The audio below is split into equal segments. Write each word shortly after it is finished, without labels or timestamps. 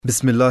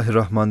Bismillahir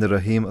Rahmanir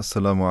Rahim.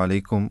 Assalamu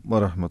alaikum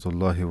wa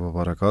rahmatullahi wa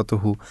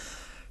barakatuhu.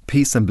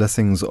 Peace and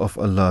blessings of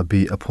Allah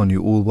be upon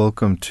you all.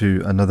 Welcome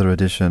to another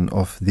edition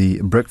of the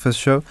Breakfast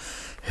Show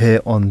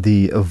here on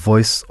the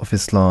Voice of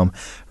Islam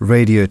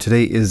Radio.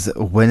 Today is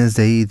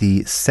Wednesday,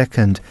 the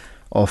 2nd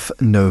of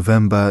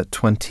November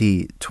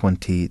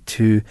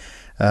 2022,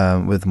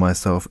 with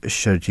myself,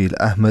 Sharjeel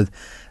Ahmed.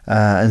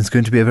 And it's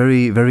going to be a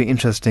very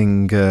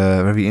interesting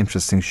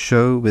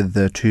show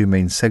with two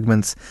main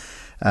segments.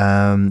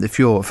 If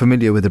you're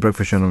familiar with the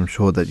Breakfast Show, I'm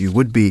sure that you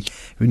would be.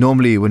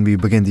 Normally, when we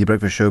begin the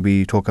Breakfast Show,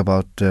 we talk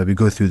about, we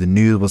go through the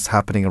news, what's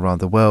happening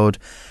around the world.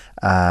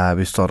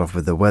 We start off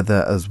with the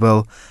weather as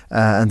well.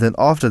 And then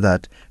after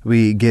that,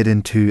 we get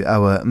into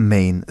our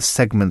main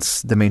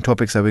segments, the main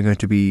topics that we're going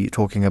to be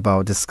talking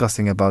about,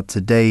 discussing about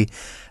today.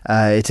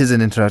 It is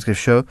an interactive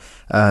show.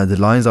 The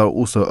lines are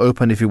also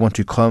open if you want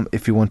to come,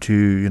 if you want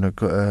to,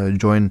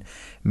 join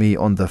me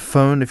on the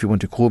phone, if you want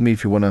to call me,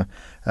 if you want to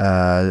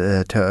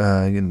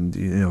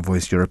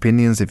voice your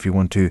opinions, if you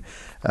want to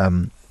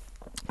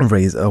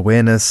raise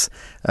awareness,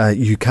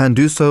 you can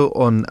do so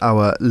on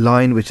our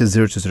line, which is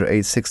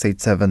 0208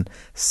 687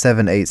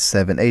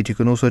 7878. You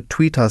can also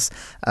tweet us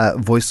at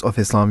Voice of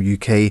Islam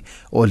UK,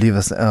 or leave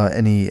us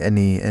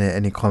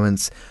any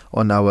comments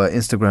on our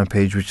Instagram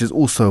page, which is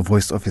also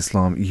Voice of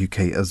Islam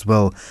UK as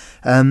well.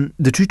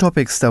 The two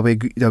topics that we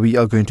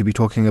are going to be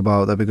talking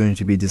about, that we're going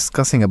to be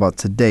discussing about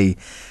today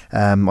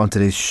on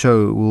today's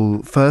show,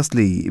 will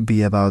firstly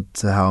be about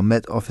how a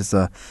Met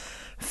officer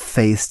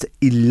faced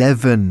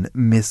 11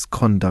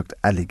 misconduct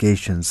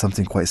allegations,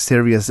 something quite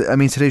serious. I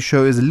mean, today's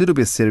show is a little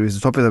bit serious.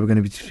 The topics that we're going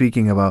to be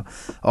speaking about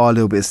are a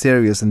little bit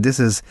serious, and this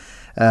is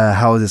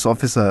how this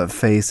officer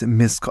faced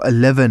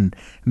 11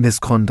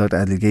 misconduct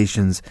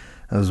allegations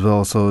as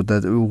well. So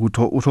that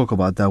we'll talk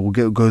about that. We'll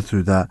go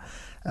through that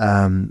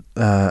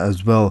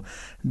as well.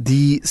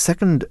 The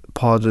second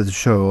part of the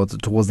show, or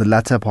towards the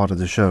latter part of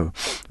the show,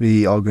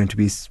 we are going to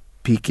be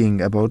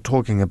talking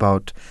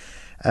about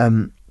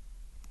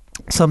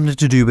something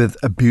to do with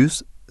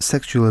abuse,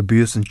 sexual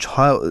abuse, and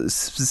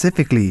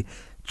specifically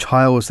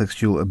child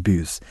sexual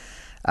abuse,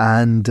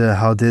 and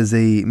how there's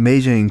a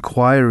major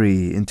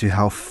inquiry into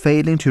how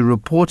failing to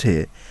report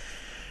it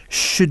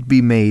should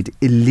be made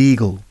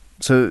illegal.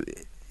 So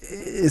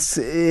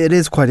it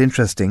is quite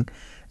interesting.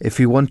 If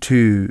you have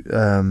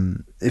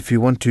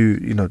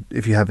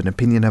an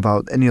opinion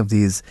about any of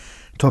these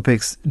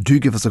topics, do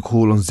give us a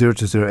call on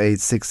 0208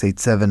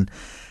 687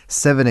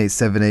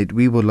 7878.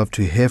 We would love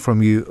to hear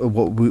from you,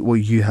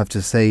 what you have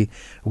to say,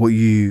 what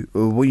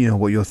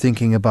you're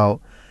thinking about,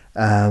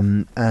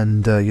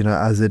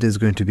 as it is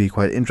going to be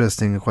quite an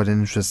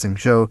interesting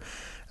show.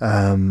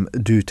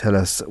 Do tell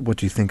us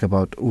what you think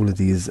about all of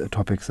these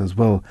topics as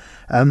well.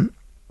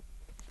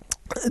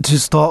 To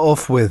start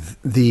off with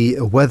the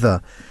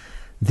weather,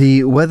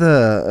 the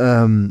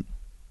weather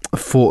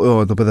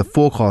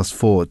forecast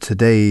for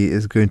today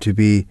is going to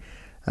be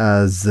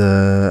as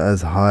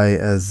high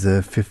as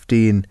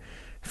 15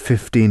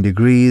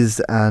 degrees,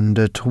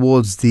 and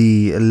towards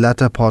the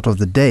latter part of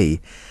the day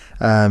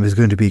is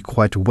going to be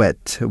quite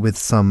wet with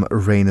some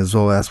rain as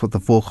well. That's what the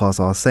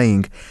forecasts are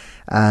saying,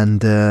 and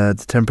the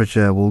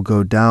temperature will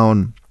go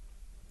down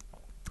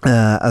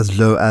as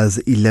low as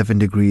 11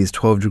 degrees,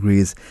 12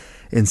 degrees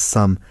in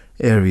some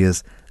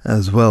areas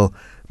as well.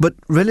 But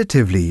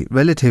relatively,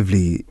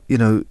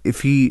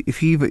 if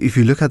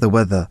you look at the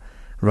weather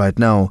right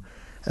now,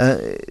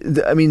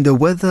 the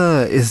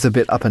weather is a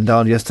bit up and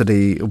down.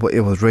 Yesterday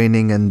it was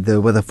raining, and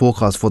the weather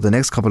forecast for the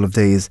next couple of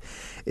days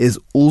is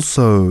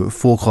also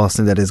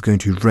forecasting that it's going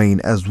to rain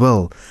as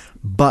well.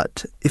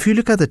 But if you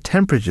look at the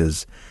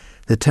temperatures,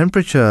 the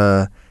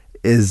temperature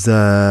is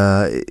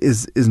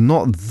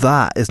not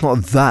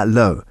that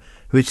low,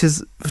 which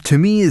is, to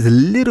me, is a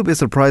little bit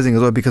surprising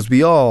as well, because we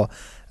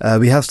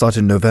have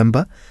started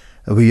November.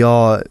 We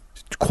are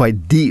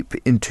quite deep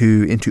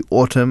into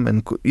autumn,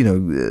 and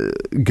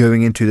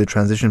going into the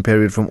transition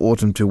period from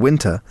autumn to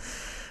winter.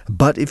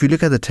 But if you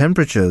look at the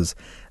temperatures,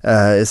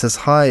 it's as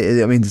high,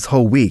 this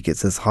whole week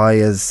it's as high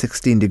as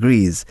 16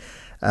 degrees,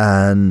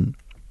 and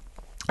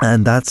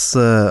that's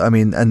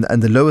and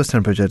the lowest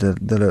temperature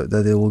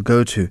that they will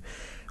go to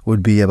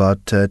would be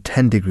about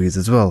 10 degrees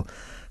as well.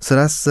 So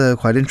that's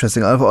quite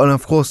interesting. And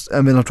of course,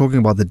 I'm talking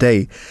about the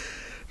day,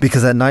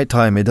 because at night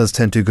time it does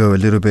tend to go a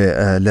little bit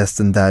less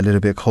than that, a little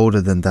bit colder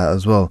than that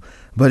as well.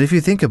 But if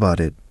you think about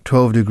it,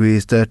 12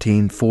 degrees,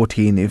 13,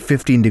 14,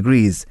 15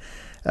 degrees,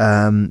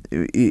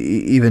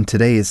 even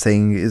today is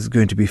saying is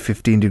going to be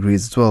 15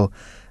 degrees as well.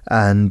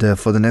 And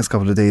for the next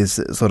couple of days,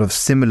 sort of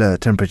similar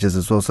temperatures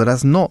as well. So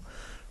that's not,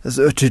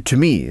 to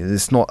me,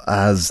 it's not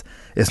as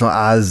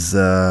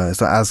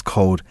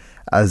cold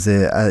as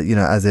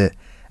it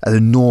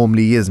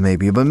normally is,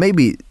 maybe. But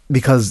maybe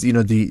because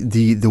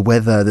the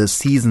weather, the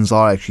seasons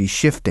are actually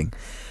shifting,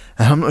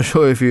 and I'm not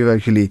sure if you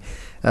actually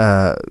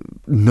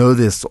know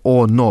this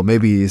or not.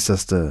 Maybe it's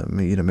just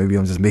maybe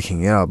I'm just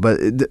making it up. But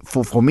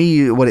for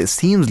me, what it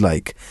seems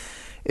like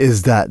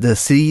is that the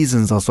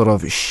seasons are sort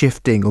of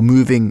shifting or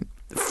moving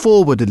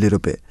forward a little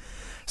bit.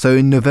 So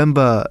in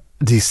November,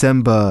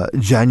 December,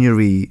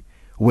 January,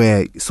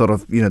 where sort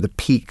of the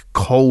peak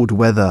cold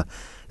weather,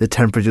 the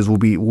temperatures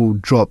will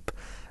drop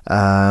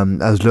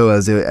as low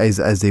as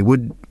they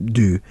would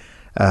do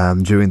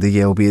during the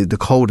year. Will be the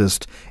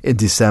coldest in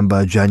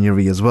December,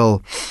 January as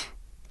well.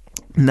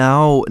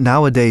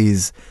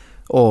 Nowadays,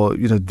 or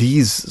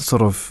these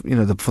sort of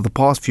for the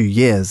past few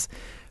years,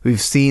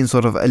 we've seen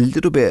sort of a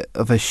little bit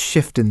of a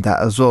shift in that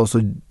as well.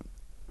 So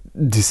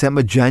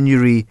December,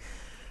 January,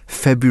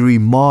 February,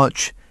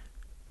 March,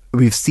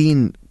 we've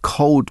seen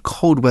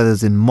cold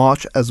weathers in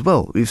March as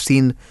well. We've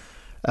seen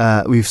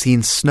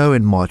snow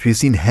in March. We've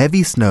seen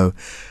heavy snow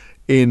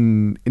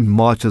in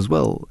March as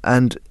well,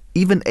 and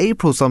even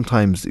April.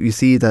 Sometimes you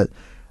see that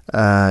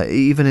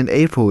even in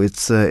April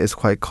it's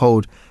quite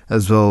cold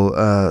as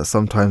well.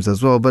 Sometimes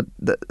as well, but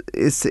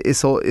it's a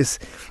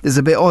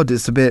bit odd.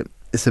 It's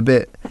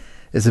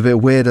a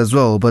bit weird as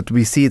well. But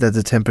we see that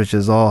the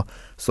temperatures are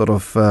sort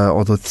of,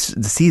 although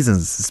the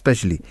seasons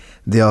especially,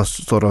 they are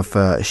sort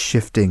of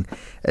shifting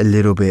a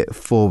little bit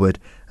forward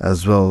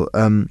as well.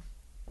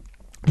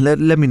 Let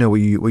me know what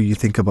you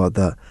think about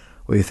that.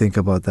 What you think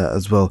about that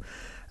as well.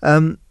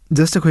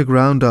 Just a quick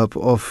roundup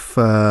of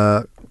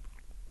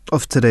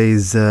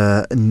today's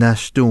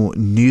national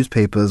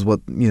newspapers. What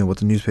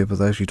the newspapers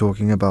are actually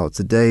talking about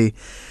today.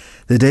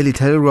 The Daily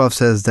Telegraph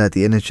says that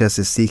the NHS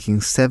is seeking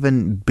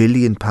 £7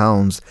 billion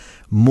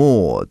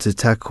more to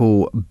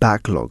tackle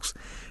backlogs.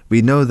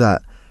 We know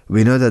that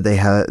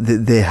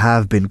there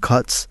have been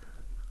cuts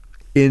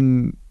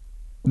in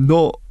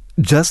not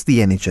just the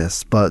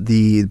NHS, but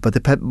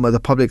the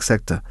public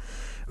sector.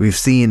 We've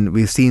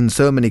seen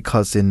so many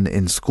cuts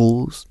in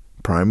schools,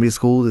 primary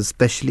schools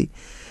especially.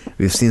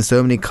 We've seen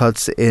so many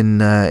cuts in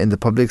the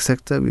public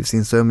sector. We've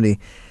seen so many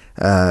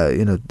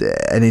the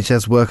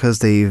NHS workers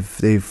they've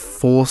been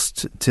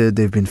forced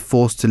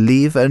to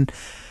leave, and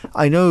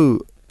I know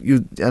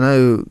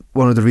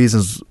one of the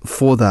reasons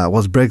for that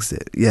was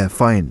Brexit. Yeah,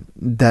 fine,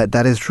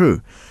 that is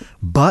true,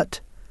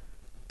 but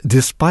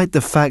despite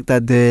the fact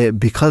that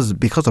because of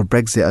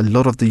Brexit, a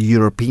lot of the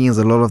Europeans,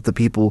 a lot of the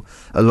people,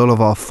 a lot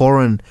of our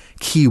foreign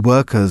key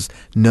workers,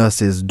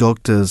 nurses,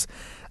 doctors,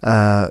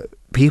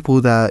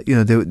 people that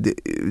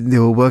they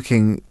were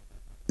working,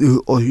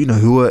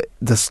 who were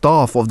the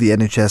staff of the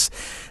NHS,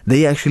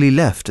 they actually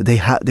left. They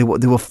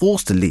were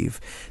forced to leave.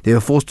 They were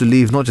forced to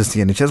leave not just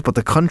the NHS but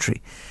the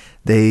country.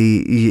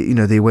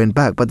 They went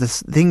back. But the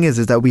thing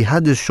is that we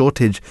had this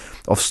shortage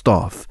of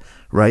staff,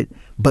 right?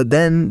 But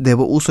then there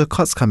were also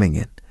cuts coming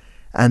in,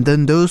 and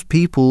then those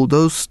people,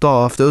 those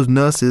staff, those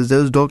nurses,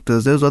 those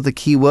doctors, those other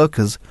key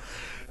workers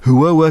who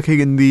were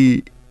working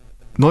in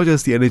not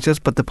just the NHS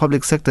but the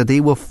public sector, they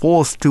were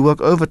forced to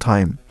work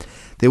overtime.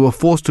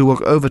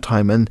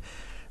 And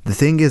the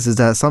thing is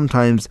that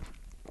sometimes,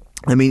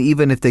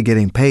 even if they're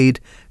getting paid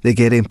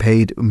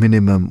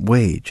minimum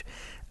wage,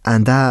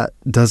 and that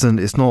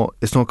it's not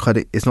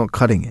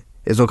cutting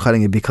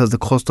it because the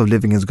cost of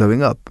living is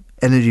going up.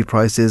 Energy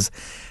prices,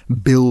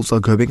 bills are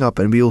going up,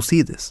 and we all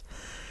see this.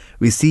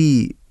 We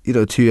see,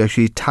 to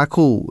actually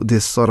tackle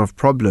this sort of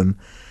problem,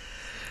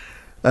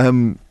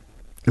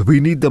 we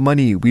need the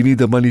money. We need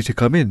the money to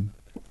come in.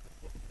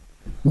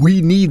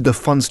 We need the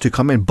funds to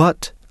come in.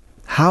 But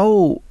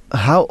how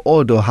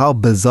odd or how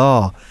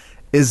bizarre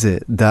is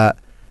it that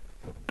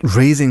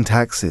raising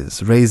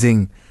taxes,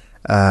 raising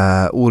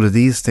all of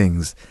these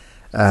things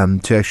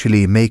to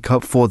actually make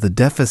up for the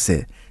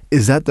deficit,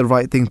 is that the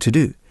right thing to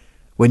do?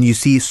 When you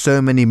see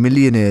so many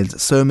millionaires,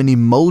 so many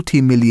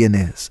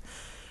multi-millionaires,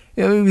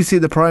 we see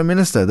the Prime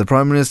Minister. The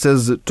Prime Minister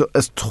is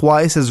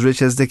twice as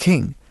rich as the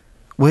King.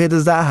 Where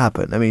does that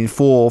happen?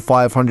 400 or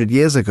 500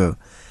 years ago,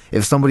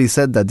 if somebody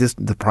said that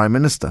the Prime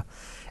Minister,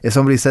 if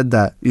somebody said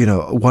that,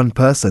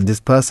 this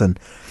person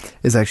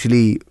is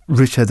actually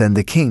richer than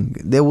the King,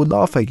 they would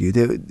laugh at you.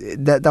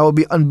 That would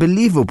be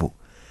unbelievable.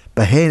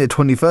 But here in the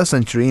 21st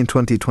century, in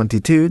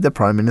 2022, the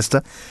Prime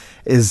Minister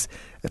is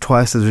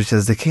twice as rich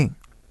as the King.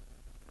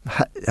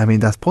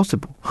 That's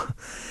possible.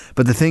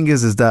 But the thing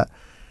is that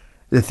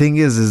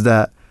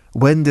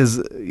when there's,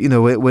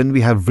 when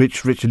we have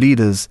rich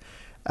leaders,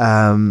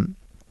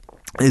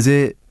 is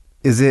it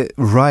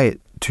right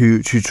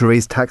to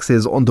raise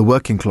taxes on the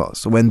working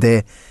class when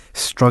they're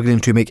struggling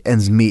to make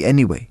ends meet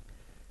anyway?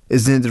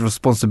 Isn't it the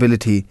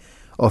responsibility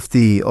of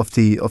the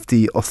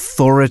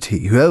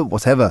authority,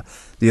 whatever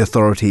the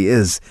authority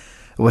is,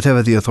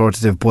 whatever the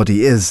authoritative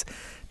body is,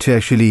 to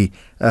actually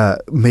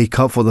make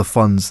up for the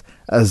funds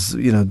as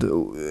during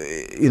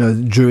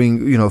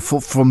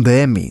from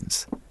their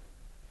means?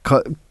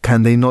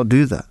 Can they not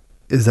do that?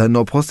 Is that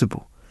not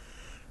possible?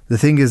 The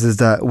thing is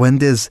that when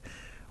there's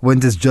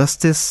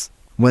justice,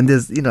 when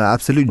there's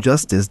absolute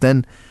justice,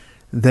 then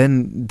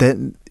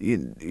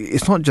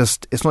it's not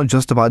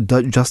just about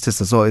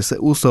justice as well. It's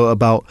also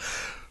about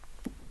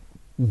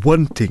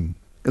wanting.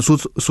 It's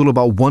all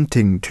about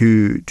wanting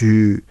to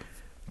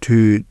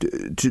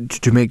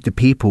make the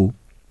people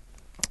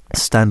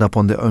stand up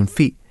on their own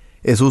feet.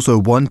 It's also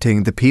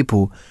wanting the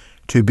people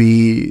to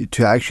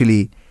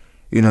actually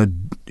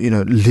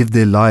live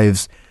their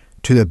lives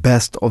to the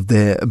best of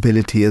their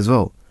ability as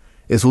well.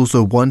 It's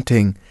also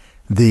wanting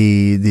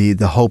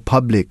the whole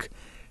public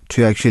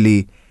to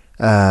actually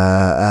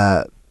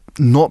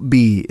not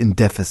be in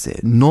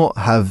deficit, not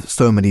have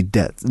so many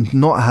debts,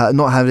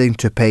 not having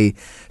to pay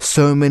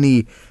so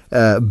many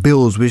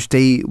bills which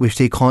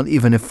they can't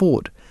even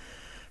afford.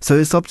 So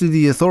it's up to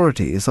the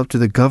authority, it's up to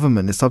the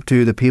government, it's up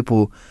to the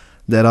people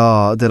that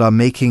are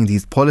making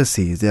these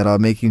policies, that are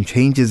making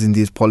changes in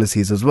these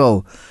policies as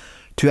well,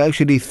 to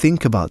actually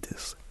think about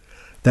this.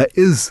 That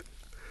is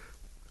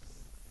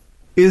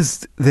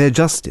there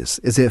justice?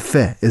 Is it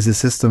fair? Is the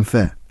system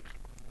fair?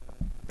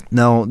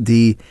 Now,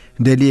 the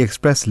Daily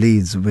Express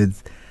leads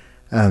with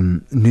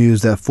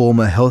news that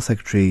former Health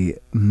Secretary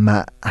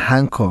Matt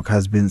Hancock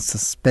has been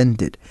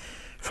suspended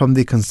from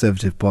the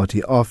Conservative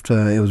Party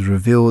after it was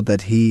revealed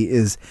that he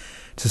is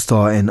to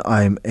star in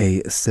I'm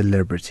a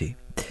Celebrity.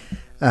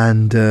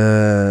 And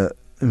the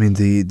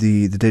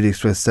Daily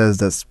Express says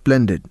that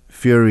splendid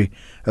fury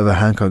over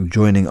Hancock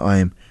joining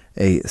I'm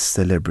a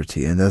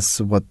Celebrity, and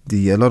that's what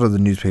a lot of the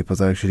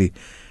newspapers are actually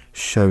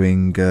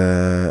showing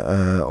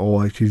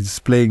or actually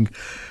displaying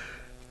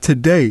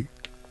today.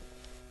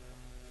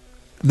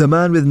 The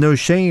man with no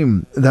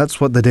shame, that's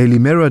what the Daily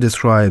Mirror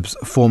describes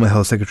former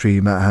Health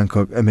Secretary Matt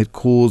Hancock amid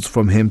calls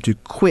from him to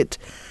quit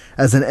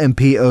as an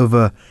MP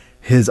over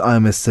his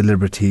I'm a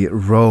Celebrity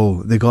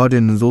role. The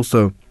Guardian has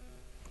also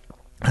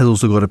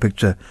got a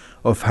picture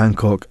of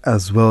Hancock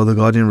as well. The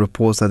Guardian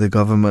reports that the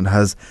government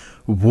has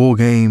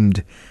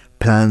wargamed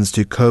plans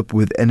to cope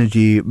with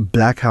energy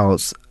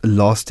blackouts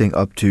lasting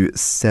up to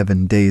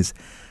 7 days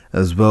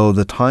as well.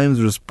 The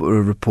Times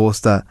reports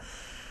that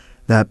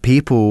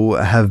people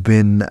have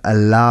been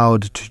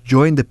allowed to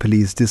join the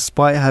police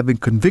despite having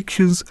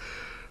convictions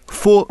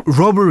for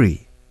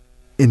robbery,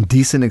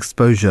 indecent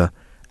exposure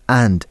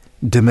and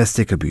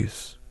domestic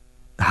abuse.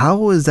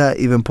 How is that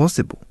even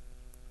possible?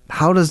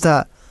 How does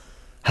that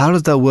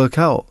work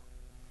out?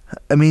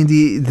 I mean,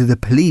 the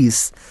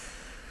police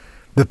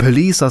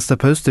are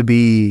supposed to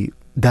be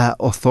that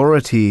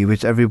authority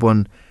which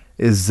everyone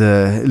is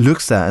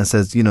looks at and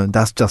says,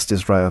 that's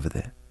justice right over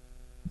there.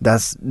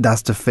 That's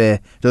the fair.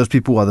 Those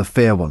people are the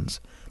fair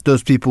ones.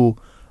 Those people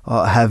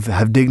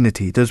have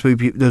dignity. Those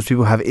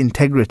people have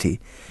integrity.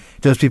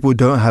 Those people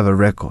don't have a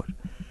record.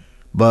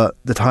 But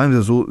the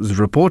Times is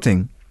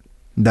reporting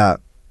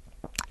that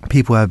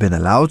people have been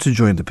allowed to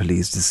join the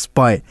police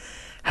despite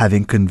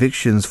having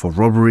convictions for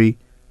robbery,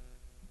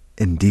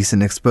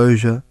 indecent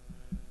exposure,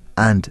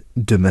 and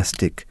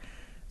domestic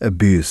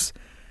abuse.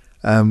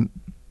 The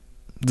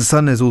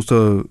Sun is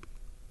also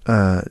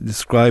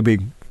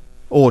describing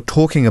or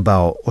talking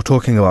about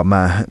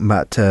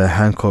Matt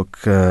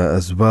Hancock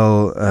as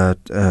well.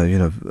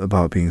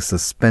 About being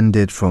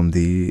suspended from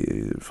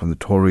the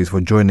Tories for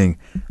joining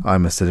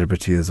I'm a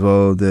Celebrity as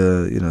well.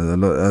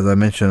 As I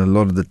mentioned, a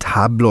lot of the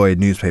tabloid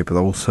newspapers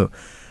are also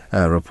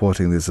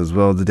reporting this as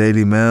well. The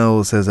Daily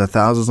Mail says that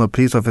thousands of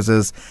police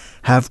officers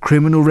have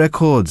criminal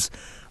records,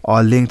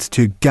 are linked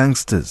to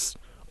gangsters,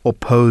 or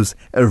pose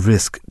a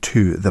risk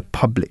to the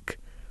public.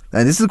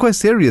 And this is quite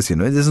serious,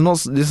 This is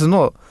not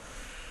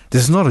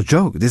a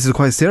joke. This is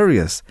quite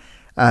serious.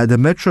 The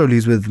Metro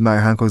leads with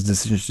Matt Hancock's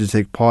decision to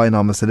take part in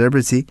I'm a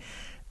Celebrity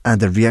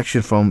and the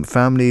reaction from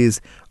families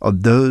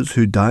of those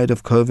who died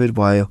of COVID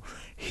while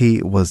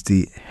he was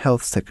the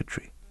Health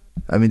Secretary.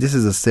 I mean, this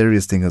is a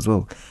serious thing as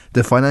well.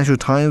 The Financial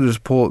Times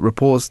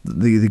reports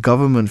the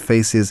government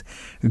faces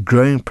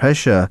growing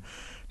pressure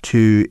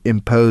to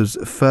impose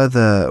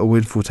further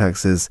windfall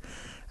taxes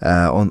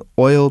on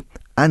oil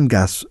and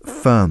gas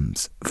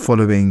firms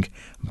following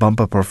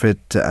bumper profit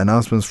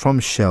announcements from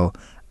Shell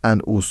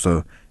and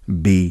also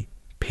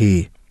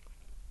BP.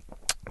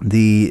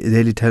 The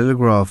Daily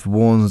Telegraph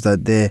warns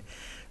that there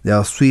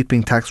are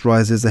sweeping tax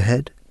rises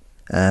ahead.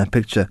 A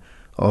picture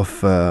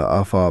of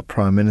our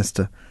Prime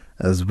Minister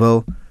as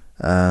well,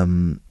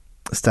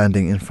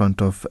 standing in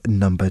front of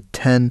number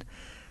 10.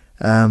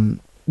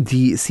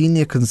 The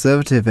senior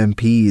Conservative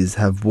MPs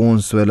have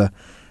warned Suella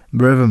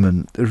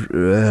Braverman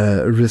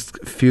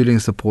risk fueling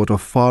support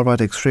of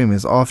far-right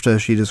extremists after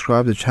she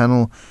described the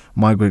Channel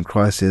migrant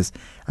crisis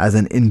as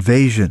an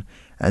invasion,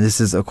 and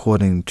this is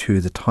according to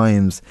the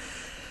Times.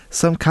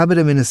 Some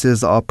cabinet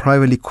ministers are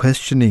privately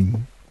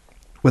questioning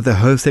whether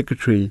Home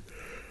Secretary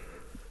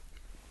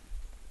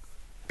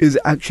is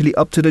actually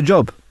up to the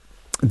job.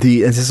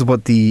 This is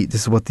what the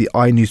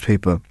I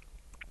newspaper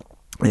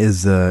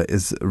is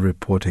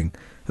reporting.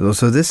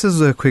 So this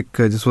was a quick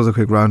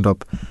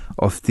roundup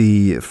of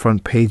the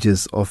front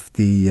pages of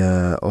the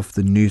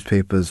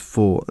newspapers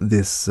for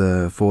this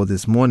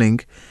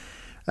morning.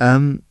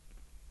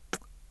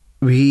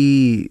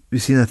 We've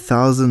seen that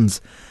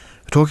thousands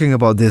talking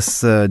about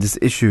this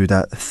issue,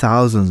 that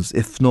thousands,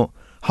 if not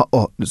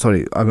I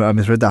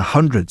misread that,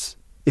 hundreds,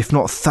 if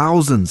not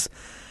thousands,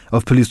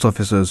 of police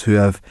officers who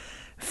have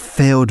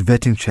failed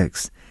vetting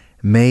checks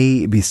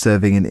may be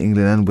serving in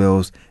England and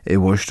Wales, a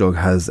watchdog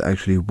has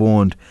actually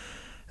warned.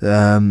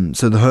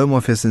 So the Home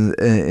Office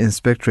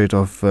Inspectorate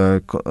of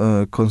those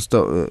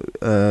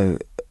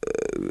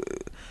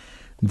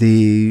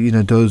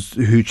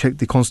who check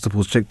the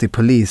constables, check the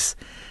police,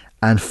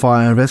 and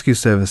fire and rescue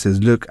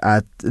services looked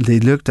at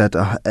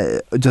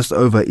just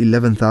over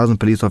 11,000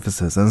 police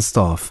officers and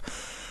staff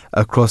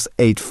across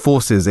 8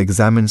 forces,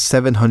 examined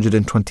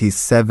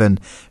 727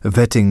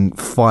 vetting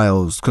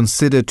files,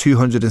 considered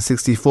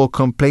 264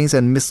 complaints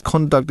and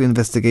misconduct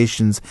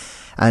investigations,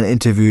 and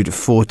interviewed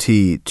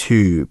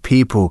 42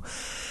 people.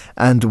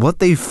 And what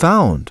they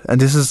found, and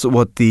this is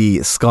what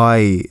the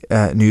Sky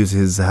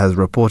News has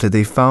reported,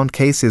 they found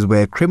cases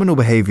where criminal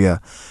behaviour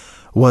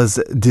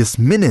was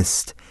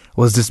dismissed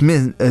as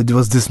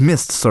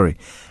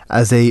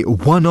a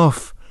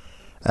one-off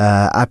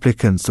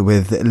applicants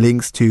with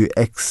links to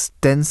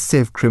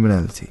extensive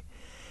criminality.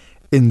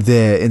 In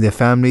their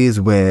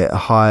families were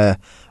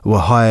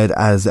hired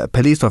as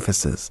police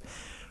officers.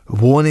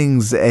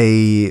 Warnings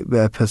a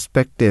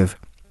prospective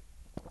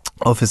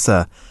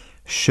officer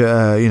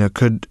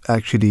could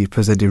actually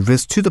present a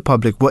risk to the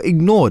public were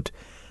ignored.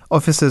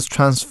 Officers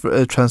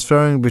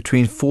transferring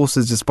between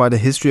forces despite a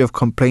history of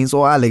complaints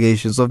or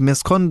allegations of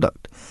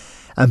misconduct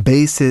and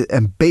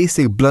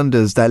basic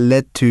blunders that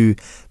led to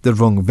the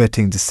wrong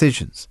vetting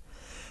decisions.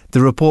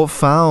 The report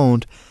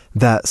found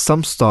that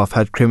some staff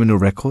had criminal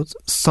records,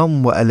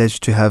 some were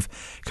alleged to have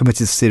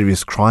committed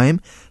serious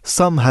crime,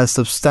 some had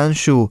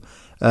substantial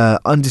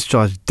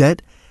undischarged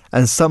debt,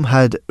 and some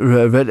had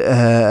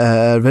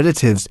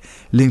relatives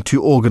linked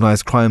to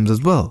organised crimes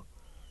as well.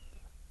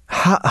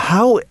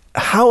 How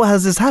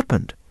has this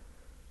happened?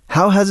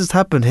 How has this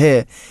happened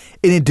here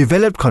in a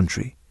developed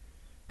country?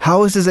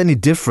 How is this any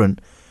different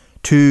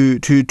to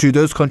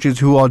those countries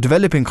who are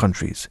developing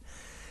countries?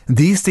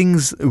 These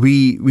things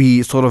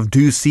we sort of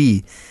do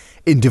see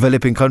in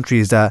developing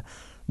countries, that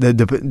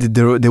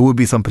there will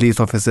be some police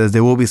officers,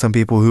 there will be some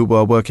people who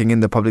are working in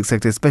the public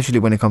sector, especially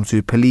when it comes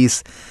to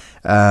police,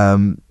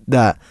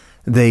 that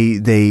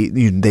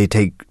they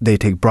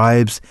take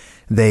bribes.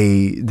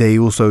 They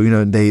also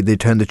they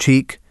turn the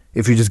cheek.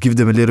 If you just give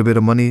them a little bit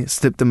of money,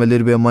 slip them a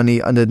little bit of money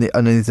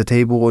underneath the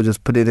table, or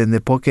just put it in their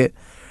pocket,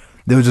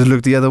 they'll just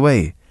look the other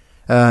way.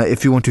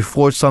 If you want to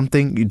forge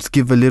something, you just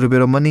give a little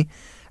bit of money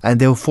and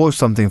they'll forge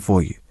something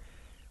for you.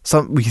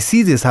 We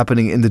see this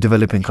happening in the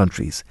developing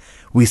countries.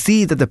 We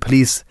see that the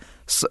police,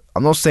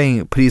 I'm not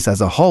saying police as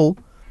a whole,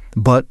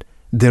 but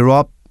there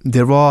are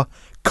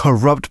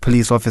corrupt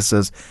police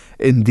officers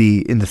in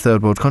the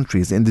third world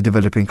countries, in the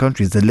developing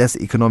countries, the less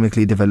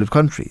economically developed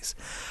countries.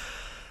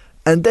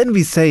 And then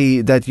we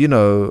say that,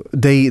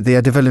 they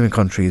are developing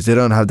countries. They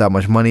don't have that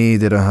much money.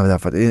 They don't have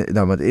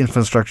that much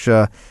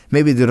infrastructure.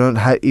 Maybe they don't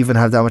even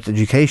have that much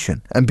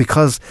education. And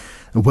because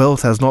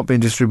wealth has not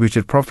been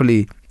distributed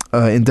properly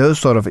in those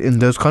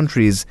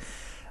countries,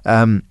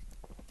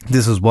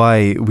 this is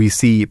why we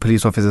see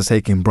police officers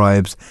taking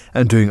bribes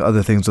and doing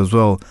other things as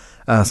well.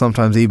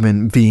 Sometimes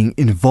even being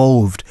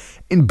involved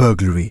in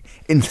burglary,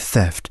 in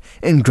theft,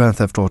 in grand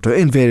theft auto,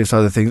 in various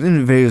other things,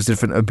 in various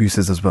different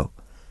abuses as well.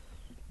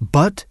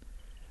 But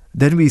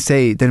then we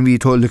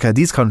look at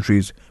these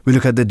countries. We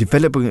look at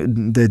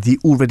the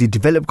already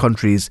developed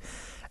countries,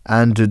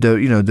 and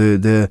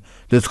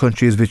those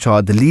countries which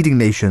are the leading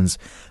nations.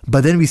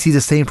 But then we see the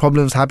same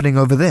problems happening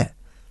over there.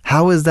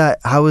 How is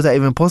that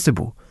even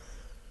possible?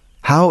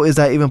 How is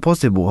that even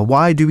possible?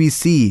 Why do we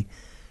see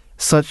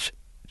such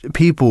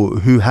people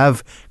who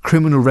have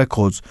criminal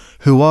records,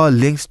 who are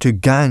linked to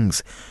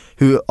gangs,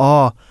 who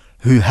have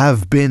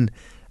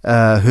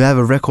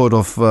a record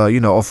of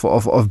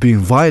being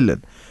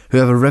violent, who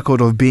have a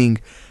record of being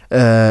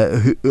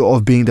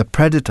the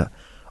predator,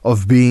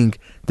 of being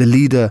the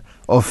leader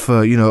of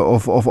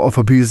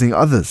abusing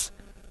others?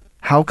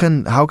 How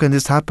can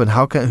this happen?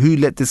 Who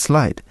let this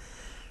slide?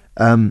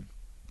 The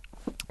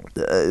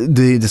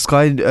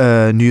Sky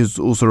News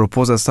also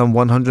reports that some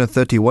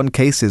 131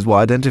 cases were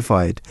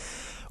identified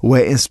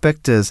where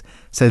inspectors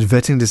said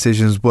vetting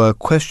decisions were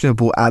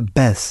questionable at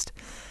best,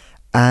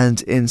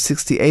 and in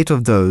 68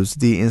 of those,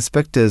 the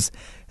inspectors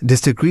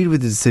disagreed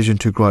with the decision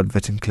to grant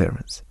vetting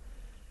clearance.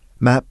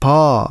 Matt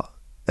Parr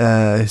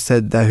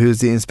said that, who is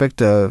the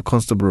inspector of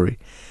constabulary,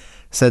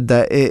 said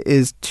that it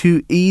is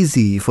too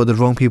easy for the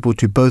wrong people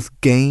to both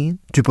join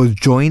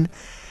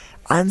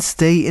and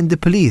stay in the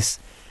police.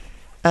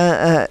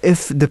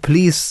 If the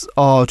police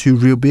are to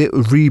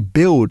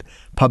rebuild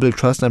public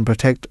trust and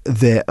protect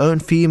their own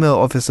female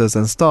officers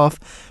and staff,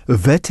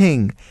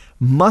 vetting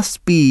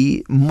must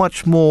be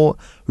much more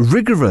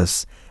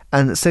rigorous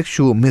and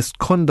sexual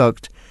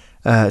misconduct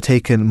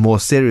taken more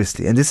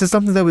seriously. And this is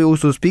something that we're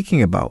also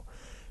speaking about.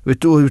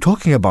 We're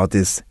talking about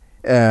this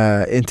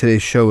in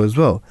today's show as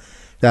well.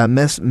 That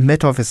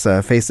Met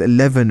officer faced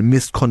 11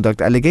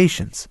 misconduct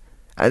allegations.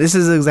 And this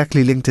is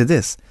exactly linked to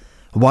this.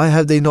 Why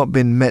have they not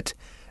been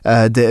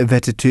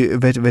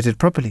vetted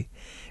properly?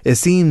 It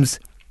seems,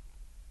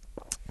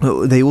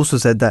 they also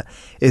said that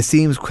it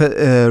seems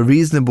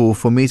reasonable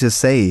for me to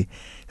say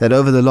that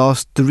over the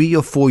last 3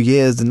 or 4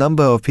 years, the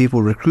number of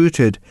people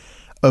recruited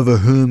over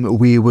whom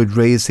we would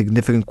raise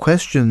significant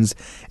questions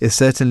is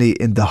certainly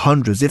in the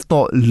hundreds, if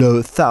not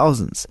low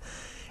thousands.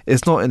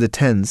 It's not in the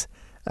tens,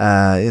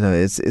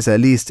 it's at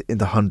least in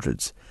the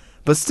hundreds.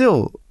 But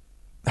still,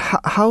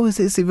 how is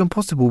this even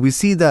possible? We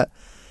see that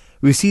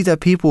We see that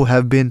people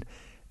have been,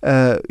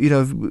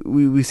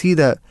 we see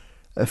that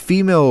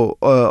female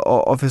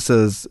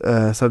officers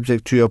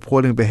subject to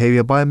appalling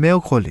behavior by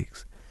male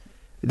colleagues.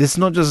 This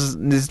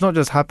is not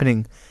just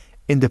happening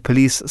in the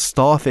police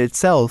staff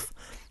itself.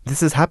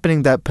 This is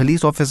happening that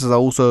police officers are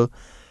also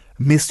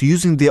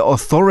misusing their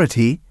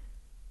authority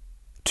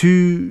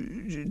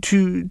to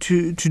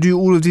do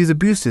all of these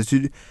abuses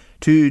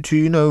to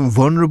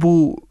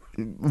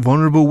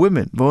vulnerable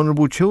women,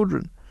 vulnerable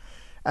children.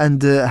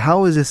 And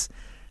how is this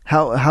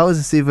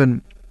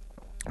even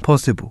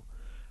possible?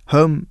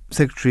 Home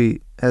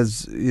Secretary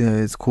has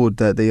it's called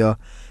that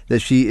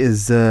she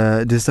is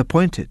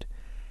disappointed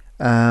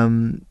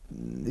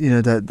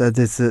that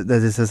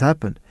this has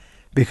happened,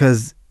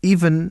 because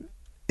even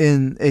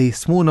in a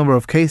small number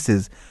of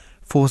cases,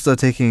 forces are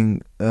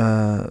taking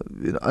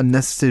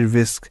unnecessary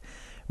risk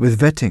with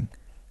vetting.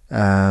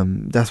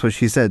 That's what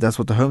she said. That's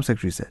what the Home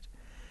Secretary said.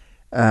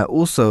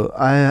 Also,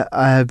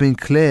 I have been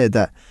clear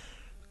that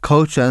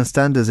culture and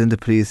standards in the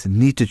police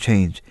need to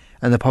change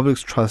and the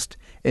public's trust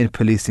in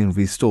policing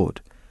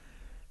restored.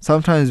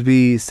 Sometimes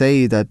we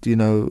say that,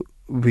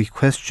 we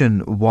question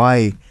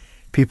why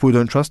people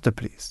don't trust the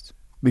police.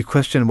 We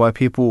question why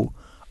people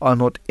are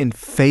not in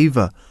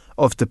favour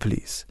of the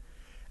police.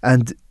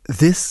 And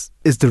this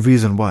is the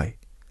reason why.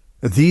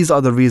 These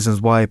are the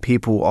reasons why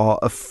people are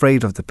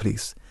afraid of the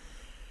police.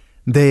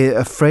 They're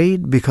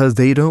afraid because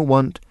they don't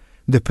want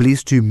the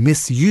police to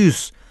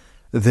misuse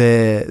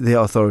their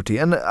authority.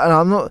 And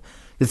I'm not...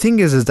 The thing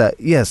is that,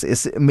 yes,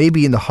 it's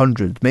maybe in the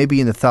hundreds,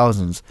 maybe in the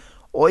thousands,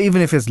 or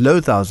even if it's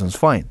low thousands,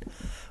 fine.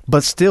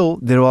 But still,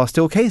 there are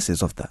still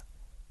cases of that.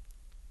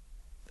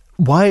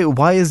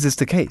 Why is this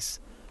the case?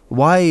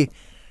 Why,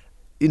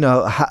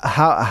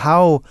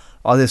 how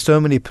are there so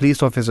many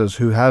police officers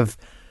who have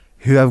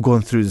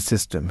gone through the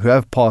system, who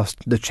have passed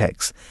the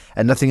checks,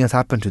 and nothing has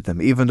happened to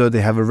them, even though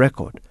they have a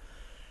record?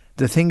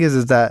 The thing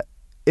is that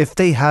if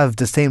they have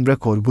the same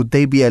record, would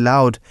they be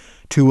allowed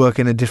to work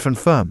in a different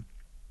firm?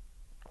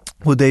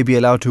 Would they be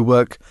allowed to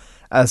work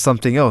as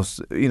something else?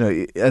 In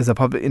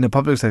the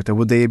public sector,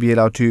 would they be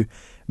allowed to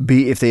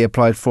be, if they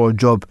applied for a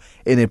job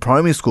in a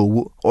primary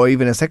school or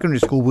even a secondary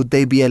school, would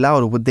they be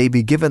allowed, or would they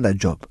be given that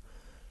job?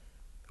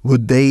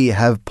 Would they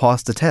have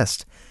passed the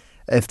test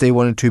if they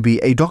wanted to be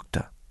a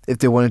doctor, if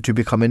they wanted to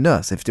become a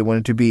nurse, if they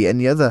wanted to be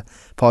any other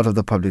part of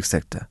the public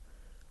sector?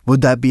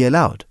 Would that be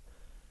allowed?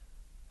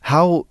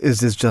 How is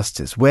this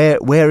justice?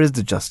 Where is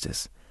the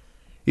justice?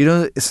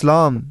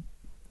 Islam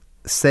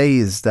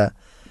says that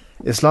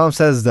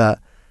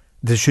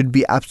there should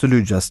be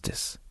absolute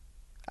justice,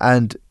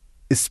 and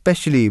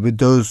especially with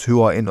those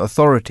who are in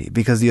authority,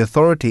 because the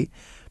authority,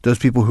 those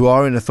people who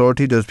are in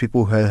authority, those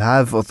people who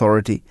have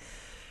authority,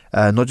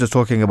 not just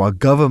talking about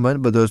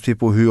government, but those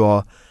people who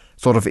are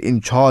sort of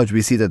in charge.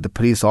 We see that the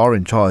police are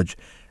in charge,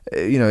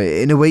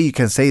 in a way you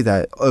can say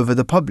that, over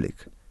the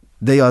public.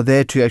 They are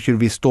there to actually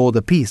restore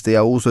the peace. They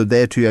are also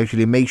there to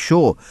actually make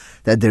sure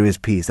that there is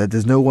peace, that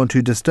there's no one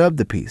to disturb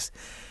the peace,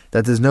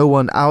 that there's no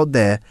one out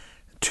there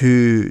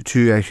to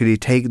actually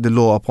take the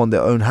law upon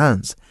their own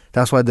hands.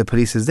 That's why the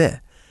police is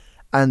there.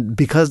 And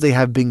because they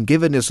have been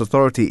given this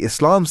authority,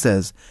 Islam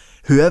says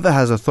whoever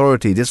has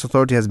authority, this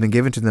authority has been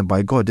given to them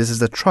by God. This is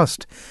the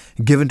trust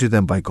given to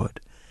them by God.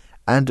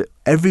 And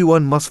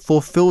everyone must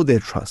fulfill their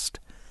trust.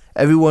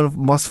 Everyone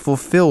must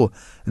fulfill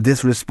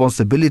this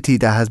responsibility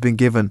that has been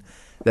given,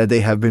 that they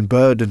have been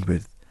burdened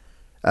with.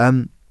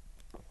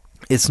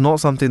 It's not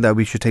something that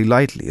we should take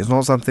lightly. It's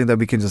not something that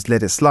we can just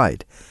let it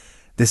slide.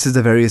 This is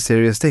a very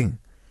serious thing.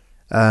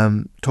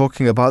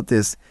 Talking about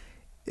this,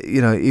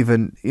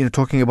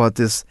 talking about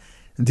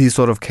these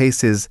sort of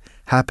cases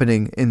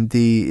happening in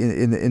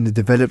the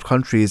developed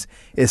countries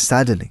is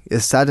saddening.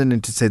 It's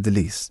saddening, to say the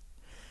least.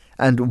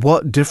 And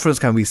what difference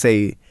can we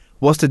say?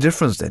 What's the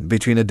difference then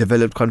between a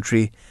developed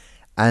country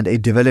and a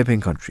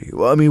developing country?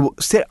 Well,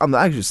 I'm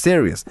actually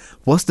serious.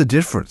 What's the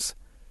difference?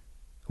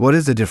 What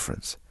is the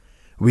difference?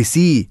 We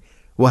see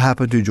what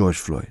happened to George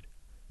Floyd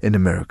in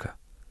America.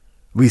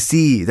 We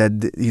see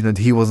that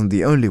he wasn't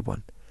the only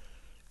one.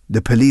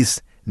 The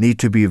police need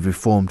to be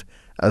reformed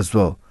as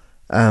well,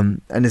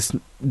 and it's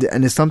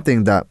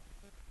something that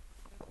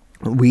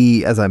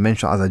we, as I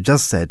mentioned, as I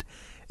just said,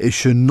 it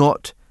should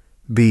not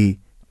be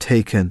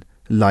taken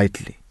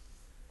lightly.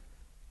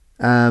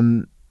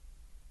 Matt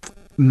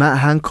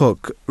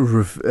Hancock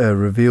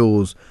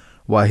reveals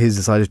why he's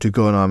decided to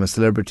go on I'm a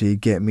Celebrity,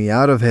 Get Me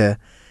Out of Here.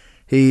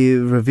 He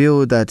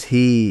revealed that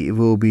he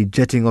will be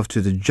jetting off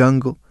to the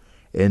jungle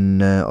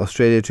in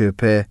Australia to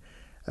appear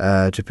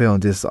on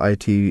this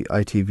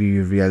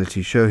ITV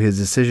reality show. His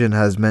decision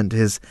has meant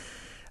his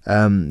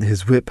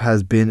whip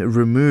has been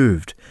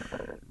removed,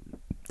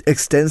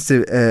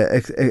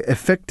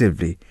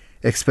 effectively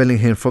expelling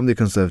him from the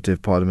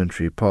Conservative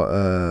Parliamentary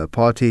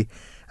Party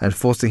and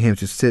forcing him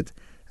to sit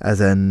as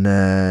an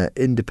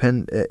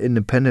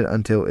independent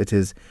until it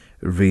is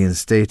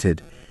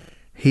reinstated.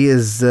 He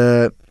is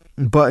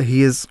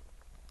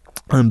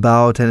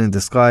unbowed, telling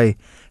the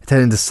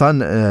Sun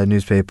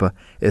newspaper,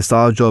 it's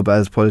our job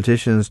as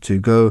politicians to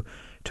go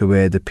to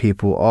where the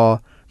people are,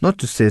 not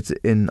to sit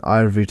in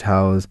ivory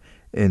towers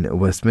in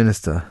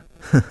Westminster.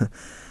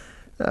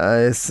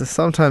 It's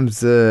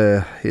sometimes,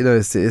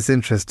 it's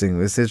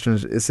interesting.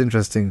 It's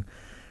interesting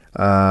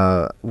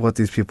what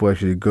these people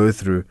actually go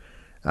through,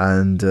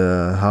 and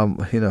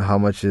how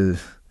much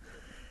is,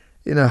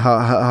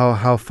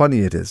 how funny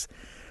it is.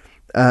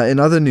 In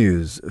other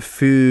news,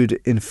 food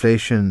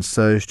inflation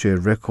surged to a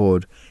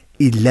record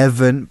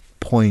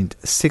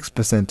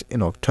 11.6%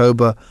 in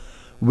October,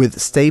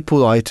 with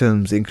staple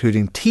items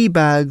including tea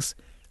bags,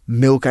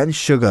 milk and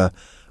sugar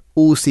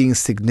all seeing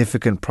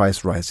significant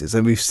price rises.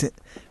 And we've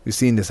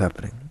seen this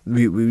happening.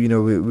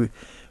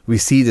 We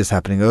see this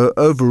happening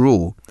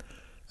overall.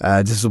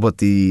 This is what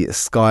the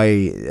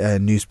Sky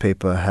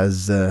newspaper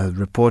has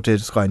reported.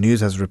 Sky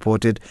News has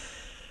reported.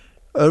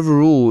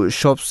 Overall,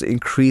 shops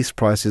increased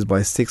prices by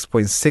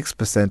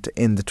 6.6%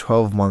 in the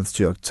 12 months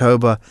to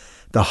October,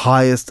 the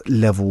highest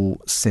level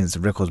since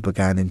records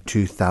began in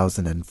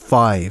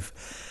 2005.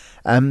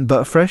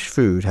 But fresh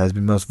food has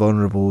been most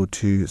vulnerable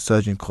to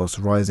surging costs,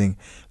 rising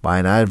by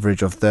an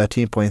average of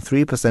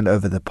 13.3%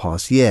 over the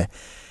past year.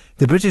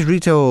 The British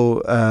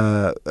Retail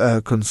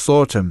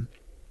Consortium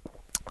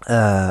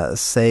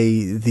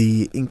say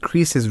the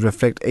increases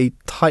reflect a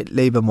tight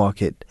labour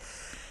market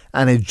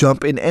and a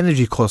jump in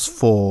energy costs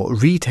for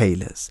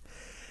retailers.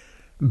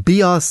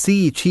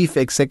 BRC Chief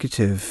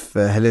Executive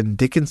Helen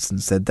Dickinson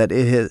said that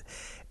it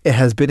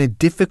has been a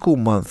difficult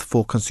month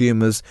for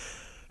consumers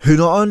who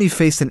not only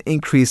face an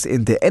increase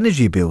in their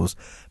energy bills,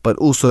 but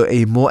also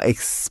a more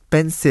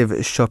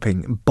expensive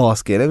shopping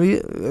basket. I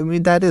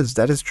mean that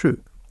is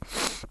true.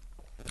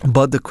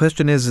 But the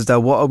question is that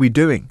what are we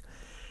doing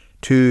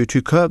to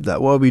curb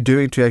that? What are we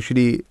doing to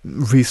actually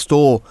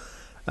restore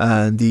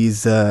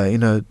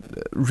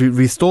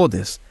restore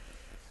this?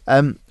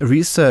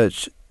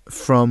 Research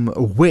from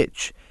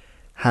which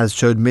has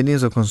showed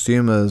millions of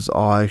consumers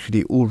are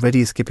actually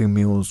already skipping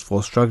meals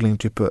for struggling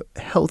to put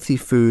healthy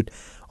food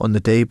on the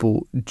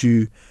table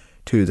due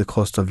to the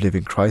cost of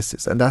living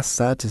crisis, and that's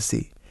sad to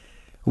see.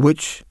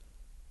 Which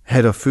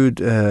head of food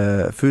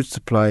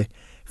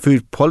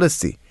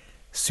policy,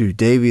 Sue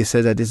Davies,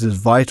 said that this is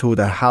vital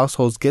that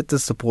households get the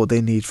support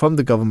they need from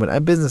the government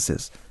and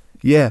businesses.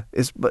 Yeah,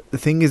 but the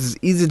thing is,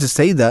 it's easy to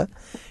say that.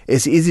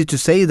 It's easy to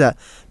say that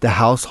the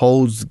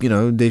households,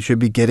 they should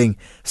be getting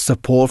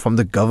support from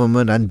the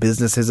government and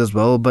businesses as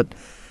well. But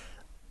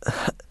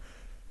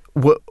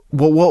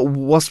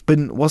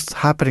what's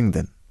happening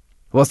then?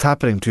 What's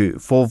happening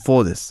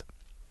for this?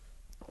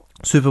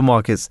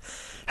 Supermarkets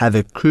have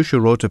a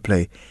crucial role to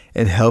play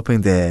in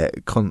helping their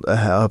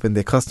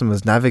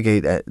customers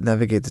navigate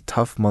the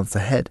tough months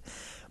ahead.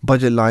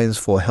 Budget lines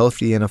for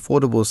healthy and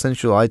affordable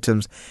essential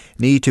items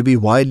need to be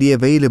widely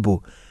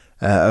available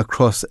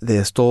across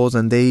their stores,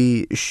 and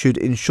they should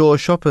ensure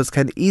shoppers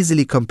can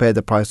easily compare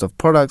the price of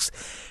products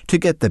to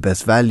get the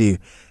best value.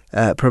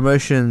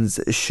 Promotions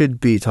should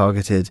be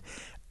targeted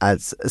at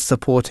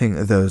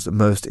supporting those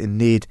most in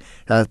need.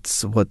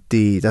 That's what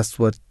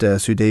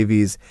Sue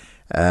Davies,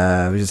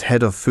 which is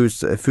head of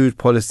food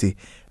policy,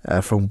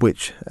 from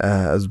which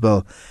as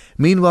well.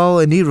 Meanwhile,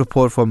 a new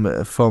report from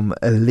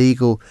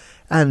Legal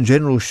and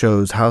General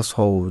shows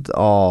households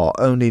are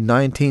only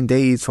 19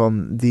 days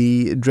from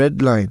the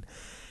deadline,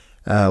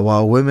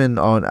 while women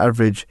are on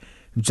average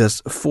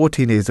just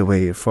 14 days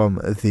away from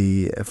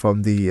the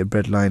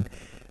breadline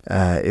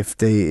if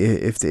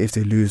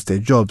they lose their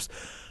jobs.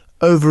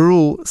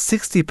 Overall,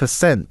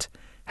 60%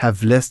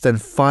 have less than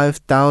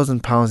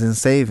 £5,000 in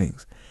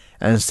savings,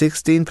 and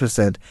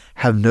 16%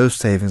 have no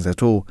savings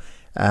at all.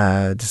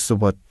 This is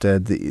what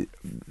the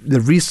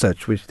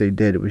research which they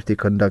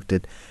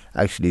conducted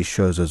actually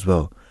shows as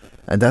well.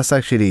 And that's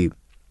actually,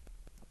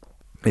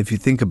 if you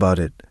think about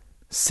it,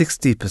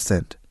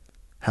 60%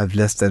 have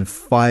less than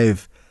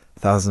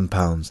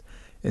 £5,000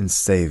 in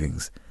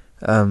savings.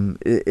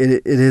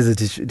 It is a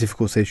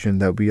difficult situation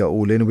that we are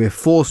all in. We're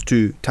forced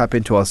to tap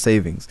into our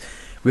savings.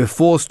 We're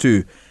forced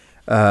to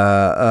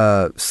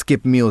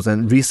skip meals,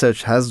 and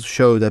research has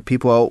shown that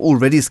people are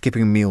already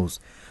skipping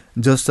meals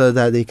just so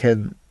that they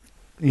can,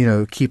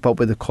 keep up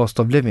with the cost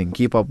of living,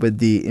 keep up with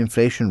the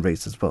inflation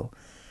rates as well.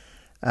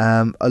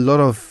 A lot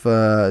of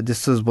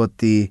this is what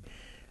a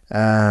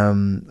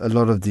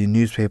lot of the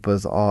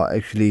newspapers are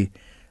actually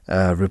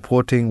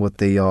reporting, what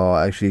they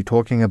are actually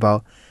talking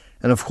about.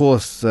 And of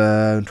course,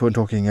 when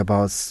talking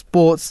about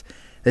sports,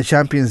 the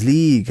Champions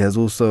League was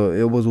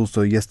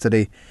also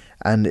yesterday,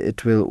 and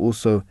it will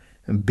also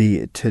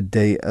be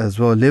today as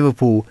well.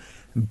 Liverpool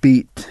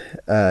beat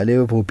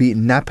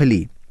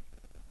Napoli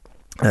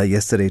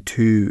yesterday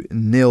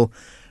 2-0,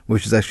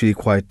 which is actually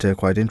quite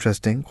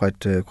interesting,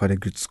 quite a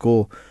good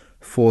score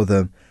for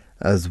them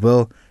as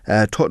well.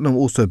 Tottenham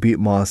also beat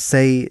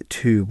Marseille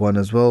 2-1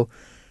 as well.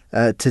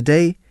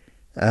 Today,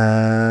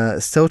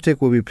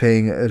 Celtic will be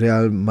playing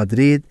Real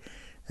Madrid.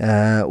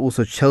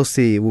 Also,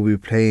 Chelsea will be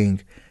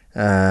playing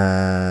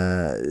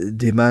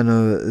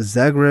Dinamo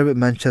Zagreb.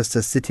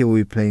 Manchester City will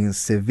be playing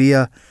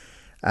Sevilla,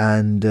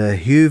 and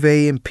Juve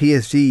and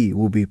PSG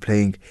will be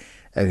playing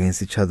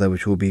against each other,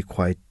 which will be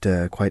quite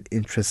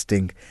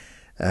interesting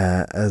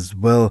as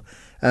well.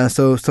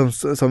 So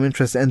some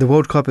interest, and the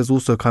World Cup is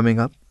also coming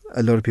up.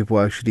 A lot of people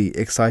are actually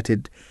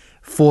excited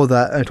for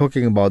that. I'm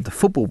talking about the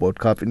Football World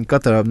Cup in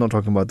Qatar. I'm not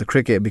talking about the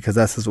cricket, because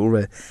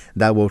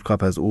that World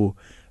Cup has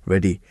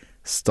already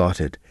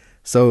started.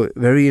 So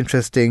very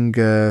interesting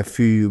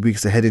few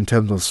weeks ahead in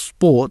terms of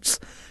sports,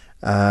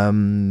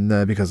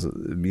 because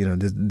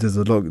there's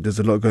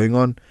a lot going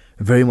on.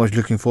 Very much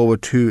looking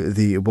forward to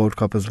the World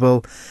Cup as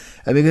well.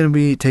 And we're going to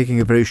be taking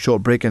a very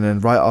short break, and then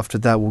right after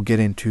that we'll get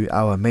into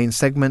our main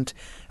segment,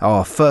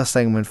 our first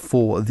segment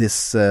for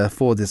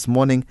this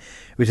morning,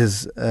 which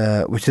is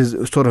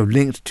sort of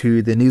linked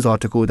to the news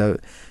article that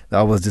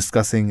I was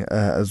discussing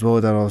as well,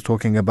 that I was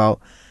talking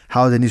about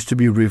how there needs to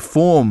be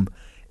reform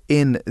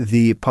in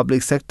the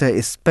public sector,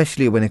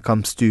 especially when it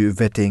comes to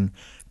vetting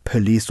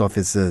police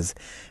officers.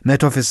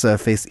 Met Officer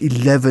faced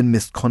 11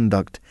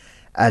 misconduct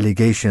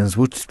allegations.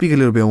 We'll speak a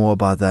little bit more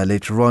about that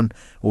later on.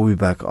 We'll be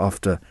back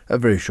after a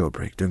very short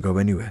break. Don't go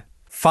anywhere.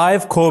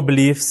 5 core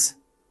beliefs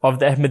of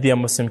the Ahmadiyya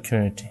Muslim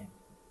community.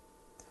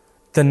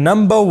 The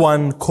number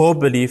one core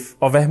belief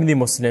of Ahmadi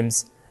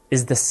Muslims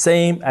is the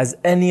same as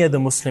any other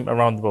Muslim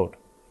around the world,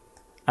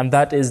 and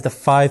that is the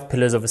 5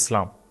 pillars of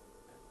Islam,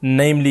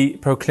 namely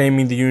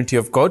proclaiming the unity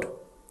of God,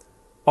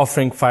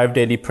 offering 5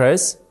 daily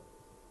prayers,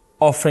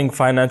 offering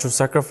financial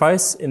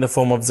sacrifice in the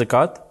form of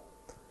zakat,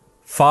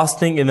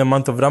 fasting in the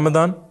month of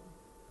Ramadan,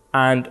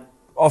 and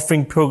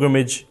offering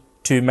pilgrimage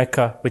to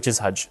Mecca, which is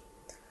Hajj.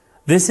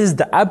 This is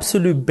the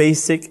absolute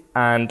basic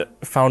and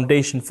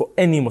foundation for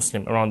any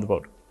Muslim around the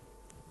world.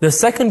 The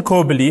second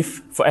core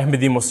belief for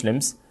Ahmadi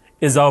Muslims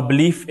is our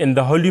belief in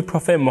the Holy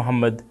Prophet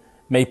Muhammad,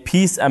 may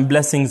peace and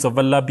blessings of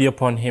Allah be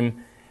upon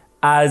him,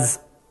 as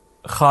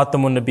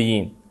Khatamun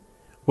Nabiyyin.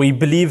 We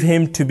believe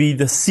him to be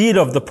the seal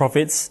of the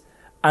prophets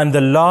and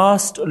the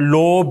last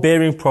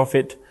law-bearing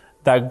prophet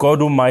that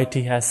God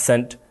Almighty has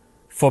sent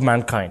for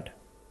mankind.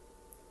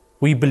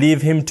 We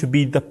believe him to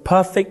be the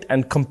perfect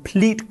and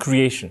complete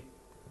creation.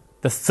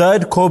 The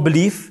third core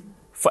belief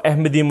for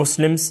Ahmadi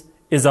Muslims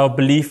is our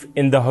belief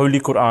in the Holy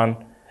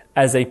Quran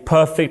as a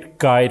perfect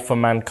guide for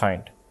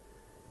mankind.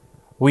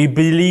 We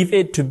believe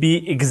it to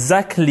be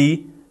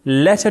exactly,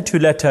 letter to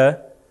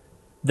letter,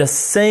 the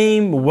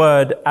same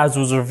word as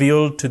was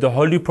revealed to the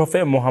Holy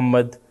Prophet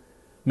Muhammad,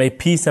 may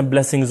peace and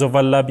blessings of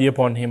Allah be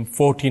upon him,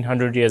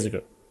 1400 years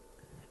ago.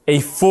 A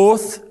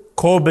fourth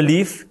core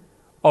belief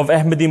of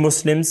Ahmadi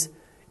Muslims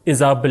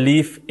is our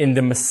belief in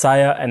the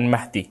Messiah and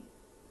Mahdi.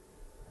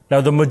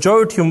 Now, the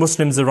majority of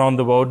Muslims around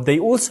the world, they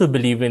also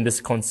believe in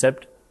this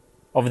concept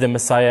of the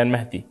Messiah and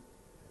Mahdi.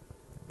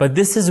 But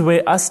this is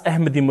where us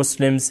Ahmadi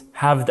Muslims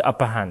have the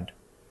upper hand.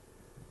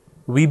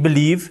 We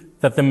believe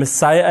that the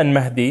Messiah and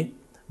Mahdi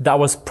that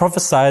was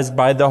prophesied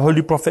by the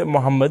Holy Prophet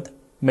Muhammad,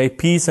 may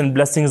peace and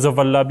blessings of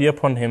Allah be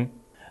upon him,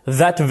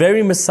 that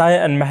very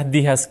Messiah and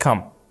Mahdi has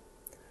come.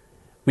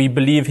 We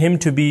believe him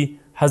to be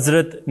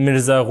Hazrat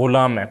Mirza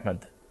Ghulam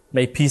Ahmad,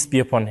 may peace be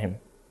upon him.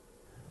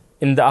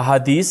 In the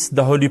Ahadith,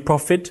 the Holy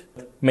Prophet,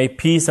 may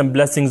peace and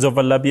blessings of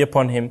Allah be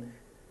upon him,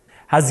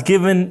 has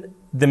given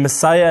the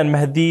Messiah and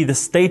Mahdi the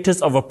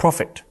status of a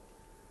prophet.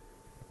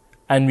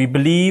 And we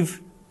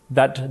believe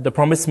that the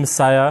promised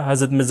Messiah,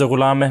 Hazrat Mirza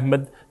Ghulam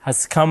Ahmad,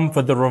 has come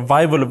for the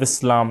revival of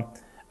Islam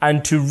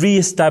and to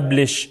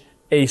re-establish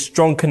a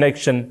strong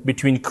connection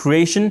between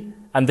creation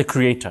and the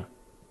Creator.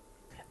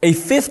 A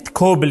fifth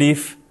core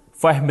belief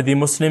for Ahmadi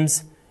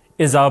Muslims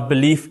is our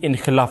belief in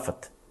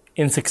Khilafat,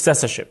 in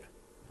successorship.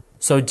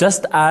 So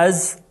just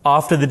as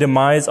after the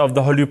demise of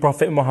the Holy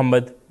Prophet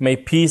Muhammad, may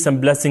peace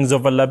and blessings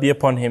of Allah be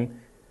upon him,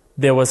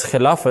 there was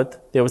Khilafat,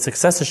 there was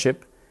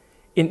successorship,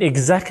 in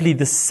exactly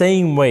the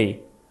same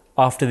way,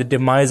 after the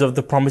demise of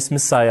the promised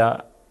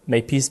Messiah,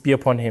 may peace be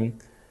upon him,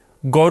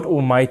 God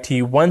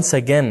Almighty once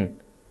again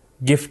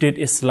gifted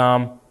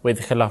Islam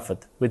with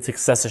Khilafat, with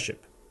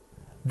successorship.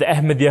 The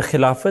Ahmadiyya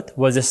Khilafat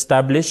was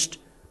established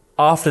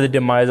after the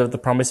demise of the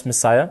promised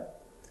Messiah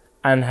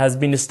and has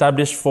been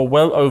established for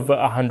well over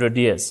 100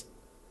 years.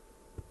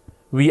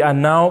 We are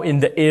now in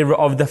the era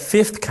of the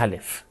 5th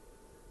Caliph,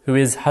 who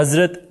is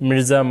Hazrat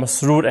Mirza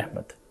Masroor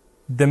Ahmad.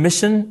 The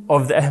mission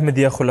of the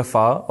Ahmadiyya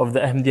Khulafa, of the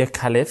Ahmadiyya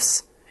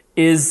Caliphs,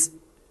 is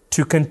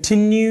to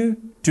continue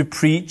to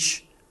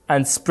preach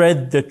and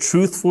spread the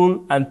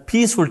truthful and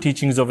peaceful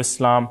teachings of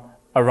Islam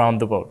around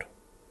the world.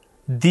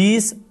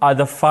 These are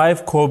the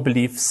 5 core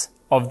beliefs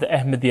of the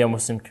Ahmadiyya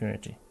Muslim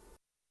community.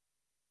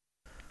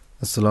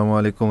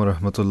 Assalamu alaikum wa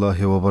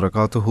rahmatullahi wa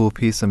barakatuhu.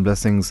 Peace and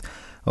blessings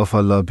of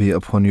Allah be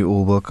upon you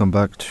all. Welcome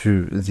back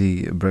to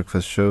the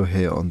breakfast show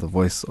here on the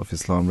Voice of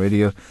Islam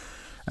Radio.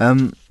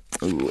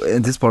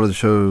 In this part of the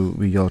show,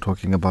 we are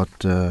talking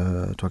about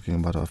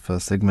our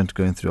first segment,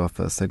 going through our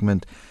first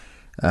segment,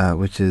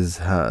 which is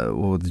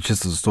the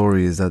gist of the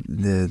story is that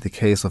the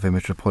case of a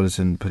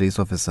Metropolitan Police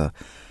officer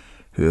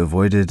who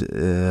avoided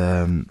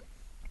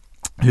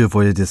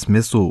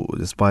dismissal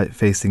despite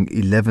facing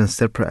 11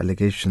 separate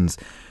allegations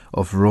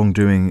of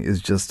wrongdoing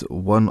is just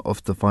one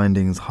of the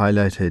findings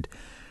highlighted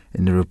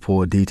in the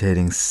report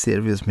detailing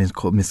serious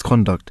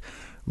misconduct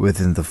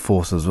within the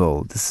force as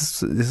well.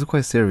 This is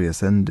quite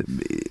serious. And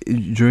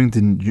during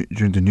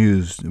the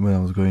news, when I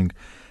was going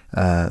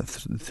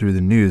through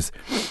the news,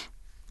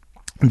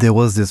 there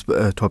was this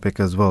topic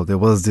as well. There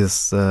was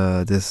this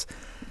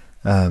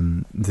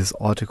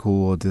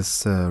article or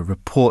this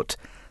report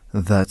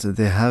that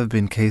there have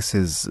been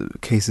cases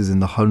in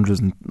the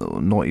hundreds,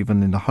 not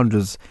even in the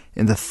hundreds,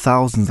 in the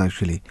thousands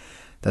actually,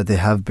 that there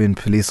have been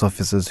police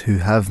officers who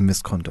have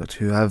misconduct,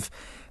 who have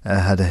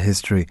had a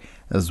history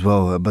as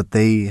well, but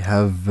they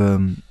have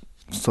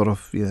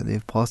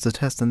they've passed the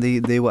test, and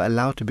they were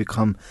allowed to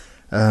become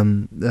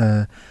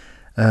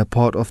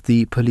part of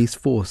the police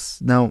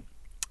force. Now,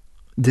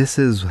 this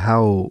is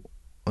how,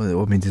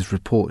 this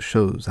report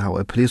shows how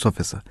a police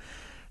officer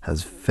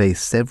has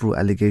faced several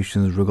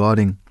allegations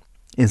regarding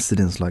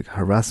incidents like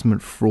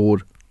harassment,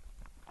 fraud,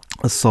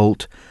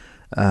 assault,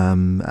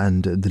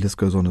 and the list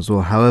goes on as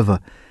well. However,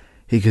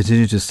 he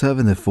continued to serve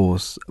in the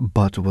force,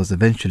 but was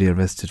eventually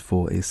arrested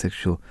for a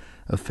sexual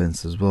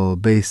offence as well,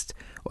 based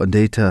on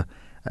data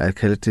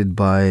collected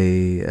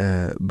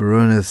by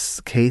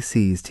Baroness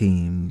Casey's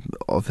team.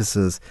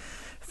 Officers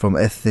from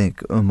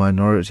ethnic or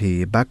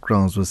minority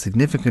backgrounds were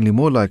significantly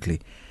more likely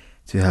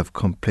to have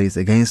complaints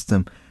against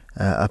them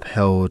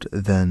upheld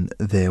than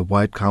their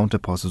white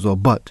counterparts as well.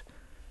 But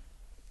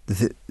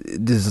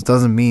this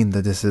doesn't mean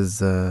that this is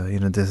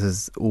this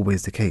is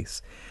always the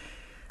case.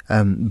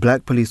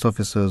 Black police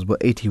officers were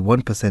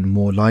 81%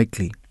 more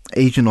likely.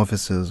 Asian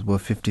officers were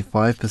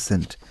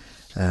 55%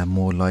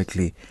 more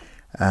likely,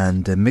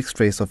 and mixed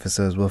race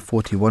officers were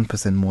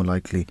 41% more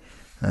likely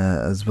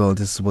as well.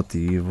 This is what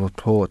the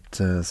report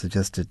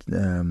suggested.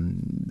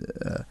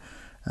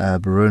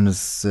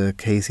 Baroness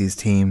Casey's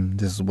team,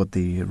 this is what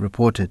they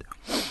reported.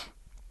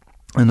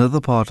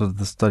 Another part of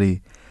the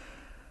study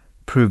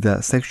proved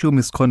that sexual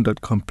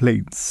misconduct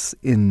complaints,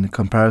 in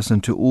comparison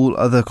to all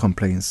other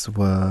complaints,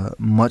 were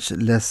much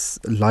less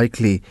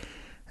likely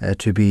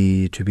to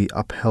be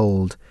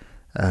upheld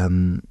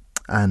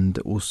and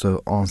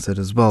also answered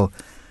as well.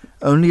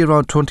 Only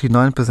around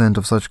 29%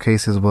 of such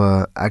cases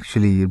were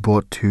actually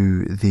brought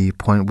to the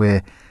point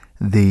where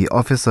the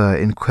officer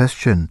in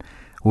question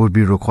would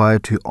be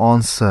required to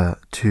answer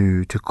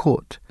to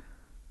court.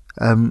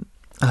 How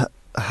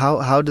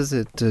does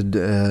it?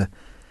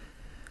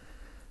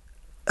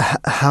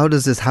 How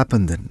does this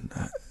happen then?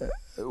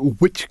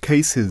 Which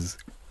cases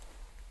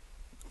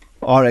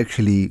are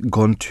actually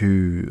gone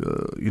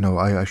to,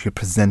 are actually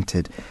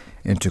presented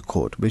into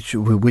court?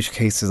 Which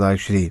cases are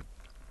actually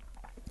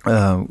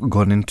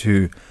gone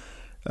into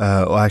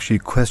or actually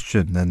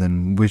questioned, and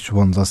then which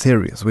ones are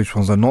serious, which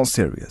ones are not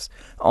serious?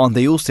 Aren't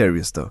they all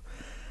serious though?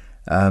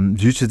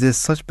 Due to this,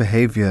 such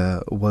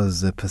behaviour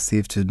was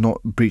perceived to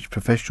not breach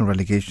professional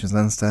regulations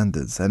and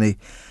standards, and a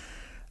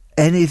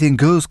anything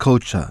goes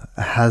culture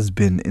has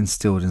been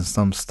instilled in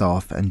some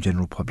staff and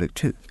general public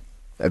too.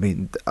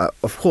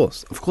 Of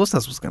course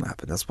that's what's going to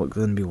happen. That's what's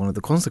going to be one of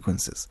the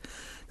consequences.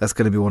 That's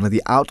going to be one of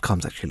the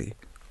outcomes actually.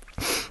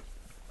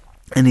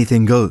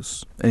 Anything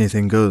goes,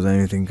 anything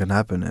can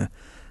happen.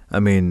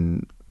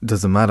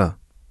 Doesn't matter.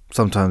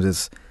 Sometimes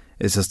it's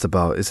just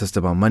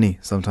about money.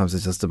 Sometimes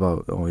it's just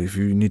about, if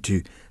you need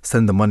to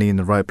send the money in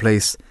the right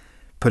place,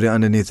 put it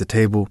underneath the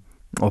table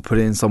or put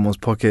it in someone's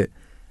pocket,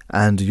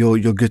 and you're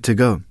good to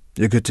go.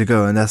 You're good to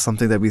go. And that's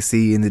something that we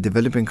see in the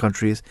developing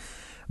countries,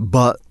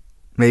 but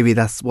maybe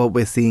that's what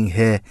we're seeing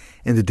here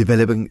in the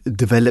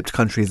developed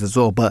countries as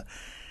well. But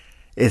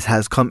it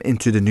has come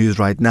into the news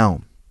right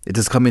now. It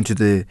has come into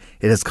the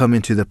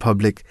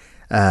public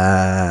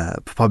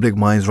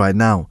minds right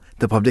now.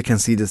 The public can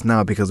see this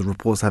now because the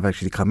reports have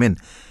actually come in.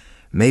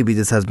 Maybe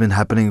this has been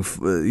happening,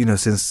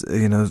 since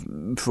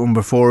from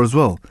before as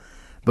well.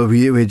 But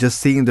we're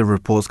just seeing the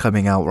reports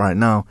coming out right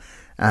now,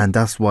 and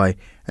that's why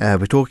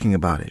we're talking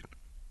about it.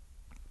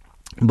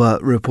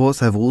 But reports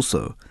have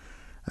also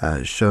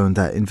shown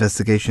that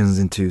investigations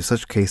into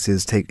such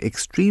cases take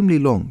extremely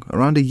long,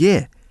 around a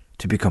year,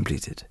 to be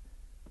completed.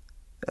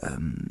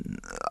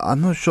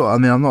 I'm not sure.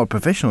 I'm not a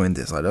professional in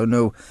this. I don't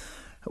know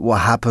what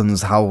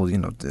happens, how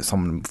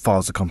someone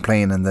files a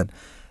complaint, and then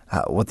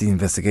what the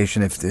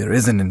investigation, if there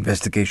is an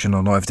investigation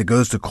or not, if it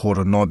goes to court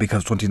or not,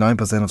 because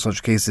 29% of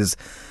such cases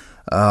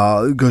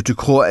go to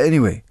court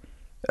anyway.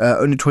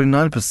 Only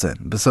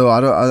 29%. So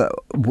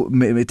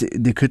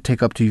they could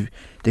take up to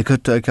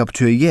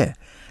a year.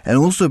 And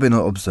also been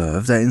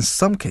observed that in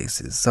some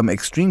cases, some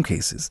extreme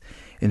cases,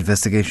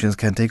 investigations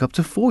can take up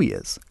to 4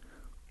 years.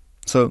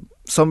 So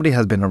somebody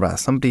has been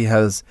harassed. Somebody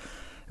has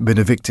been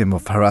a victim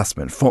of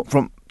harassment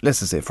from let's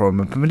just say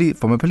from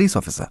a police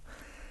officer.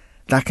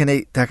 That can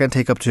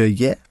take up to a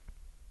year.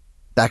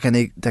 That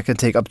can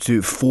take up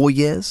to 4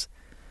 years.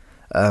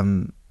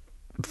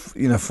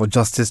 For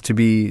justice to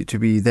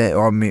be there,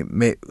 or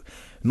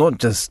not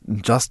just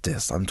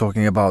justice. I'm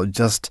talking about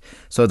just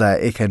so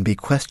that it can be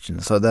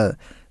questioned, so that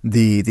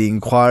the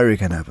inquiry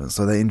can happen,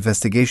 so the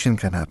investigation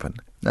can happen.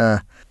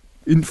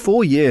 In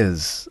 4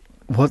 years,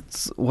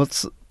 what's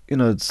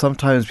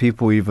sometimes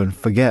people even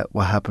forget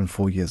what happened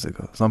 4 years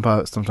ago.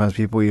 Sometimes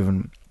people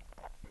even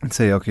and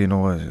say, okay, you know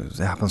what, it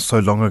happened so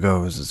long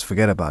ago, just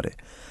forget about it.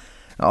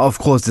 Of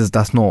course,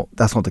 that's not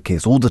the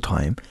case all the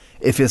time.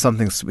 If it's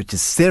something which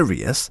is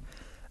serious,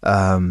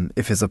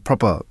 if it's a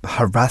proper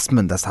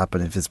harassment that's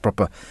happened, if it's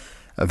proper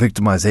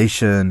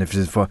victimization,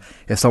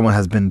 if someone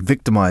has been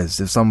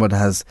victimized, if someone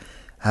has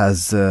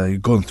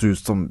gone through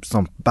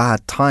some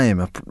bad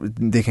time,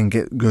 they can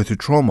go through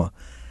trauma.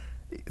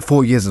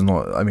 4 years is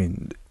not. I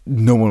mean,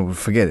 no one will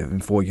forget it in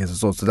 4 years or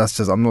so. So that's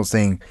just. I'm not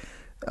saying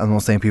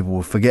people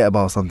will forget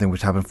about something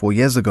which happened 4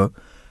 years ago,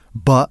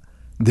 but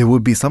there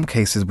would be some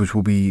cases which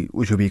will be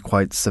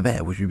quite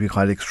severe, which will be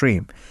quite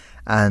extreme,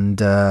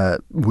 and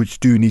which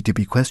do need to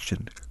be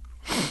questioned.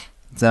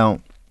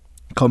 Now,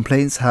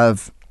 complaints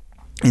have,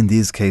 in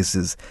these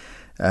cases,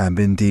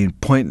 been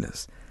deemed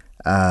pointless,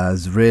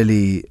 as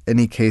really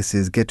any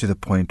cases get to the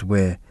point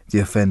where the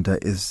offender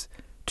is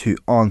to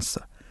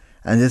answer.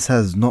 And this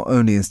has not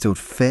only instilled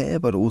fear,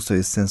 but also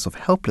a sense of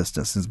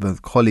helplessness in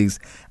both colleagues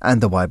and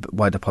the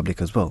wider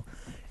public as well.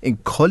 In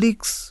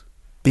colleagues,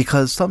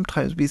 because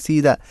sometimes we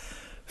see that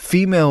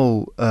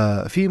female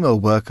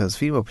workers,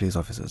 female police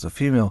officers, or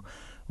female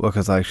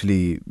workers are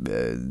actually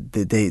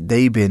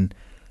they've been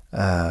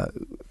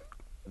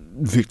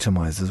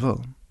victimized as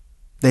well.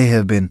 They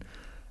have been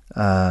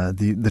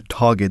the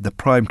target, the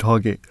prime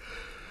target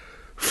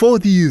for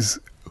these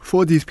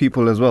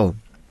people as well,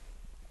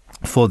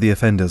 for the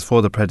offenders,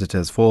 for the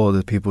predators, for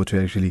the people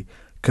to actually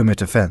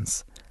commit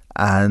offence,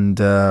 and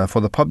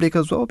for the public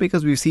as well,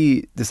 because we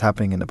see this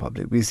happening in the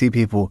public. We see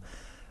people,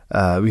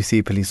 we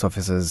see police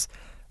officers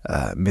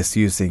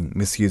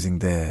misusing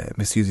their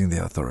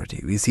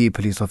authority. We see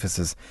police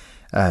officers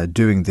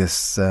doing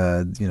this,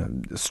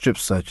 strip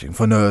searching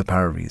for no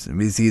apparent reason.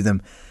 We see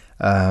them,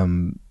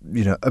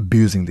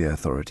 abusing their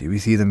authority. We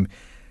see them,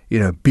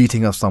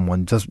 beating up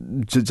someone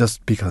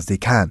just because they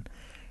can.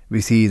 We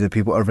see the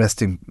people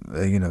arresting,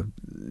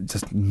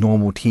 just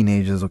normal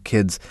teenagers or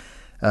kids,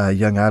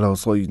 young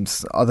adults, or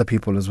other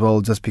people as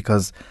well, just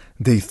because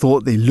they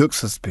thought they looked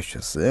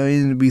suspicious. I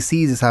mean, we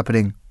see this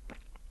happening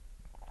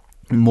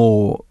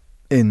more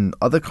in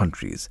other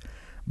countries,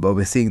 but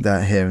we're seeing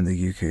that here in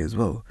the UK as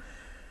well.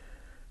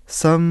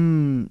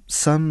 Some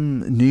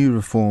new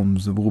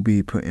reforms will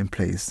be put in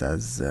place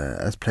as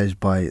pledged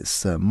by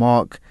Sir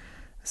Mark,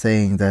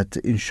 saying that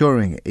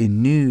ensuring a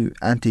new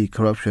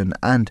anti-corruption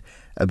and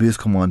abuse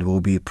command will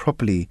be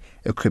properly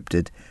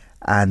equipped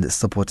and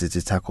supported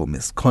to tackle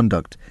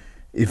misconduct,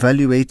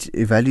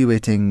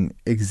 evaluating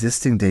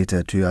existing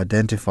data to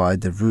identify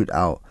the root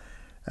out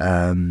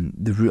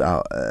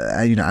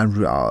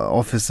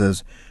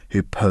officers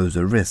who pose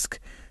a risk,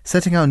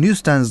 setting out new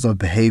standards of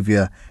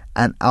behaviour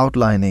and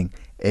outlining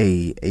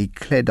a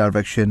clear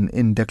direction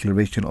in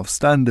declaration of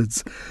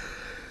standards.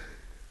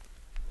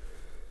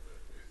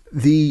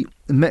 The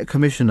Met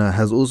Commissioner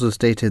has also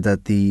stated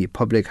that the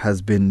public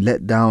has been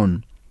let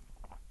down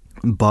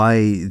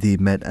by the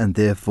Met, and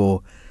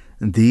therefore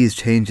these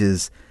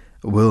changes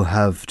will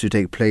have to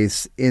take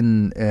place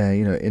in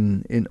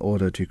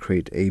order to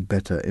create a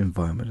better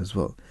environment as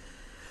well.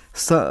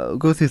 So I'll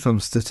go through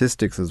some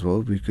statistics as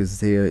well, because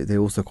they're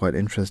also quite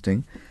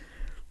interesting.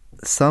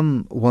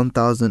 Some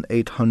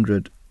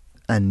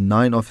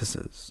 1,809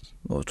 officers,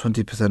 or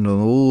 20%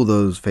 of all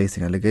those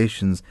facing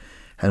allegations,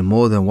 had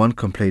more than one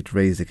complaint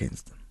raised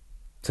against them.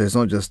 So it's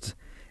not just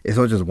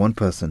one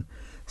person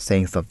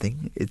saying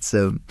something. It's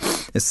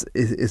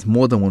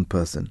more than one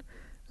person.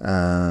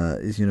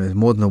 It's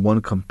more than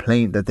one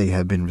complaint that they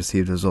have been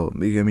received as well. I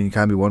mean, it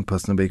can be one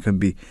person, but it can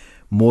be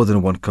more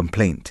than one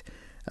complaint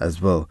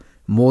as well.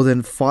 More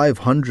than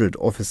 500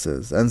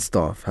 officers and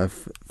staff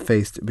have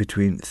faced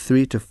between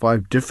 3 to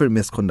 5 different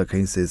misconduct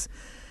cases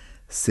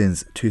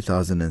since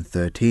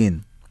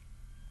 2013.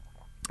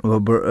 Well,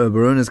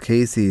 Barona's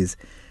cases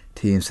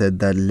team said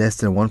that less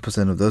than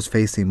 1% of those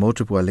facing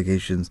multiple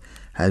allegations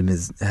had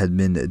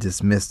been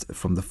dismissed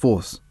from the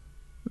force.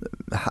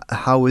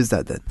 How is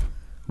that then?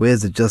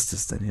 Where's the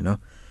justice then?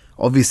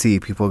 Obviously,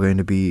 people are going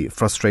to be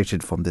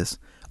frustrated from this.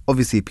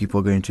 Obviously, people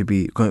are going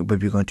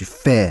to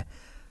fear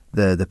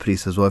the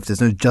police as well. If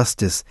there's no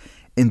justice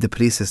in the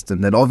police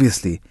system, then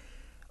obviously,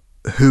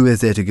 who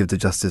is there to give the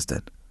justice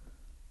then?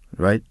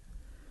 Right?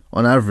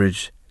 On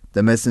average,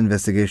 the Met's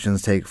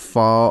investigations take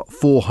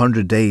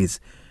 400 days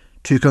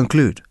to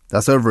conclude.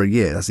 That's over a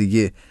year. That's a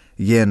year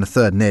and a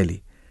third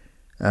nearly.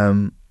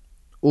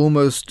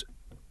 Almost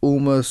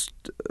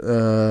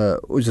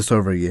just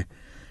over a year.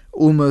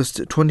 Almost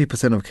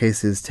 20% of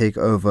cases take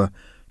over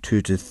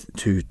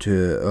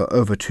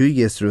over 2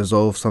 years to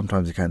resolve.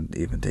 Sometimes it can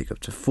even take up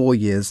to 4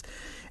 years.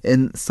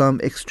 In some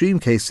extreme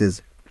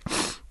cases,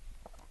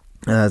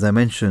 as I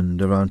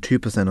mentioned, around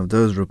 2% of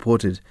those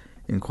reported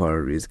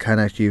inquiries can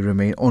actually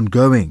remain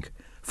ongoing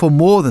for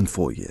more than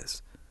 4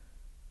 years.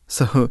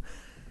 So,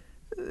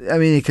 I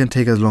mean, it can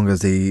take as long as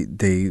they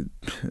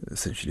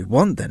essentially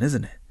want then,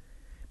 isn't it?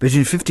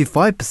 Between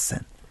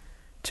 55%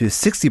 to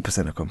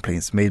 60% of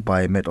complaints made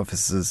by Met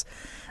officers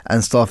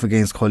and staff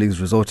against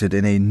colleagues resulted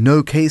in a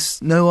no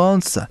case, no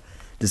answer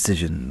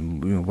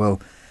decision,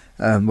 well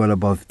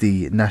above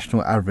the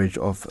national average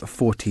of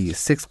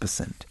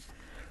 46%.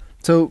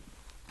 So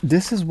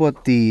this is what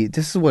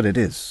it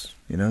is.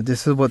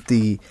 This is what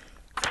the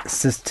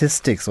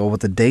statistics or what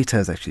the data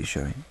is actually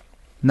showing.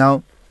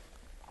 Now,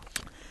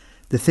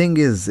 the thing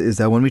is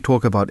that when we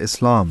talk about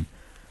Islam,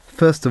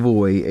 first of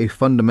all, a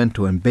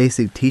fundamental and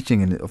basic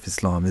teaching of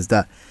Islam is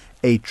that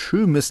a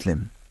true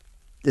Muslim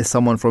is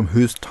someone from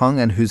whose tongue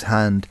and whose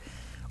hand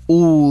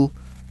all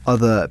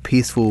other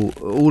people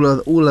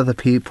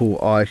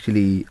are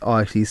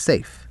actually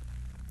safe.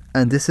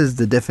 And this is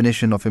the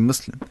definition of a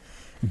Muslim,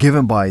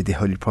 given by the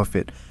Holy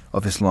Prophet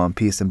of Islam,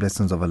 peace and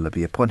blessings of Allah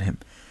be upon him.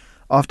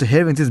 After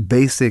hearing this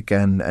basic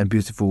and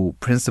beautiful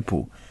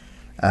principle,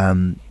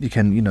 can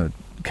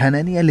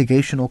any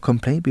allegation or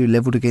complaint be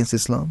leveled against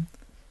Islam?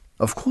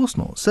 Of course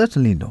not.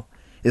 Certainly not.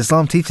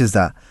 Islam teaches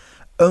that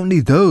only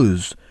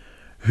those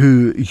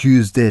who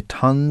use their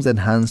tongues and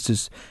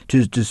hands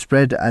to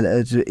spread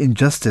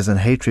injustice and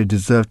hatred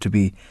deserve to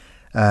be,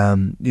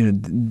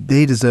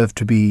 they deserve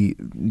to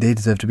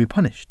be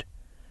punished.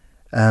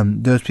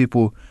 Those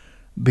people,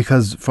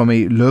 because from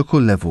a local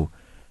level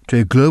to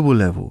a global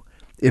level,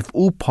 if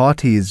all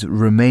parties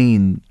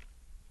remain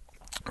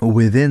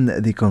within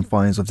the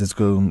confines of this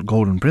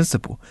golden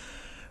principle,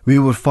 we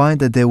would find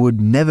that there would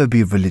never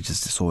be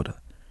religious disorder,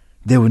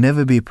 there would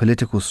never be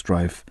political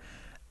strife,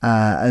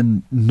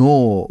 and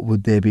nor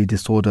would there be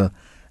disorder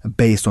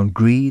based on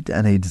greed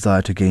and a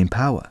desire to gain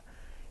power.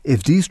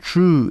 If these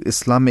true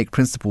Islamic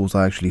principles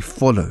are actually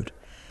followed,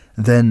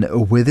 then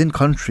within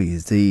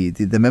countries,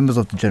 the members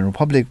of the general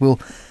public will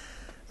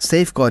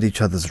safeguard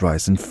each other's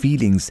rights and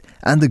feelings,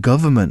 and the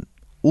government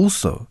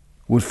also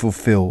would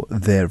fulfill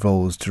their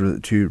roles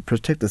to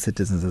protect the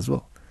citizens as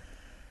well.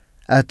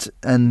 At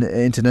an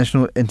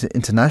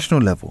international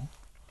level,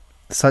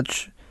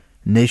 such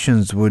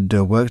nations would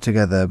work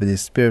together with a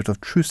spirit of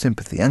true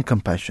sympathy and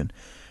compassion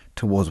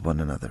towards one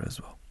another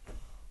as well.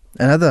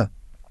 Another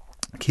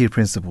key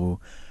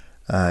principle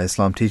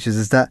Islam teaches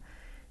is that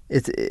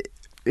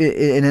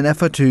in an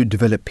effort to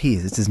develop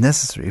peace, it is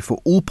necessary for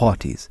all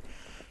parties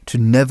to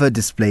never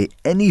display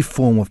any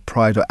form of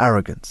pride or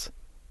arrogance.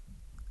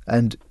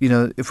 And,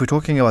 if we're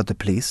talking about the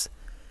police,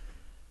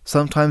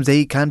 sometimes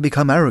they can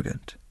become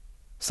arrogant.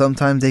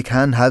 Sometimes they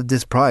can have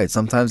this pride.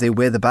 Sometimes they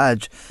wear the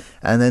badge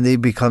and then they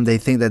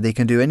think that they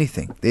can do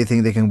anything. They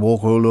think they can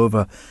walk all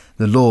over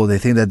the law. They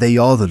think that they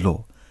are the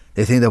law.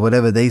 They think that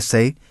whatever they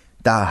say,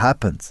 that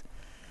happens.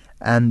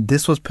 And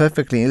this was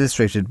perfectly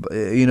illustrated,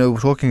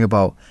 talking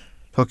about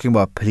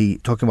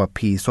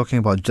peace, talking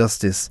about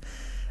justice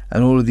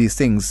and all of these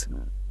things.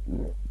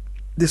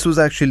 This was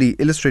actually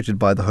illustrated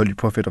by the Holy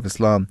Prophet of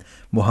Islam,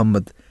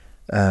 Muhammad,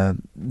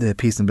 the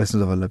peace and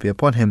blessings of Allah be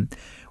upon him,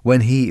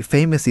 when he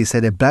famously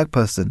said a black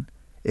person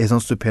is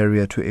not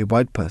superior to a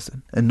white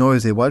person, and nor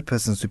is a white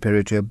person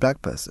superior to a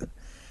black person.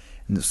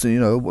 And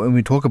so, when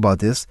we talk about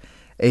this,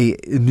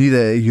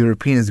 neither a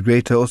European is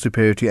greater or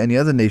superior to any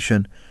other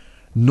nation,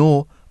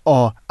 nor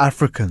are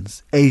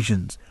Africans,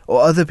 Asians,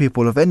 or other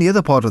people of any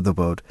other part of the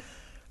world,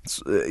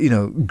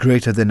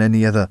 greater than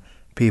any other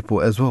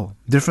people as well.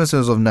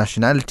 Differences of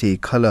nationality,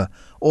 colour,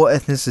 or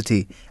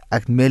ethnicity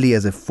act merely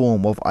as a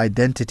form of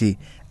identity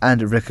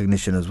and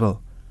recognition as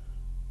well.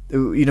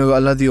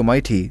 Allah the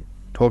Almighty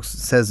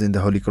says in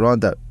the Holy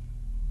Quran that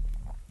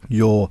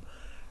your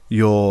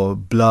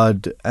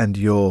blood and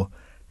you're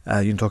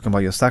talking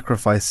about your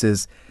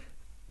sacrifices,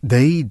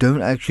 they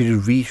don't actually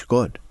reach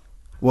God.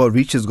 What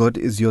reaches God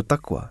is your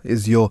taqwa,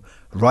 is your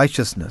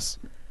righteousness.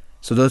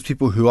 So those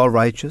people who are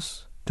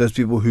righteous, those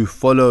people who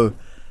follow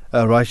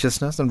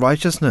righteousness, and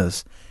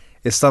righteousness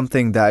is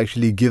something that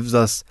actually gives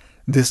us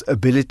this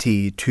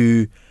ability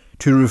to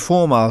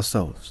reform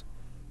ourselves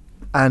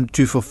and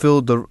to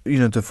fulfill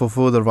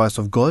the rights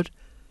of God,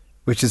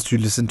 which is to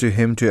listen to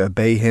Him, to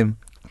obey Him,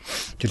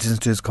 to listen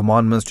to His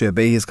commandments, to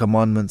obey His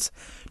commandments,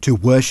 to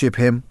worship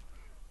Him.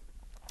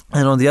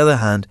 And on the other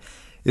hand,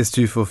 is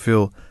to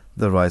fulfill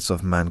the rights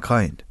of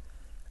mankind.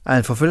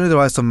 And fulfilling the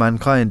rights of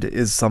mankind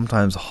is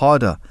sometimes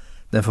harder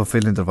than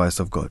fulfilling the rights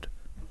of God.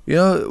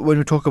 When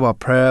we talk about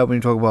prayer, when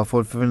we talk about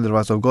fulfilling the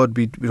rights of God,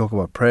 we talk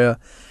about prayer,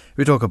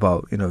 we talk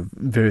about,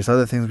 various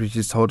other things which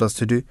He's told us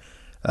to do,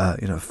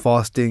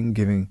 fasting,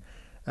 giving,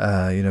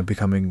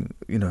 becoming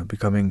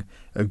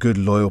a good,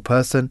 loyal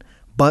person.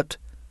 But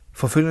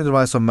fulfilling the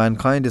rights of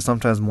mankind is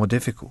sometimes more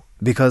difficult,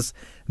 because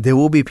there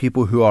will be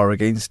people who are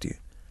against you.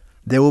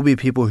 There will be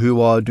people who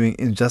are doing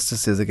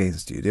injustices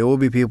against you. There will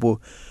be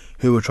people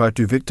who will try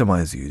to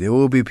victimize you. There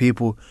will be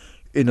people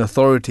in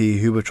authority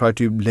who will try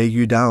to lay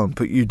you down,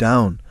 put you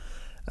down.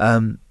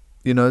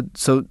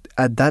 So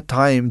at that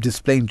time,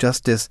 displaying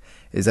justice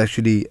is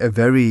actually a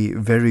very,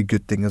 very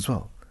good thing as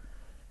well.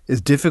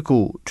 It's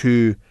difficult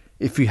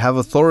if you have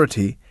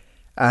authority,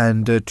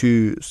 and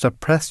to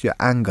suppress your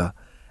anger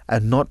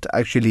and not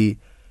actually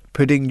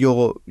putting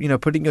your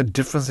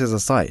differences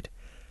aside.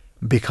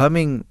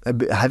 Having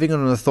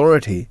an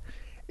authority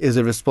is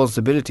a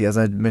responsibility, as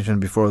I mentioned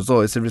before as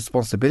well. It's a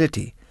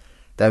responsibility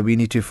that we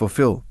need to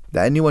fulfill,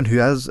 that anyone who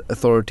has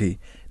authority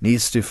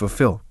needs to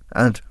fulfill,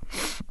 and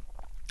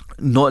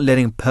not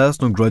letting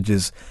personal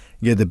grudges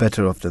get the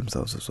better of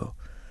themselves as well.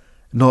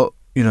 Not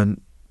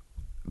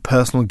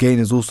personal gain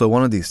is also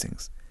one of these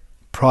things.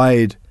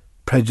 Pride,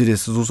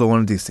 prejudice is also one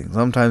of these things.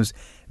 Sometimes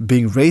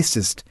being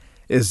racist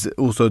is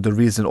also the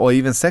reason, or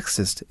even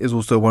sexist is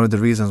also one of the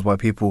reasons why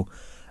people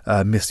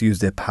misuse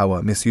their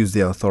power, misuse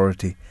their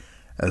authority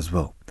as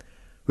well.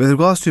 With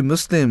regards to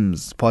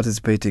Muslims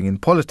participating in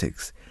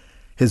politics,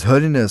 His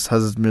Holiness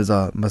Hazrat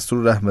Mirza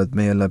Masroor Ahmad,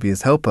 may Allah be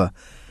his helper,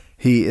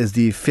 he is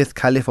the 5th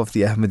Caliph of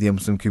the Ahmadiyya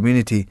Muslim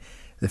community,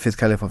 the 5th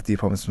Caliph of the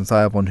Promised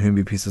Messiah, upon whom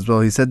be peace as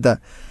well. He said that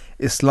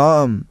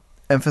Islam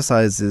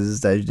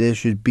emphasizes that there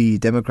should be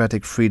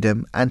democratic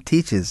freedom and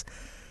teaches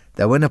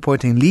that when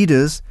appointing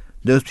leaders,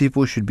 those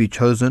people should be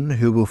chosen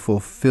who will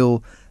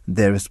fulfill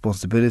their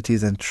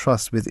responsibilities and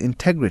trust with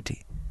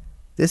integrity.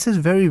 This is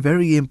very,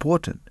 very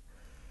important.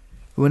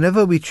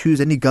 Whenever we choose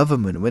any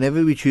government,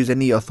 whenever we choose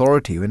any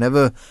authority,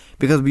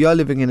 because we are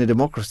living in a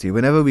democracy,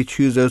 whenever we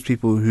choose those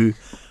people who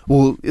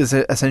will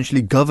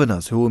essentially govern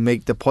us, who will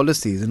make the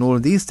policies and all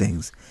of these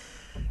things,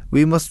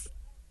 we must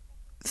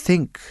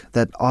think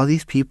that, are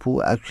these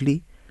people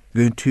actually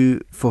going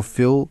to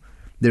fulfill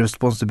their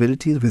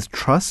responsibilities with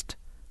trust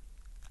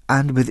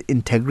and with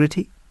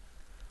integrity?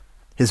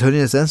 His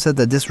Holiness then said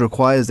that this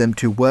requires them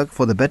to work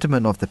for the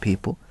betterment of the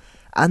people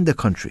and the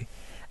country,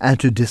 and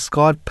to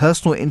discard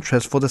personal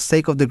interest for the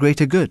sake of the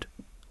greater good.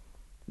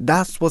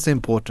 That's what's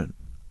important.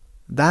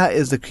 That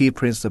is the key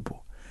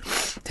principle.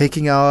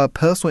 Taking our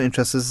personal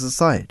interests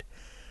aside,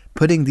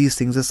 putting these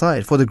things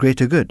aside for the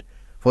greater good,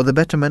 for the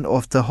betterment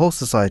of the whole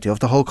society,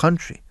 of the whole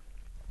country.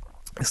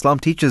 Islam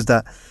teaches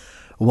that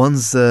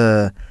one's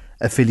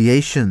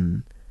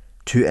affiliation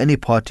to any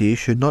party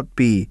should not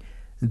be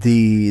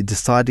the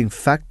deciding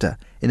factor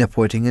in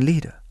appointing a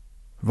leader.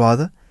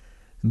 Rather,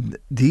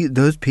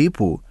 those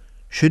people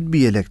should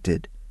be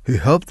elected who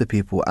help the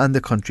people and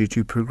the country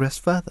to progress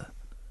further.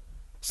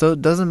 So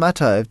it doesn't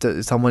matter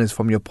if someone is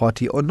from your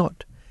party or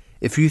not.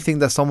 If you think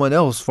that someone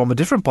else from a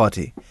different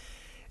party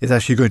is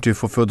actually going to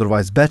fulfill the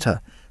rights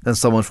better than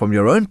someone from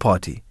your own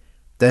party,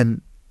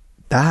 then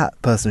that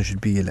person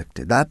should be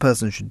elected. That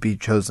person should be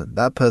chosen.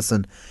 That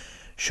person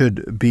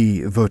should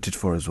be voted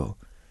for as well.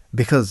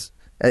 Because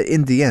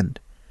in the end,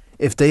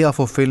 if they are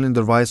fulfilling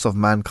the rights of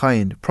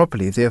mankind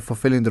properly, if they are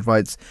fulfilling the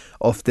rights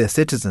of their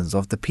citizens,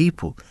 of the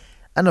people,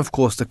 and of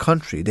course the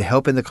country, they're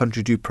helping the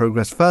country to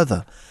progress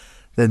further,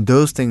 then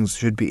those things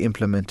should be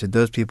implemented.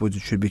 Those people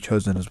should be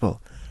chosen as well.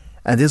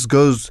 And this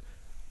goes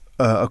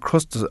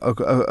across the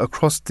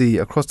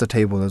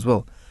table as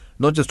well.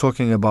 Not just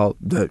talking about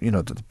the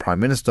Prime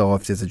Minister, or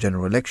if there's a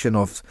general election,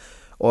 or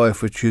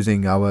if we're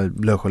choosing our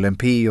local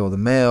MP or the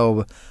mayor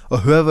or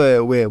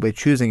whoever we're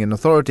choosing an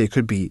authority. It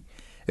could be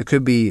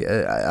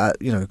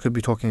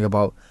talking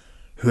about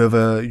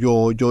whoever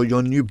your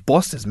new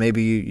boss is.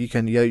 Maybe you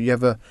can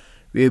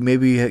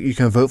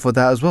vote for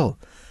that as well.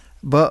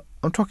 But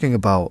I'm talking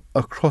about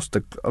across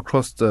the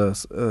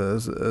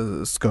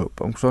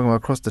scope. I'm talking about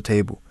across the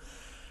table.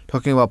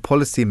 Talking about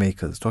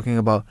policymakers. Talking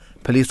about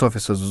police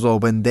officers as well.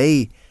 When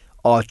they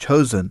are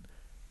chosen,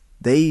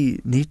 they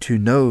need to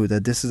know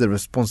that this is a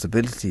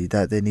responsibility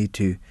that they need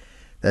to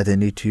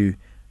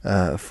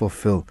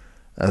fulfill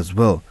as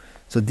well.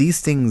 So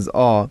these things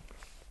are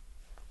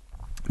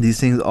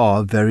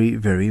very,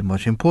 very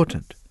much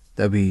important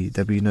that we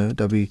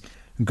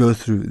go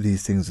through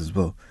these things as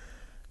well.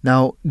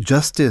 Now,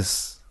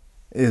 justice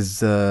is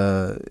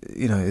very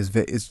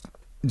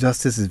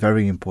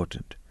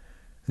important.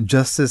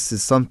 Justice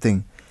is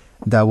something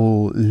that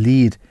will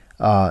lead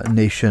our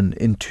nation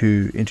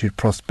into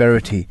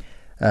prosperity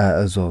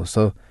as well.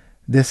 So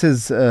this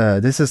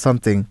is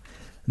something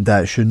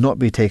that should not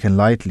be taken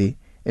lightly.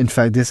 In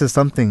fact, this is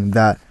something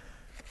that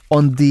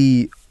on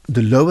the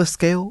lower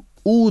scale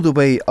all the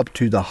way up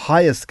to the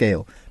higher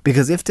scale,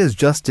 because if there's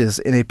justice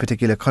in a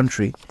particular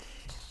country,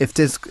 if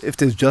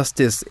there's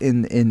justice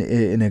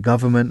in a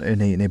government,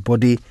 in a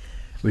body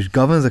which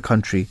governs a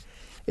country,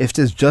 if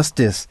there's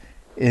justice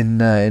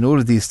in all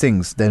of these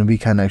things, then we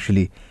can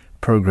actually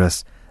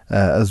progress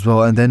as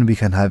well, and then we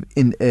can have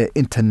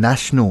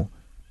international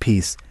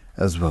peace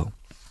as well.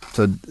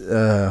 So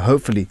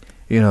hopefully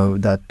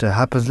that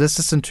happens. Let's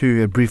listen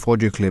to a brief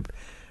audio clip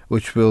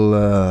which will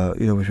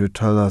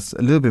tell us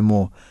a little bit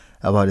more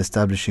about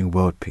establishing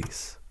world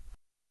peace.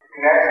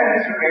 In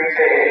essence, you can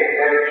say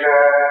that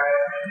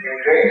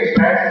great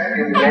stress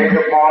is laid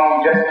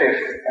upon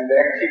justice and the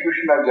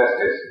execution of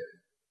justice.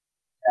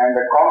 And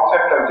the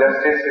concept of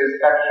justice is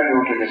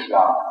absolute in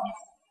Islam.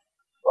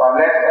 So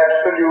unless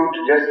absolute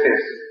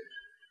justice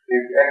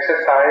is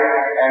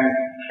exercised and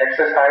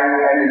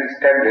is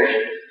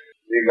established,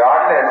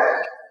 regardless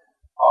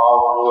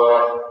of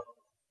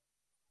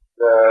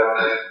the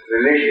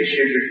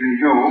relationship between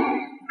you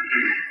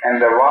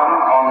and the one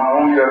on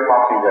whom you are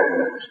passing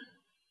judgment.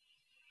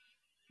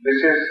 This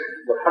is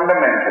the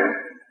fundamental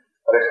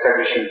for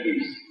establishing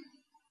peace.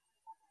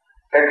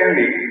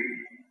 Secondly,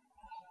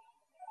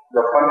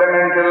 the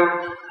fundamental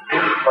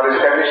for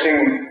establishing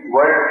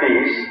world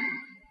peace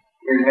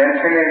is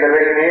mentioned in the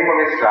very name of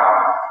Islam.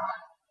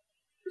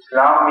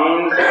 Islam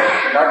means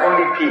not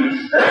only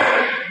peace,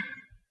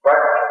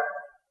 but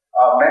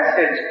a message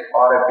message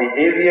or a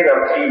behavior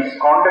of peace,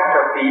 conduct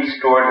of peace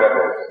towards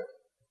others.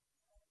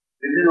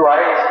 This is why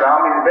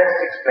Islam is best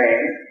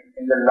explained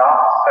in the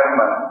last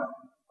sermon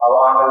of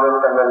Ahmad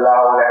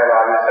sallallahu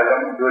alaihi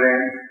wasallam during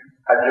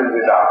Hajjul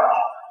Wida.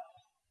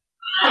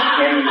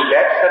 In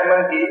that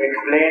sermon, he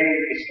explained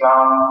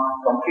Islam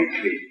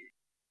completely.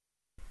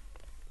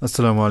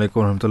 Assalamu alaikum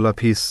wa rahmatullah.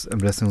 Peace and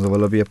blessings of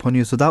Allah be upon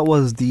you. So that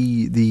was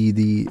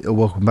the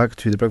welcome back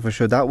to the Breakfast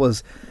Show. That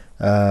was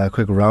a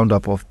quick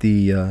roundup of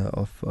the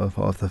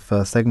of the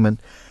first segment,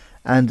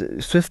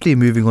 and swiftly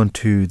moving on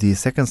to the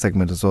second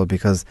segment as well,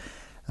 because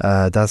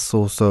that's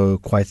also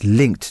quite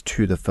linked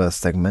to the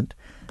first segment,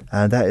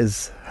 and that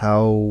is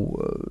how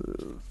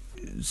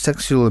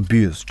sexual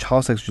abuse,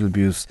 child sexual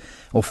abuse,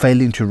 or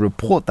failing to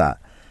report that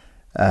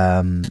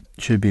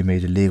should be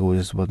made illegal.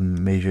 This was a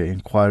major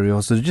inquiry.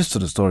 Also, the gist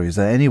of the story is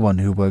that anyone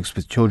who works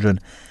with children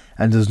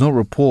and does not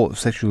report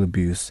sexual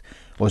abuse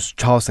or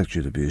child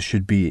sexual abuse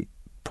should be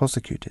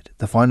prosecuted.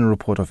 The final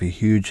report of a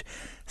huge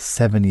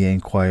 7-year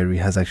inquiry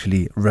has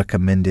actually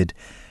recommended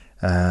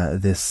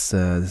this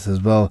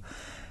as well.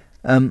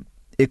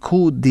 It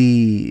called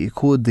the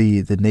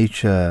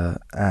nature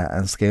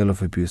and scale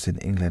of abuse in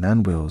England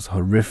and Wales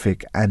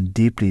horrific and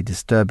deeply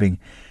disturbing,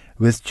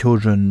 with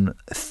children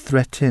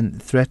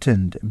threatened,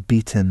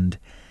 beaten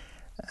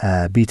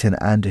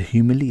and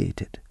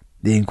humiliated.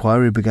 The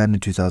inquiry began in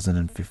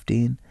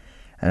 2015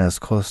 and has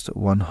cost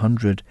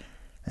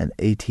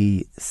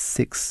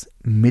 £186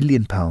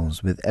 million,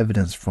 with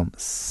evidence from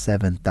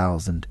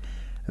 7,000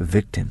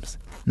 victims.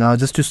 Now,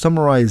 just to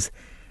summarize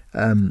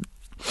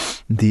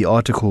the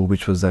article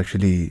which was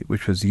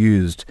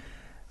used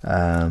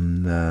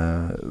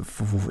for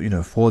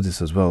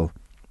this as well,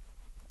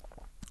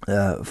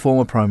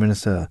 former Prime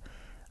Minister,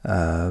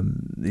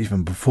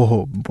 even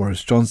before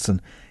Boris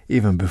Johnson,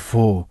 even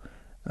before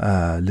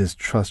Liz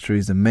Truss,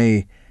 Theresa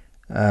May,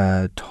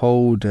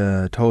 told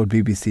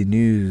BBC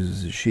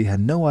News she had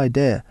no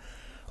idea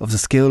of the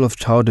scale of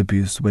child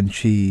abuse when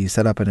she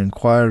set up an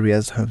inquiry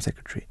as Home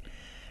Secretary,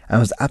 and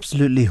was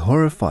absolutely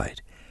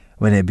horrified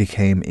when it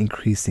became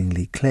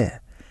increasingly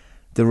clear.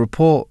 The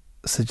report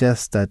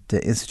suggests that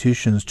the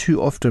institutions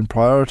too often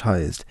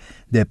prioritised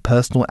their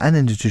personal and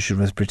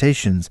institutional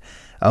reputations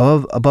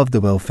above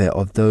the welfare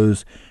of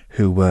those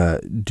who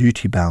were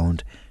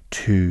duty-bound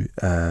to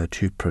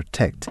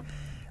protect.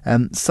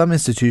 Some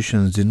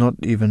institutions did not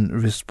even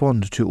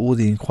respond to all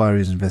the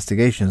inquiries and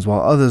investigations,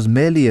 while others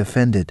merely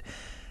offended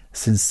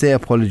sincere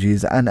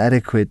apologies and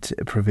adequate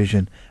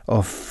provision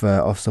of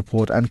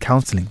support and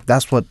counselling.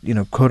 That's what,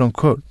 quote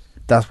unquote.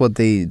 That's what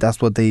they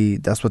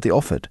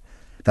offered.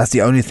 That's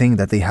the only thing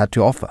that they had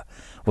to offer,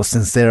 was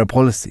sincere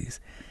policies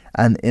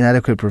and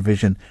inadequate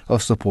provision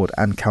of support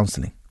and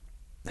counselling.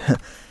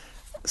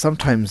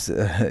 Sometimes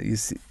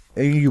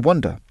you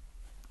wonder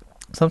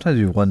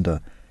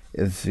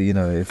if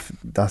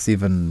that's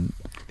even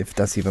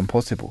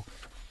possible.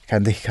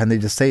 Can they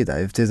just say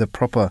that if there's a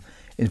proper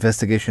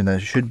investigation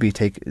that should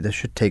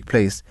take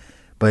place,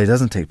 but it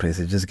doesn't take place,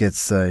 it just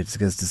gets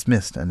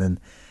dismissed, and then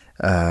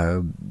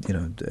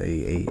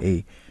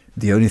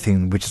the only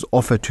thing which is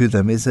offered to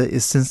them is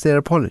sincere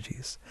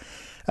apologies.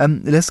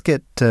 Let's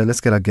get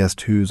our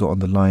guest who's on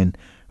the line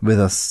with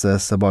us,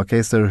 Sabah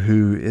Kaisar,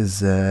 who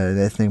is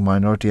the ethnic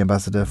minority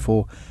ambassador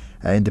for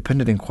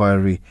Independent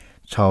Inquiry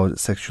Child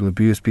Sexual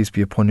Abuse. Peace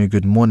be upon you.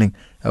 Good morning.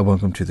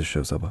 Welcome to the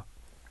show, Sabah.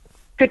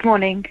 Good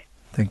morning.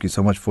 Thank you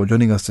so much for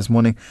joining us this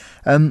morning.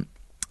 Can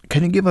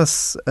you give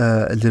us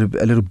a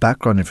little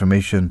background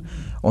information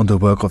on the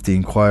work of the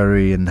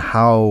inquiry and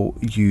how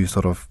you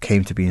sort of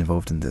came to be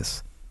involved in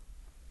this?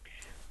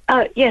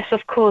 Yes,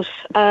 of course.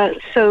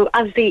 So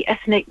as the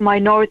ethnic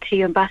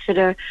minority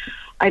ambassador,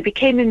 I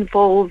became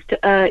involved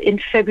in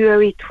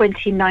February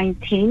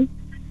 2019.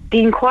 The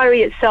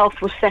inquiry itself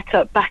was set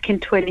up back in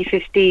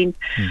 2015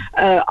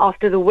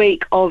 after the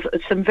wake of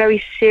some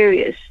very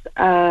serious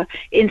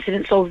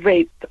incidents of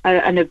rape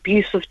and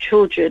abuse of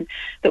children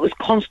that was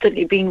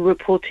constantly being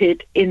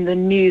reported in the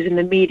news and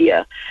the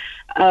media.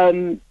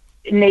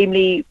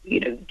 Namely,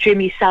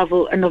 Jimmy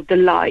Savile and of the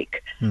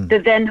like. The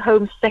then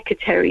Home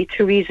Secretary,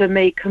 Theresa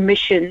May,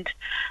 commissioned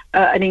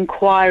an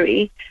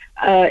inquiry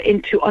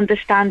into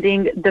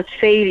understanding the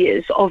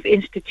failures of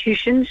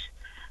institutions.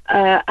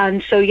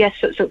 And so, yes,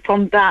 so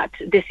from that,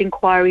 this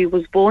inquiry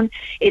was born.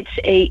 It's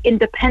an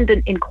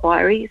independent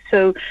inquiry.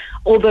 So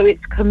although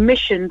it's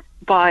commissioned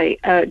by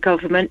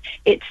government,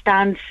 it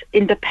stands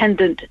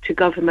independent to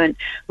government,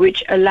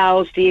 which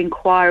allows the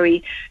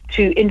inquiry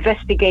to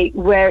investigate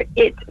where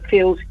it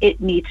feels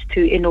it needs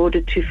to in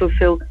order to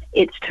fulfill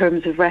its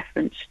terms of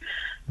reference.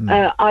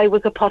 I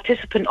was a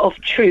participant of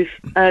Truth,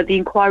 the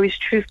inquiry's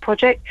Truth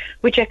project,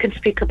 which I can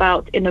speak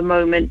about in a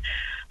moment.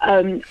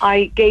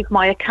 I gave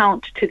my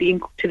account to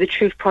the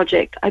Truth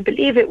project. I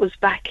believe it was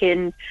back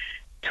in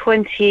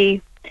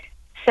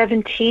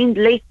 2017,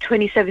 late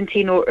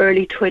 2017 or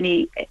early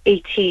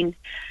 2018.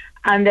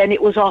 And then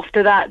it was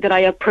after that I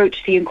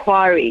approached the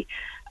inquiry.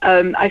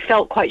 I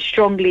felt quite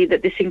strongly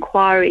that this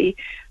inquiry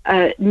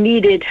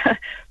needed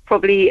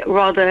probably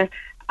rather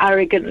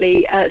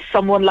arrogantly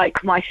someone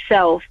like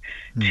myself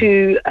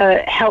to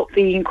help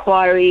the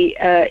inquiry,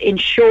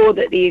 ensure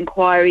that the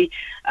inquiry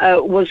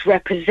was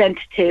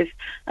representative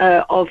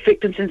of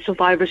victims and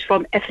survivors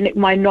from ethnic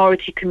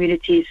minority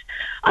communities.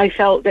 I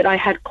felt that I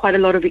had quite a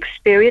lot of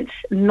experience,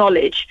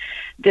 knowledge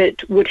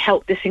that would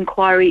help this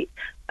inquiry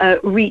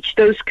reach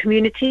those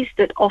communities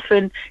that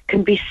often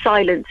can be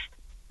silenced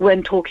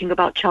when talking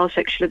about child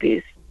sexual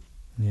abuse.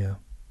 Yeah.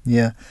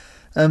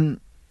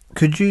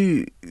 Would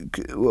you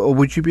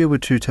be able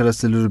to tell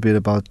us a little bit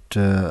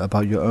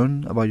about your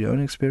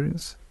own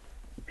experience?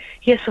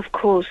 Yes, of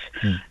course.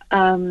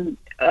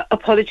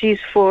 Apologies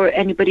for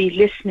anybody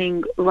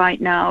listening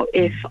right now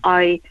if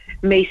I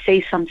may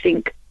say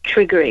something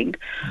triggering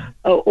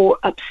or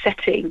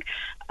upsetting.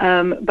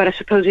 But I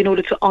suppose in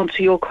order to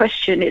answer your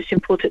question, it's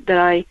important that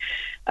I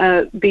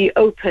be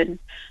open.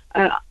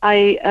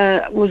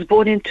 I was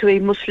born into a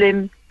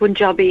Muslim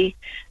Punjabi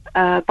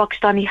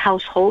Pakistani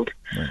household.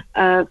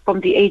 From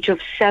the age of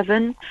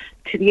 7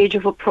 to the age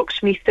of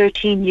approximately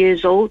 13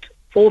 years old.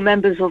 4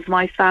 members of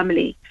my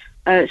family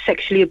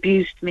sexually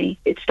abused me.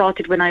 It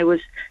started when I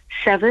was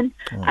 7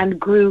 and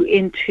grew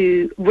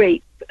into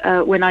rape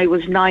when I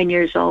was 9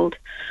 years old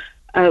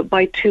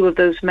by 2 of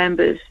those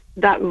members.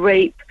 That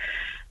rape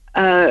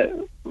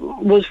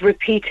was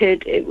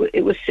repeated.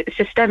 It was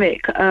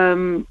systemic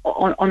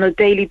on a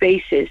daily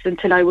basis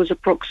until I was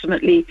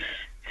approximately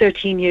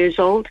 13 years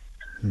old.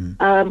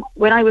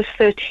 When I was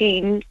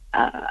 13,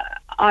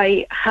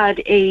 I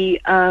had a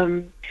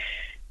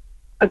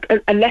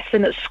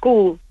lesson at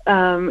school.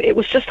 It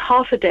was just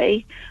half a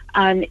day,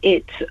 and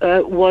it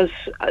was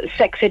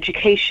sex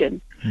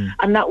education.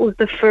 And that was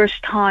the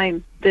first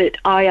time that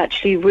I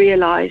actually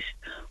realized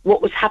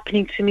what was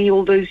happening to me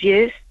all those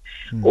years.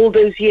 All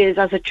those years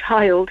as a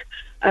child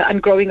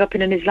and growing up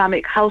in an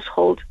Islamic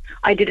household,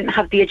 I didn't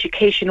have the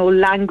education or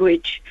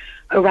language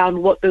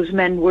around what those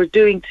men were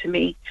doing to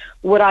me.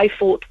 What I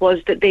thought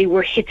was that they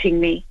were hitting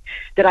me,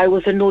 that I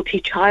was a naughty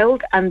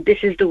child, and this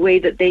is the way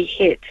that they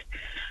hit.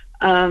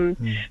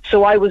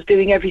 So I was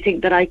doing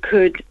everything that I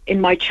could in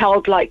my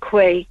childlike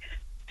way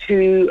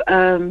to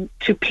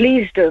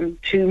please them,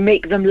 to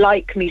make them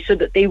like me so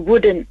that they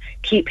wouldn't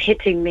keep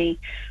hitting me.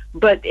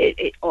 But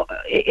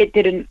it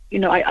didn't,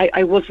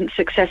 I wasn't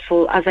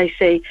successful. As I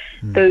say,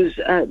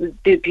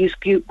 the abuse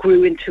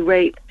grew into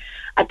rape.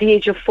 At the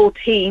age of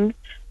 14,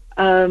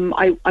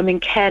 I'm in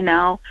care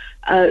now.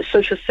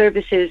 Social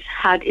services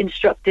had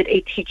instructed a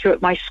teacher at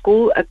my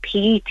school, a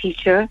PE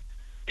teacher,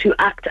 to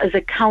act as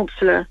a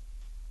counselor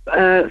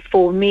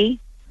for me.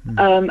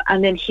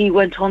 And then he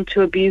went on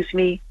to abuse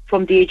me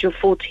from the age of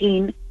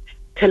 14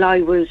 till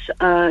I was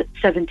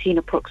 17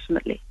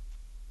 approximately.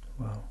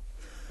 Wow.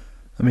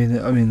 I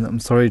mean, I'm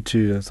sorry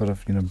to sort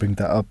of, bring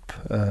that up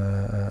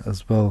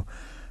as well.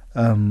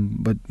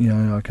 But,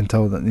 I can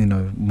tell that,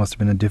 it must have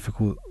been a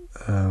difficult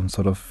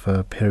sort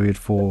of period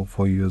for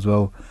you as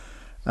well.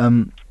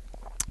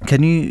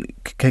 Can you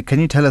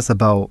tell us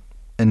about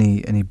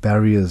any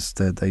barriers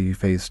that you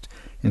faced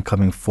in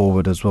coming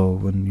forward as well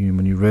when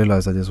you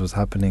realized that this was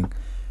happening?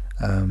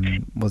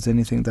 Was there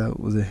anything that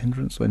was a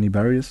hindrance or any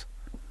barriers?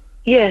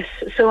 Yes.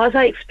 So as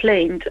I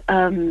explained,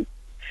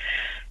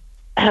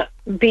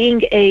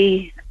 being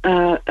a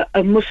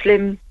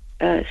Muslim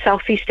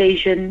Southeast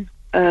Asian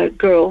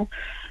girl,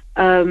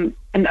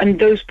 and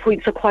those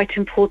points are quite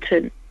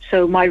important.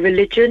 So my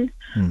religion,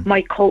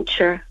 my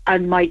culture,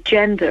 and my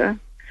gender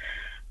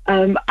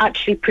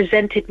actually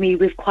presented me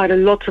with quite a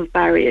lot of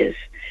barriers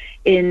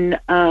in,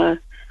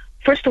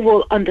 first of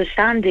all,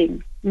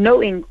 understanding,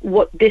 knowing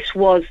what this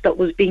was that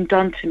was being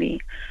done to me.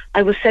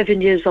 I was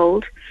 7 years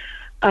old.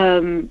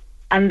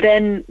 And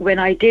then when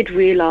I did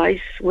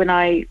realize, when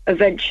I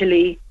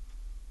eventually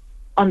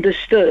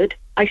understood,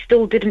 I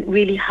still didn't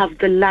really have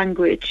the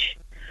language.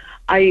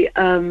 I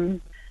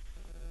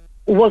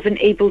wasn't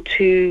able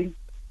to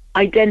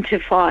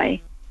identify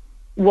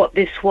what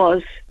this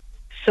was.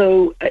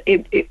 So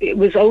it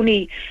was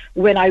only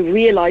when I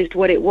realized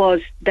what it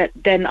was that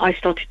then I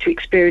started to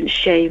experience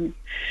shame.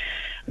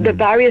 The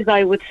barriers,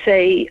 I would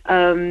say,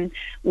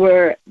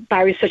 were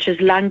barriers such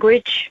as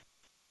language,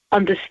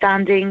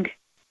 understanding.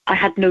 I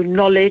had no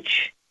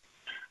knowledge.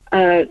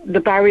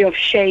 The barrier of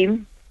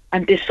shame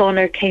and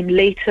dishonor came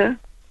later.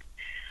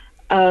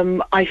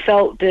 I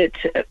felt that,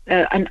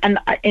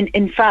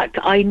 in fact,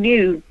 I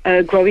knew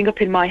growing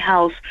up in my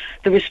house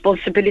the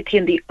responsibility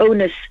and the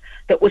onus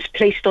that was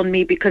placed on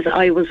me because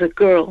I was a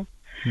girl,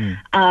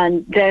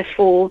 and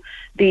therefore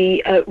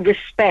the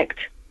respect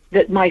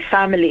that my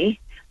family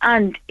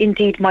and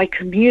indeed my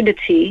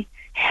community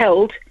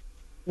held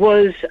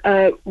was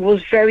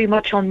very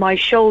much on my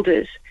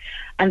shoulders,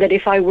 and that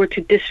if I were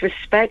to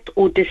disrespect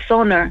or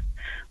dishonor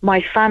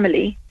my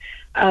family,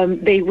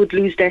 they would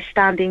lose their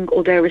standing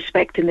or their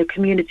respect in the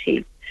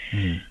community.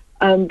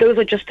 Those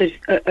are just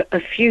a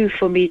few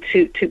for me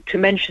to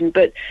mention.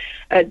 But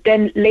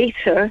then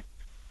later,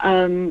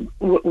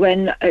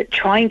 when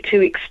trying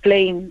to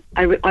explain,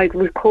 I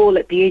recall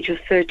at the age of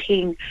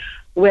 13,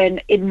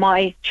 when in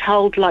my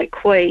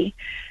childlike way,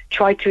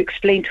 tried to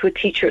explain to a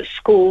teacher at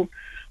school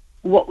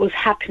what was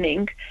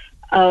happening,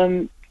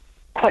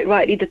 quite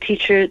rightly, the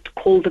teacher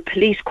called the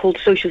police, called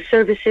social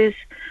services.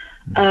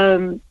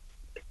 2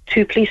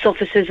 police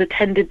officers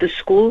attended the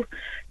school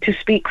to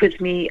speak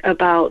with me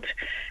about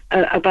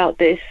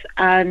this.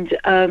 And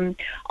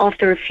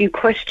after a few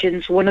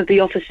questions, one of the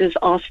officers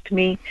asked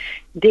me,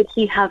 "Did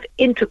he have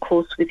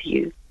intercourse with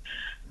you?"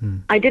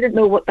 I didn't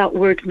know what that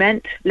word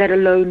meant, let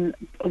alone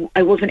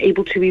I wasn't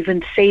able to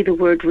even say the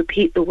word,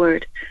 repeat the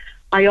word.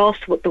 I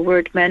asked what the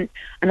word meant,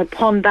 and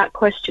upon that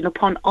question,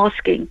 upon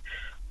asking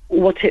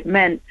what it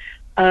meant,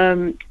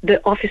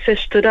 the officer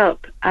stood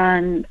up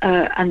and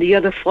the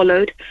other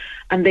followed,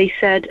 and they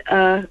said,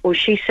 or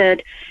she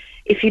said,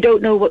 "If you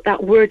don't know what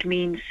that word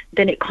means,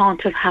 then it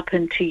can't have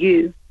happened to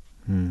you."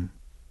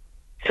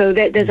 So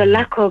there's a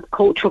lack of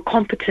cultural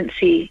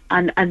competency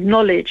and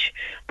knowledge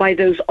by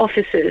those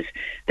officers,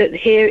 that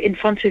here in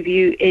front of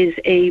you is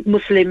a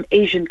Muslim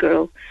Asian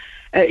girl.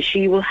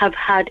 She will have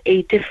had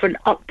a different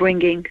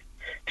upbringing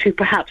to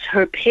perhaps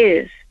her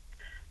peers.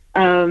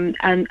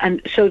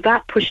 And so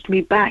that pushed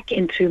me back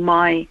into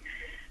my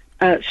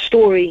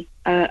story,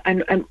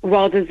 and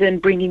rather than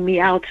bringing me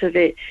out of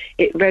it,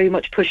 it very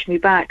much pushed me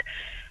back.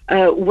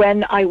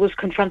 When I was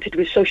confronted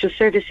with social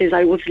services,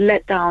 I was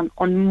let down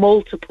on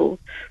multiple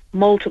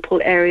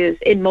areas,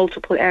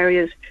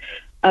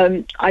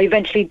 I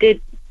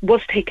eventually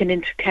was taken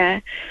into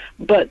care,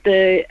 but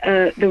the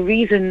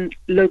reason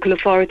local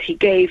authority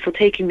gave for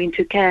taking me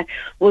into care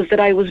was that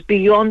I was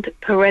beyond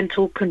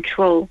parental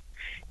control.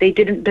 They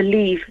didn't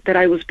believe that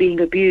I was being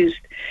abused.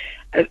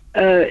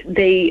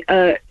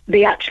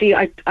 They actually,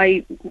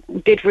 I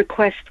did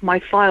request my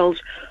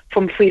files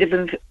from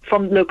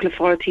local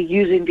authority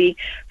using the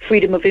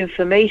Freedom of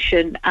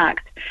Information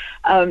Act,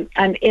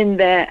 and in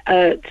there,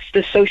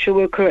 the social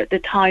worker at the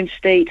time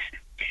states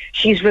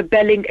she's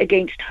rebelling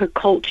against her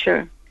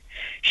culture.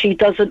 She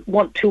doesn't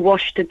want to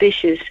wash the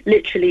dishes.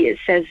 Literally, it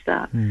says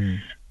that.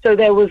 So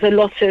there was a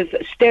lot of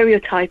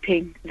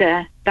stereotyping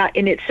there that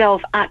in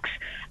itself acts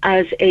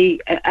as a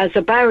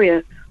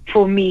barrier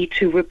for me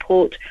to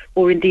report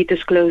or indeed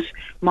disclose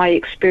my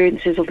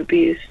experiences of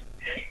abuse.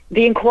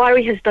 The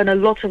inquiry has done a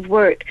lot of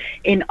work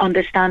in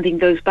understanding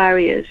those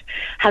barriers,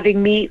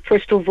 having me,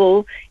 first of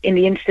all, in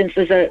the instance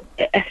as an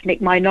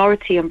ethnic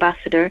minority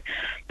ambassador,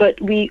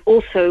 but we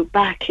also,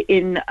 back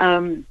in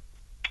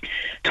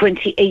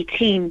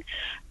 2018,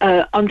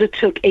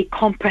 undertook a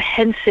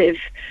comprehensive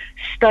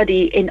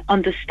study in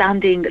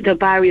understanding the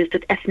barriers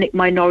that ethnic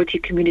minority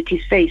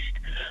communities faced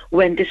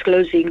when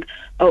disclosing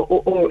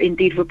or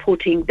indeed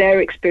reporting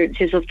their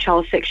experiences of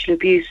child sexual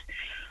abuse.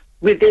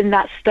 Within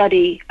that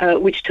study,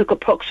 which took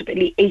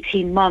approximately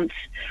 18 months,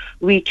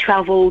 we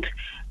travelled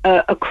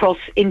across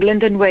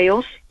England and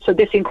Wales. So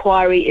this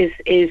inquiry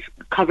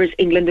covers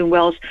England and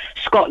Wales.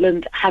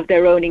 Scotland have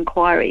their own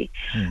inquiry.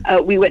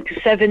 We went to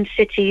 7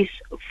 cities,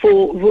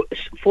 4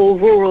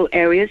 rural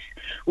areas.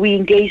 We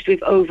engaged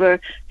with over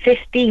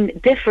 15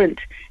 different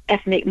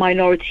ethnic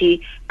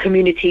minority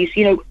communities.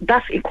 You know,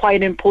 that's quite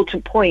an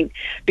important point,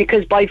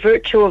 because by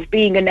virtue of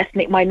being an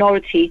ethnic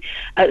minority,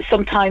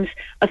 sometimes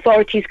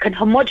authorities can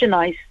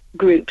homogenize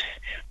groups,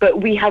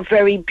 but we have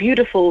very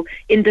beautiful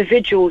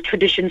individual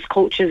traditions,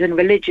 cultures and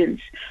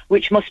religions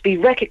which must be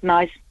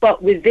recognized,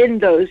 but within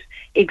those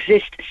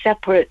exist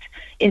separate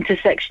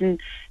intersectional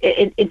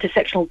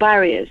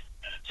barriers.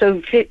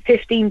 So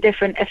 15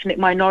 different ethnic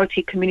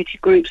minority community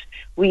groups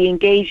we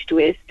engaged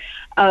with,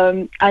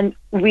 and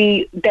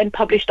we then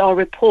published our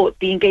report,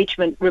 the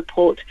engagement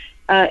report,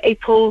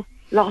 April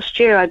last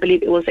year, I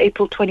believe it was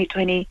April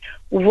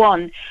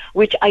 2021,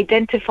 which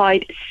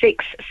identified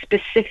 6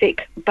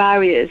 specific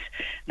barriers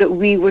that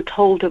we were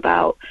told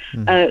about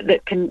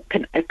that can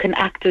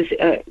act as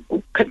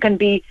can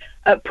be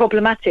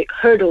problematic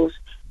hurdles,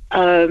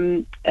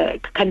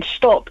 can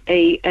stop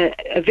a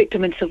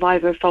victim and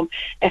survivor from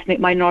ethnic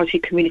minority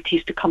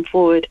communities to come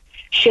forward.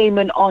 Shame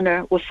and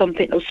honor was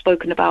something that was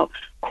spoken about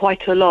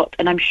quite a lot,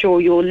 and I'm sure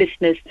your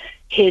listeners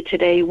here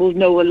today will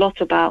know a lot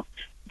about.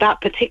 That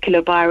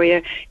particular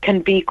barrier can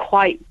be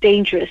quite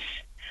dangerous,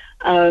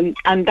 and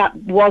that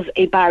was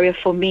a barrier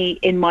for me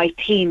in my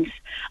teens,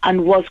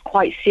 and was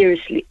quite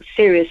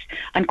serious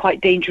and quite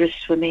dangerous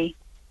for me.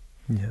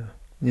 Yeah.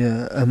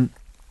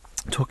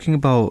 Talking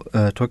about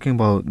the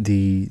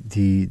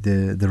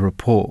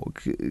report,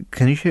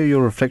 can you share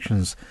your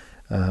reflections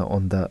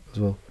on that as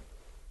well?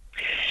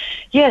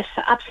 Yes,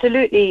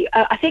 absolutely.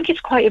 I think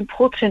it's quite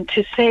important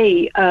to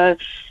say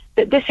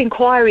that this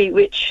inquiry,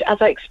 which,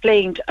 as I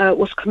explained,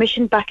 was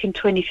commissioned back in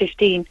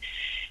 2015,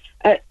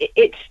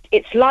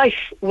 its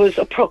life was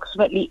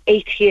approximately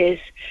 8 years.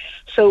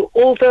 So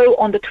although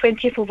on the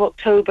 20th of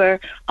October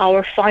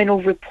our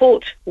final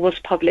report was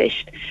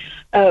published,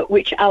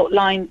 which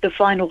outlined the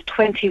final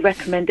 20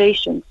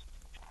 recommendations,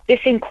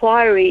 this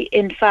inquiry,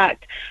 in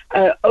fact,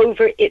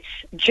 over its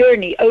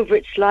journey, over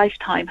its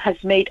lifetime,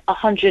 has made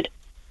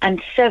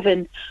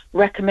 107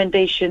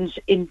 recommendations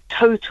in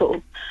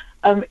total.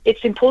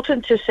 It's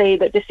important to say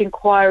that this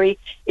inquiry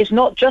is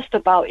not just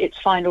about its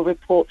final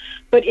report,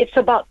 but it's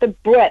about the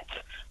breadth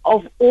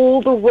of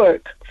all the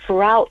work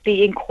throughout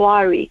the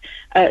inquiry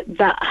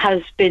that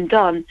has been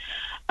done.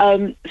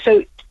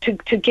 So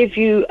to give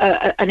you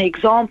an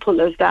example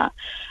of that,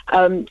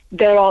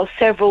 there are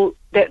several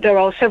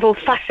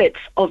facets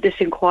of this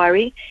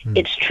inquiry.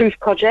 Its Truth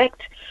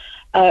Project,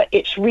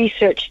 its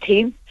research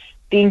team,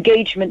 the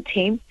engagement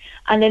team,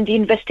 and then the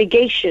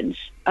investigations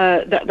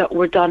that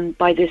were done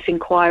by this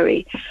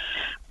inquiry.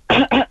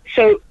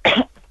 So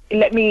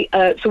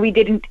we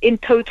did in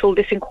total,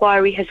 this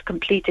inquiry has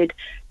completed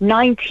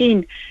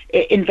 19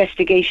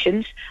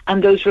 investigations,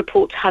 and those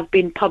reports have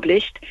been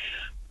published.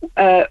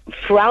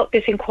 Throughout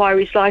this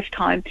inquiry's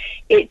lifetime,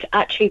 it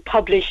actually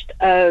published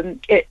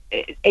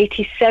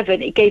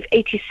 87. It gave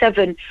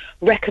 87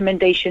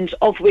 recommendations,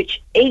 of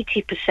which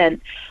 80%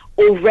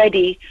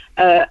 already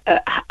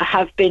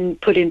have been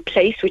put in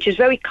place, which is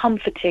very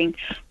comforting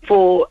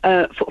for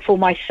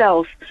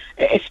myself,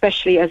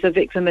 especially as a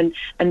victim and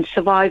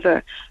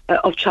survivor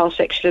of child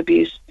sexual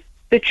abuse.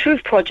 The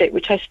Truth Project,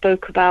 which I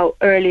spoke about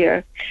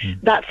earlier,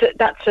 that's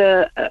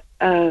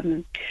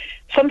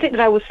something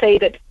that I would say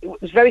that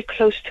was very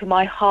close to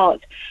my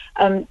heart.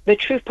 The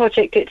Truth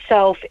Project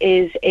itself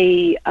is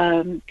a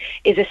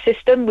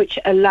system which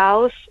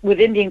allows,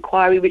 within the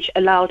inquiry, which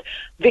allowed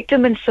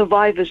victims and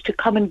survivors to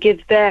come and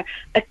give their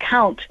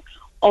account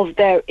of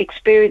their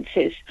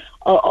experiences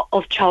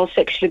of child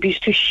sexual abuse,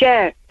 to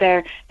share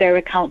their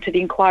account to the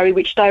inquiry,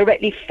 which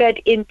directly fed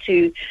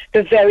into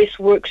the various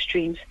work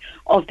streams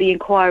of the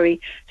inquiry.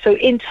 So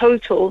in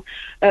total,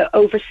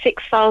 over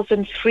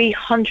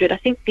 6,300, I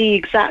think the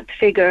exact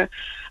figure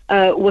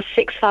was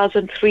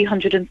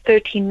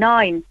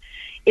 6,339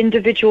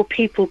 individual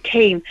people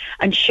came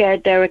and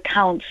shared their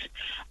accounts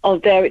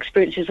of their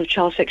experiences of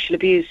child sexual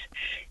abuse.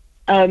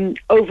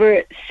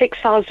 Over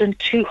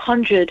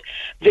 6,200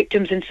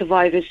 victims and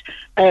survivors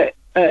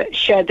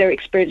shared their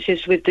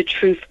experiences with the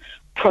Truth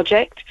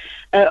Project.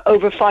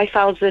 Over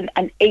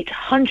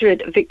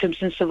 5,800 victims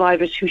and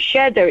survivors who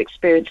shared their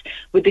experience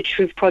with the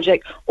Truth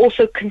Project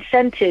also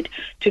consented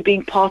to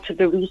being part of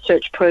the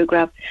research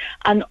program.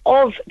 And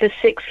of the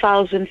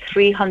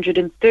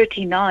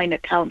 6,339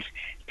 accounts,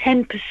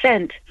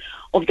 10%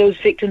 of those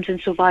victims and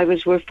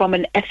survivors were from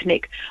an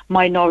ethnic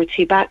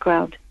minority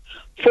background.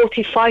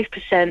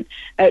 45%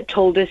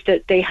 told us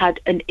that they had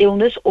an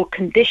illness or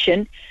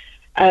condition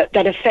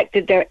that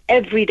affected their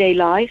everyday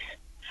lives,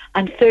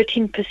 and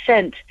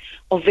 13%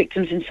 of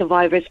victims and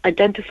survivors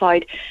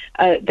identified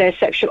their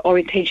sexual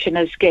orientation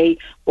as gay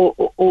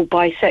or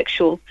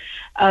bisexual.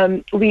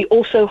 We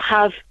also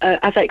have,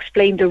 as I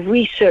explained, the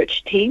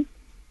research team,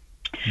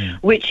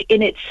 which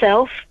in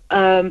itself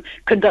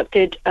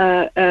conducted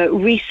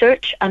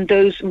research, and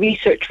those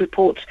research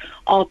reports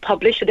are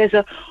published. So there's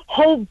a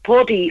whole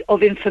body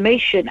of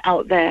information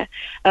out there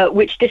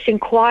which this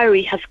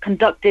inquiry has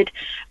conducted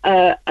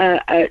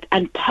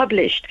and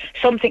published,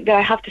 something that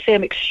I have to say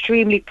I'm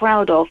extremely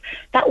proud of.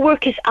 That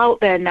work is out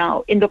there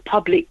now in the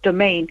public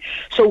domain.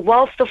 So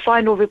whilst the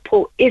final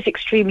report is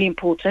extremely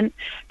important,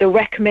 the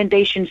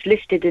recommendations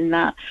listed in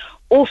that,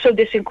 also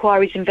this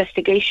inquiry's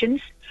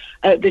investigations,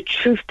 the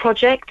Truth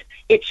Project,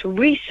 its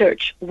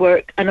research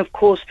work, and of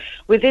course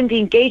within the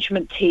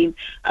engagement team,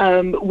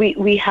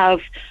 we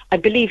have, I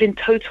believe, in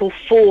total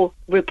 4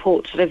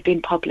 reports that have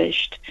been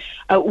published.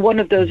 One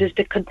of those is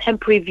the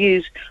contemporary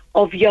views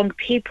of young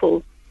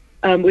people,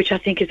 which I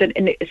think is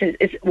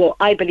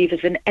I believe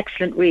is an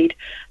excellent read,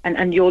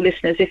 and your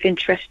listeners, if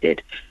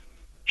interested,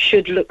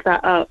 should look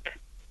that up.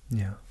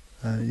 Yeah,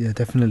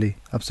 definitely,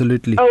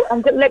 absolutely. Oh,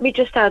 and let me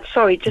just add,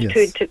 sorry, I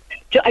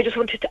just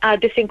wanted to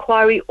add, this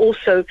inquiry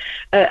also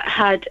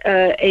had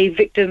a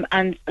victim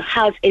and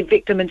has a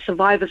victim and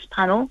survivors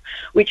panel,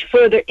 which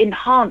further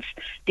enhanced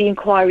the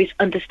inquiry's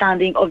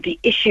understanding of the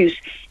issues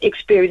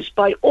experienced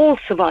by all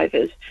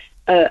survivors,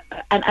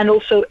 and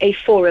also a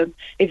forum,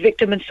 a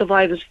victim and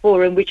survivors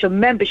forum, which a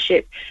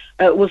membership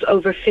was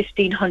over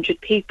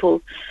 1,500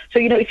 people. So,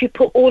 if you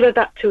put all of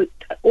that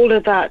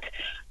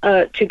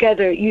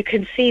together, you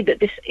can see that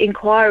this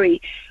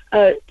inquiry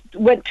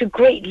went to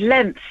great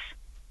lengths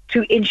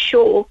to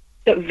ensure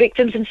that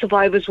victims and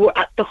survivors were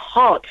at the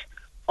heart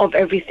of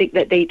everything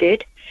that they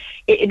did.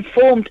 It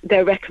informed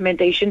their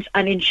recommendations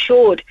and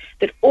ensured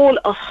that all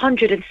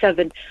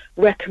 107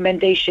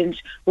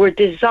 recommendations were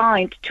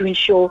designed to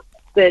ensure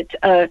that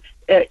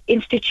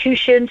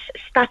institutions,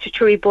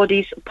 statutory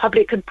bodies,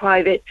 public and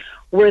private,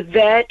 were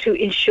there to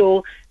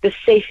ensure the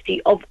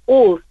safety of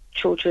all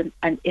children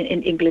and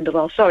in England as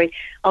well. Sorry,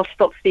 I'll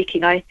stop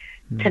speaking. I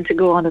tend to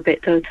go on a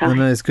bit, don't I?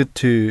 No, it's good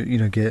to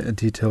get a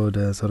detailed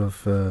sort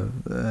of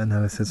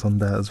analysis on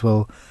that as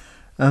well.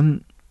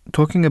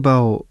 Talking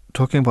about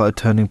a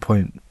turning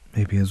point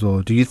maybe as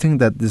well. Do you think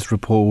that this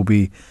report will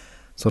be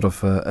sort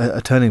of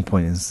a turning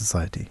point in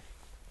society?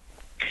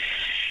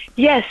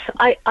 Yes,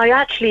 I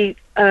actually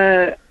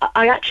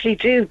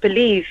do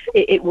believe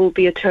it will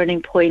be a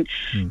turning point.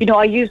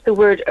 I used the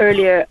word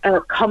earlier,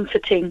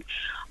 comforting.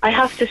 I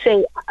have to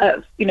say,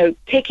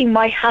 taking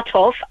my hat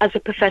off as a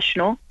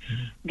professional,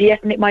 the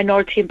ethnic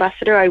minority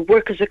ambassador. I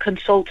work as a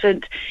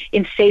consultant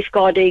in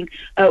safeguarding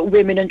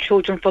women and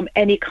children from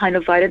any kind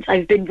of violence.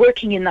 I've been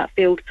working in that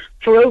field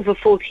for over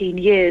 14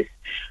 years.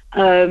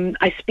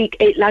 I speak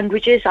 8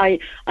 languages.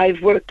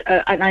 I've worked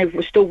and I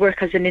still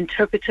work as an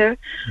interpreter.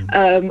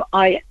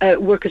 I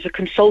work as a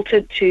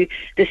consultant to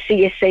the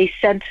CSA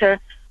Centre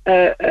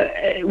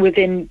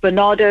within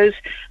Barnardo's,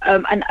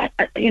 and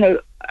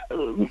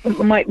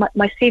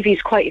my CV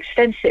is quite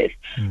extensive.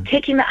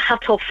 Taking that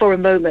hat off for a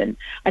moment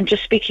and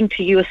just speaking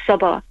to you as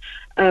Sabah,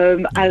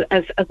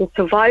 as a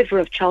survivor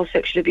of child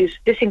sexual abuse,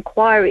 this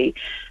inquiry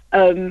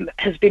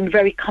has been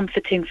very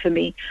comforting for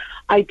me.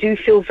 I do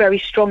feel very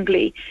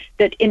strongly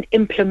that in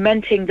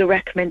implementing the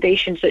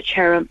recommendations that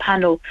Chair and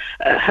panel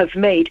have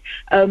made,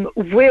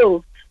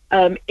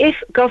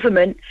 if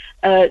government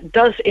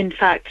does in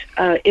fact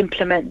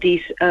implement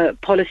these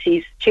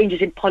policies,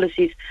 changes in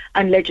policies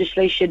and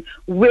legislation,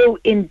 will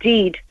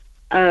indeed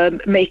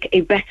make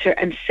a better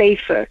and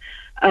safer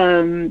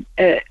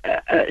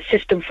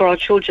system for our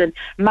children.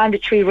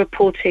 Mandatory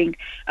reporting,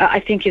 I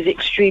think, is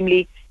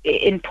extremely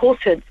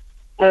important.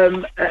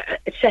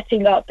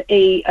 Setting up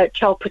a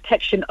child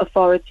protection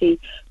authority,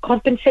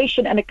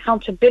 compensation and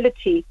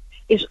accountability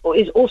is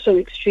also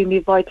extremely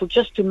vital.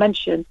 Just to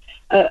mention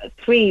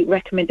 3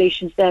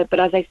 recommendations there, but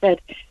as I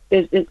said,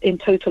 there's in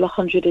total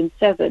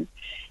 107.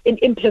 In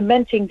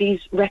implementing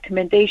these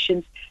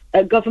recommendations,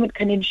 government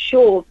can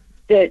ensure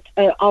that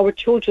our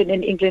children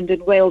in England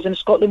and Wales and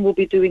Scotland will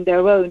be doing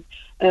their own,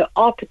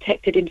 are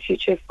protected in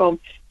future from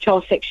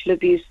child sexual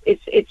abuse.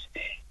 These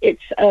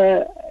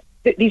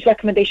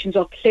recommendations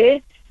are clear.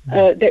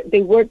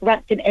 They weren't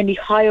ranked in any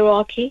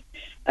hierarchy.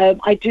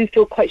 I do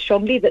feel quite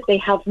strongly that they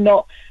have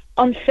not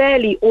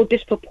unfairly or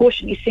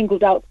disproportionately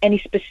singled out any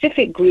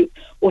specific group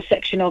or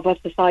section of our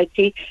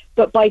society,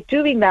 but by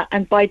doing that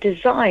and by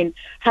design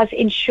has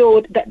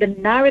ensured that the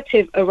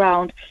narrative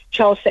around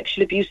child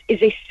sexual abuse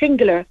is a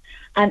singular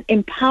and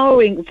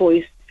empowering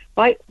voice,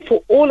 right,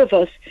 for all of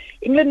us.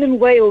 England and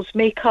Wales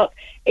make up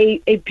a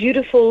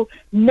beautiful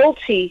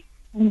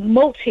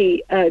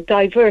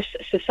diverse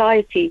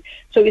society,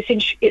 so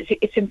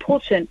it's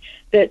important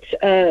that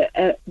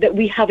that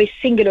we have a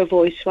singular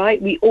voice,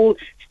 right? We all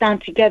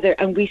stand together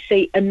and we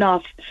say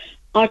enough.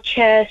 Our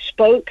chair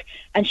spoke,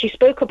 and she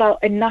spoke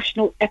about a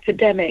national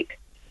epidemic.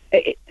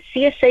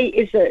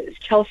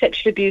 Child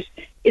sexual abuse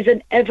is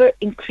an ever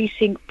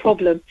increasing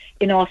problem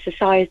in our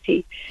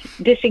society.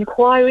 This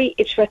inquiry,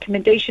 its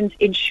recommendations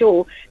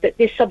ensure that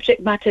this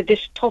subject matter,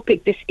 this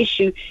topic, this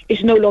issue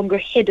is no longer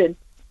hidden.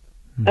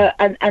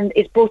 And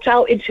it's brought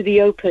out into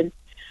the open,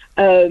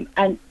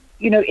 and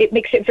it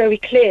makes it very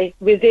clear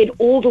within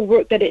all the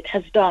work that it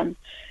has done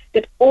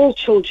that all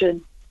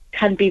children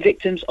can be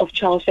victims of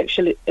child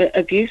sexual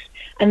abuse,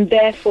 and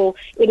therefore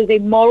it is a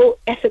moral,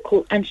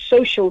 ethical and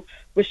social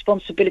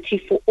responsibility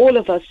for all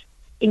of us,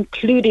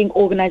 including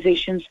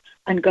organizations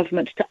and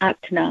governments, to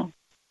act now.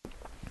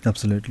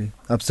 Absolutely.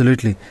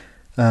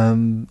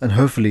 And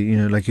hopefully,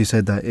 like you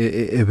said, that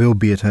it will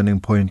be a turning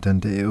point,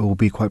 and it will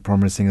be quite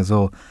promising as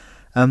well.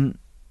 Why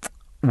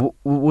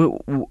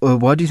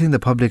do you think the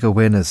public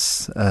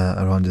awareness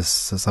around this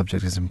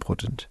subject is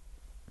important?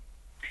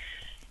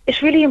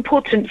 It's really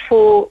important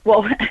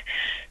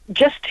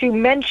just to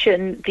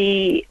mention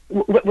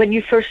when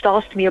you first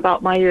asked me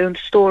about my own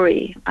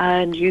story,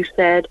 and you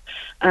said,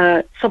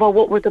 Sabah,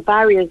 what were the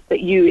barriers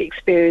that you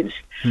experienced?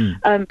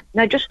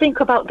 Now just think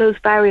about those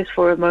barriers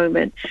for a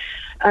moment.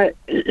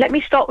 Let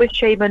me start with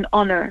shame and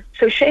honor.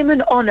 So shame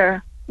and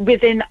honor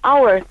within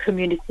our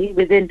community,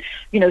 within,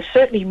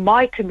 certainly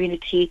my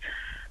community,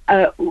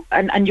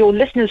 and your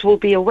listeners will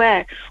be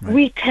aware, right,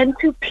 we tend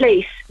to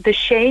place the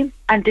shame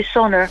and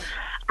dishonor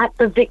at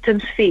the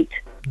victim's feet,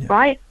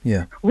 right?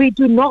 Yeah. We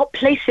do not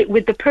place it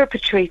with the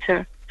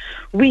perpetrator.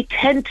 We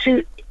tend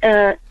to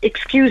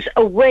excuse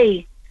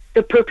away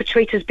the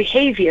perpetrator's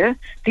behavior,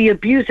 the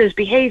abuser's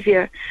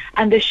behavior,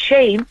 and the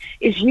shame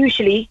is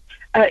usually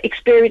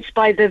experienced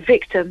by the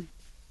victim.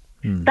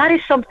 That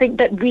is something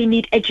that we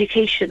need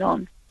education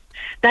on.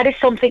 That is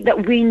something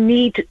that we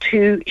need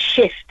to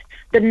shift.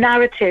 The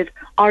narrative,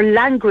 our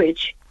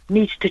language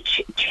needs to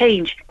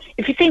change.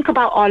 If you think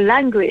about our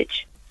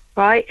language,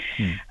 right,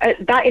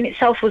 that in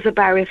itself was a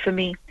barrier for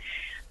me.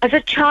 As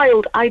a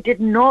child, I did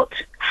not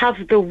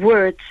have the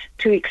words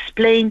to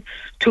explain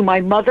to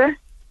my mother,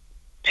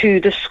 to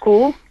the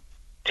school,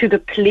 to the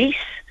police,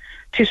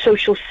 to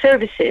social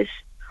services,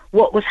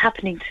 what was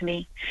happening to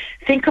me.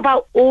 Think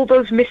about all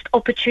those missed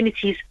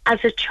opportunities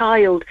as a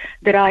child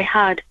that I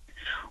had.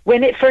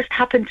 When it first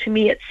happened to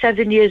me at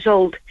 7 years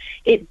old,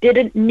 it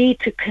didn't need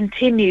to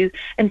continue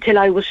until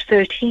I was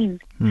 13.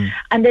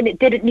 And then it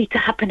didn't need to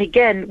happen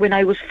again when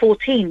I was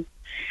 14.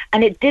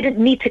 And it didn't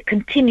need to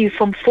continue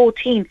from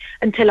 14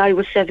 until I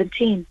was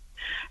 17.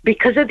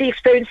 Because of the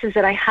experiences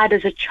that I had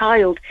as a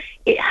child,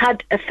 it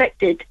had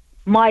affected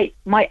my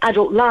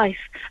adult life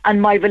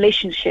and my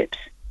relationships.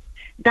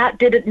 That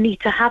didn't need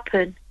to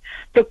happen.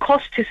 The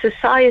cost to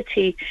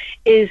society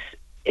is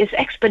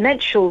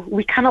exponential.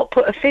 We cannot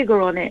put a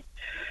figure on it.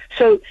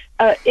 So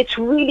it's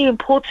really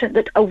important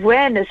that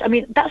awareness, I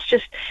mean, that's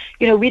just,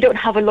 we don't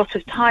have a lot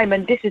of time,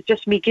 and this is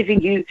just me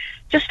giving you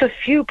just a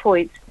few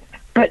points.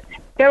 But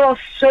there are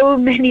so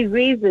many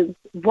reasons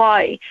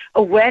why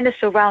awareness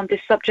around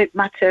this subject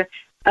matter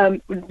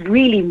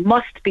really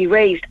must be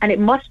raised, and it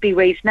must be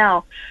raised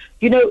now.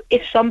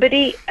 If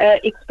somebody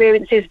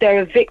experiences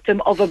they're a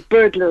victim of a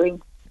burglary,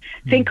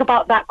 think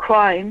about that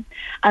crime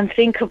and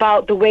think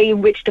about the way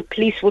in which the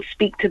police will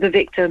speak to the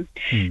victim.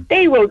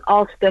 They won't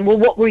ask them, well,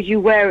 what were you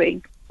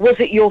wearing? Was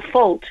it your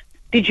fault?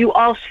 Did you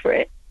ask for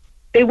it?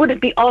 They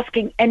wouldn't be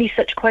asking any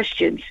such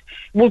questions.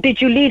 Well,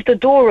 did you leave the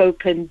door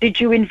open? Did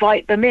you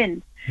invite them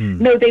in?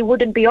 No, they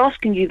wouldn't be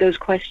asking you those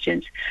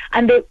questions.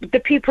 And the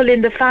people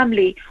in the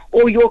family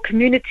or your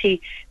community,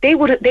 they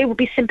would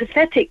be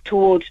sympathetic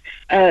towards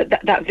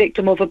that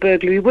victim of a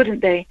burglary,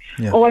 wouldn't they?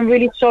 Yeah. Oh, I'm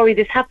really sorry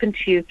this happened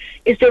to you.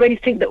 Is there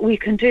anything that we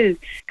can do?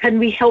 Can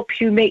we help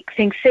you make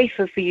things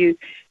safer for you?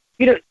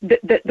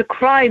 The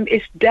crime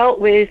is dealt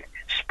with,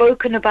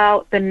 spoken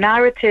about, the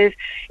narrative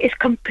is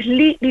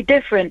completely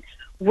different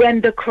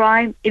when the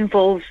crime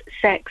involves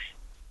sex.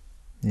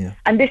 Yeah.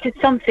 And this is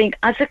something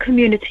as a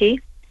community,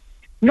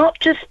 not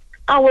just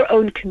our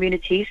own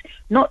communities,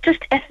 not just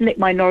ethnic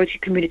minority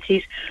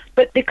communities,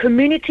 but the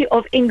community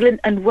of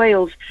England and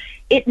Wales,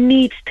 it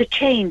needs to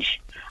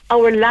change.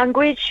 Our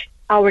language,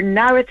 our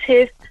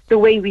narrative, the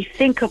way we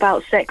think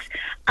about sex,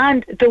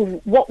 and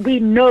what we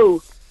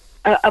know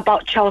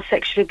about child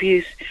sexual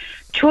abuse.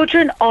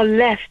 Children are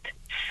left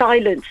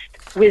silenced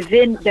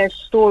within their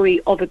story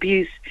of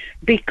abuse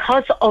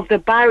because of the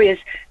barriers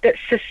that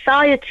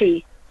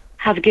society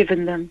have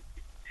given them.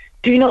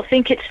 Do you not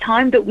think it's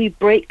time that we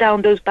break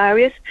down those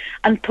barriers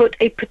and put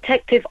a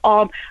protective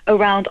arm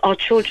around our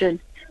children?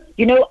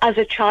 As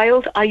a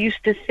child, I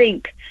used to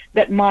think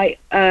that my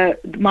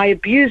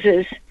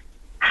abusers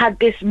had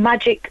this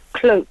magic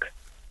cloak,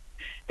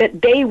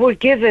 that they were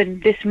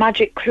given this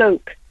magic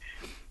cloak,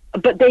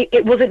 but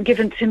it wasn't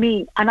given to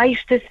me. And I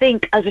used to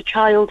think as a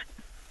child,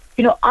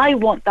 I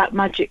want that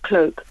magic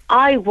cloak.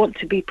 I want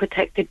to be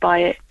protected by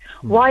it.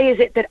 Why is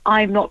it that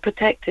I'm not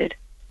protected?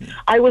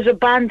 I was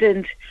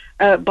abandoned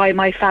by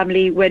my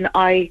family when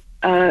I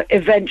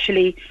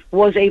eventually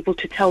was able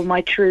to tell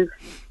my truth.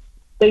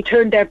 They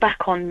turned their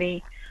back on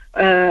me,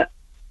 and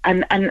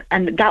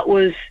that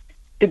was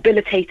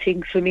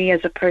debilitating for me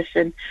as a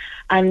person.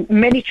 And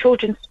many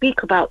children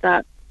speak about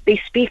that. They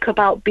speak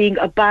about being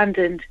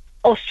abandoned,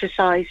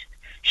 ostracized,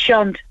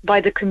 shunned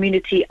by the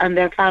community and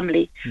their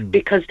family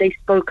because they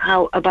spoke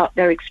out about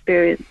their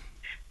experience.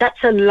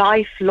 That's a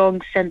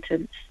lifelong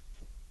sentence.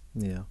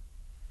 Yeah.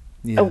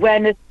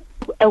 Awareness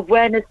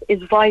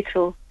is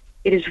vital.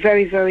 It is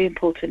very, very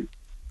important.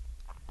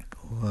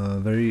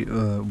 Very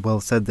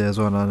well said there as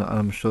well. And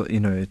I'm sure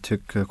it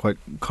took quite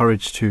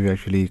courage to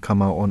actually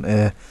come out on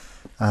air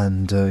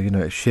and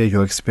share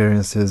your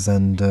experiences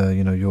and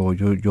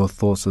your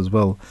thoughts as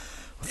well.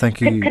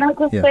 Thank you. Can I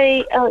just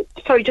say,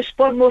 sorry, just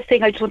one more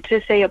thing I just wanted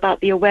to say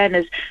about the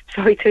awareness.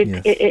 Sorry to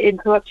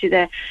interrupt you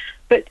there.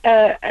 But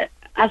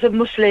as a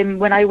Muslim,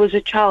 when I was a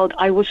child,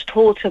 I was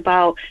taught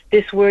about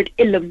this word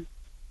ilm.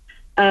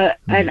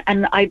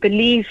 And I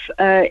believe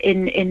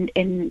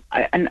and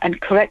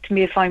correct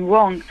me if I'm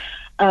wrong,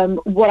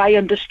 what I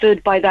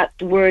understood by that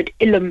word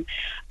ilm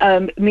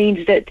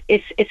means that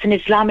it's an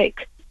Islam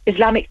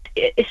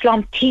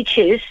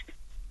teaches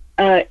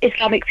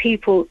Islamic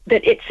people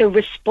that it's a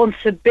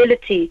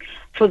responsibility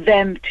for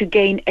them to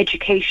gain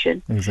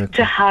education,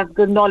 to have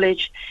the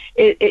knowledge.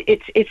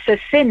 It's a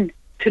sin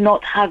to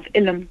not have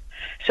ilm.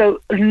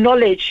 So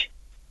knowledge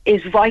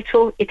is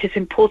vital, it is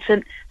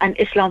important, and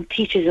Islam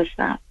teaches us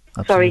that.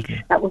 Absolutely.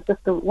 Sorry, that was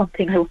just the one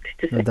thing I wanted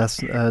to say.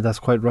 That's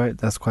quite right.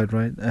 That's quite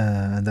right,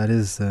 and that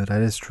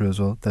is true as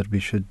well. That we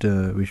should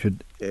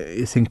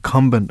it's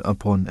incumbent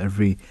upon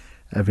every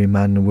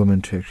man and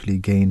woman to actually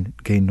gain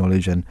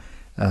knowledge and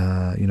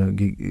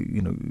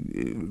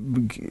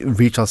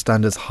reach our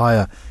standards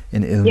higher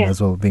in ilm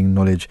as well, being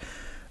knowledge.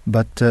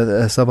 But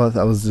Sabah,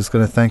 I was just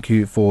going to thank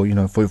you for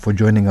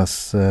joining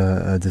us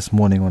this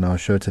morning on our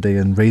show today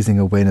and raising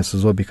awareness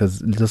as well,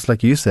 because just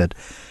like you said,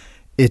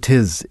 it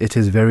is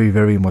very,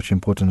 very much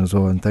important as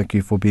well. And thank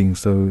you for being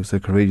so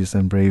courageous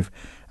and brave,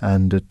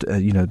 and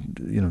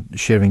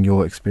sharing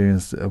your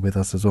experience with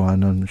us as well.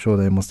 And I'm sure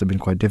that it must have been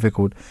quite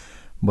difficult,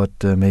 but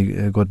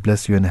may God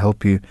bless you and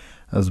help you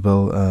as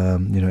well,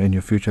 in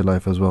your future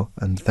life as well.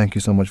 And thank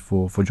you so much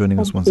for joining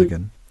us once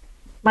again.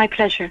 My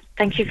pleasure.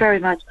 Thank you very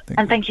much.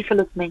 Thank you for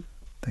listening.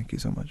 Thank you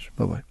so much.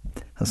 Bye-bye.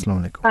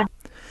 Assalamu alaikum. Bye.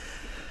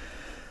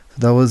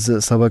 That was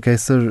Sabah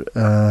Kaisar,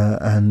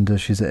 and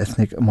she's an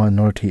ethnic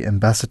minority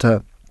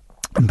ambassador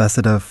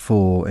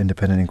for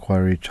Independent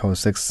Inquiry Child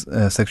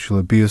Sexual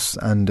Abuse.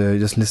 And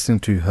just listening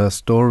to her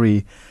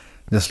story,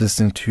 just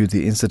listening to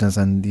the incidents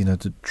and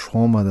the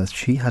trauma that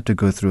she had to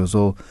go through as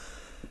well,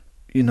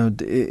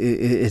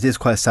 it is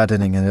quite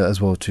saddening as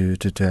well to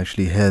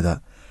actually hear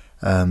that.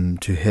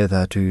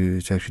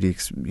 To actually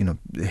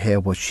hear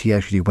what she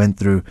actually went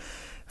through,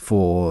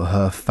 for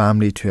her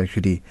family to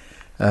actually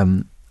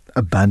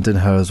abandon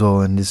her as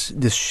well, and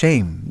this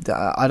shame.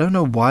 I don't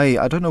know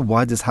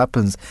why this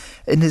happens,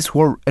 and it's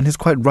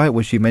quite right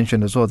what she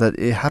mentioned as well, that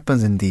it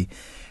happens in the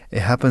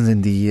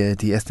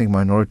ethnic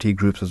minority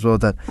groups as well,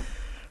 that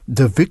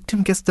the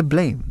victim gets the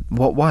blame.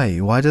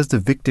 Why does the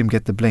victim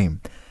get the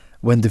blame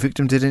when the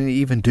victim didn't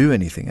even do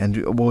anything?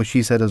 And well,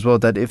 she said as well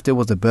that if there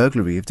was a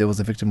burglary, if there was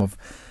a victim of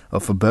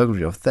a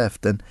burglary or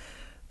theft, then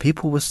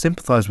people would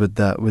sympathize with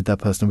that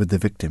person, with the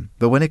victim.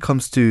 But when it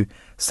comes to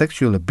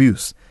sexual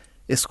abuse,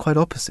 it's quite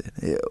opposite.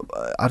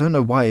 I don't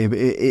know why.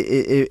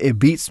 It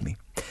beats me.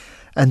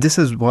 And this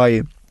is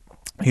why,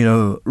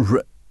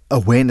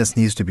 awareness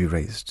needs to be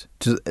raised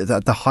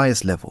at the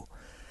highest level.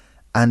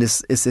 And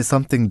it's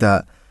something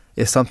that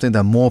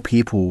more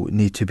people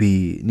need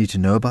to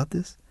know about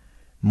this.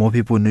 More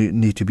people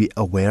need to be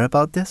aware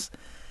about this.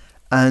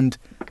 And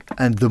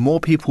the more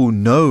people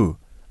know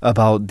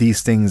about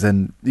these things,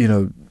 and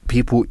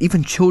people,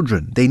 even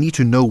children, they need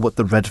to know what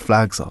the red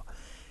flags are.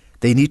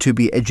 They need to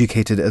be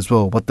educated as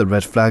well what the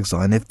red flags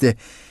are. And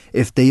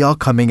if they are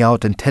coming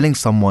out and telling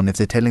someone, if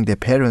they're telling their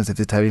parents, if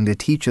they're telling their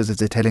teachers, if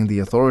they're telling the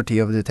authority,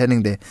 if they're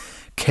telling their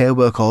care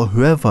worker or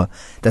whoever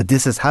that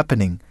this is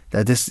happening,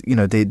 that this,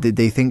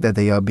 they think that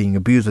they are being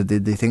abused, or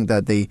they think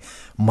that they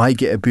might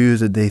get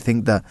abused, or they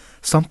think that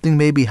something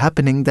may be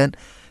happening, then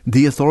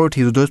the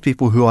authorities or those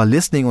people who are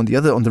listening on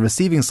the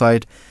receiving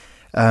side,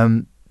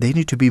 they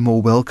need to be more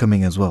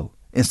welcoming as well.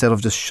 Instead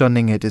of just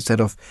shunning it, instead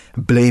of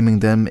blaming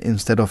them,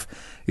 instead of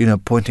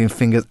pointing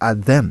fingers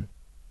at them.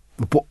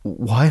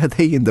 Why are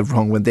they in the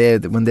wrong when they're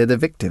the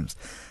victims?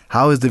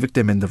 How is the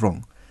victim in the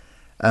wrong?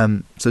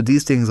 So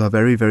these things are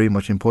very, very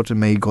much important.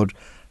 May God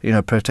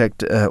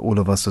protect all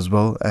of us as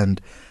well,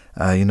 and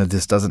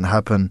this doesn't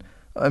happen.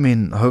 I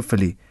mean,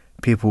 hopefully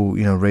people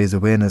raise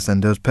awareness,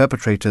 and those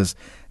perpetrators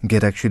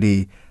get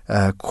actually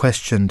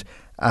questioned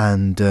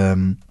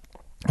and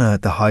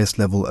at the highest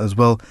level as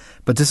well.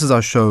 But this is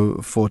our show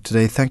for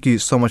today. Thank you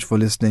so much for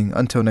listening.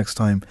 Until next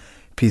time,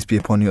 peace be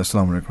upon you.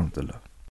 Assalamu alaikum warahmatullah.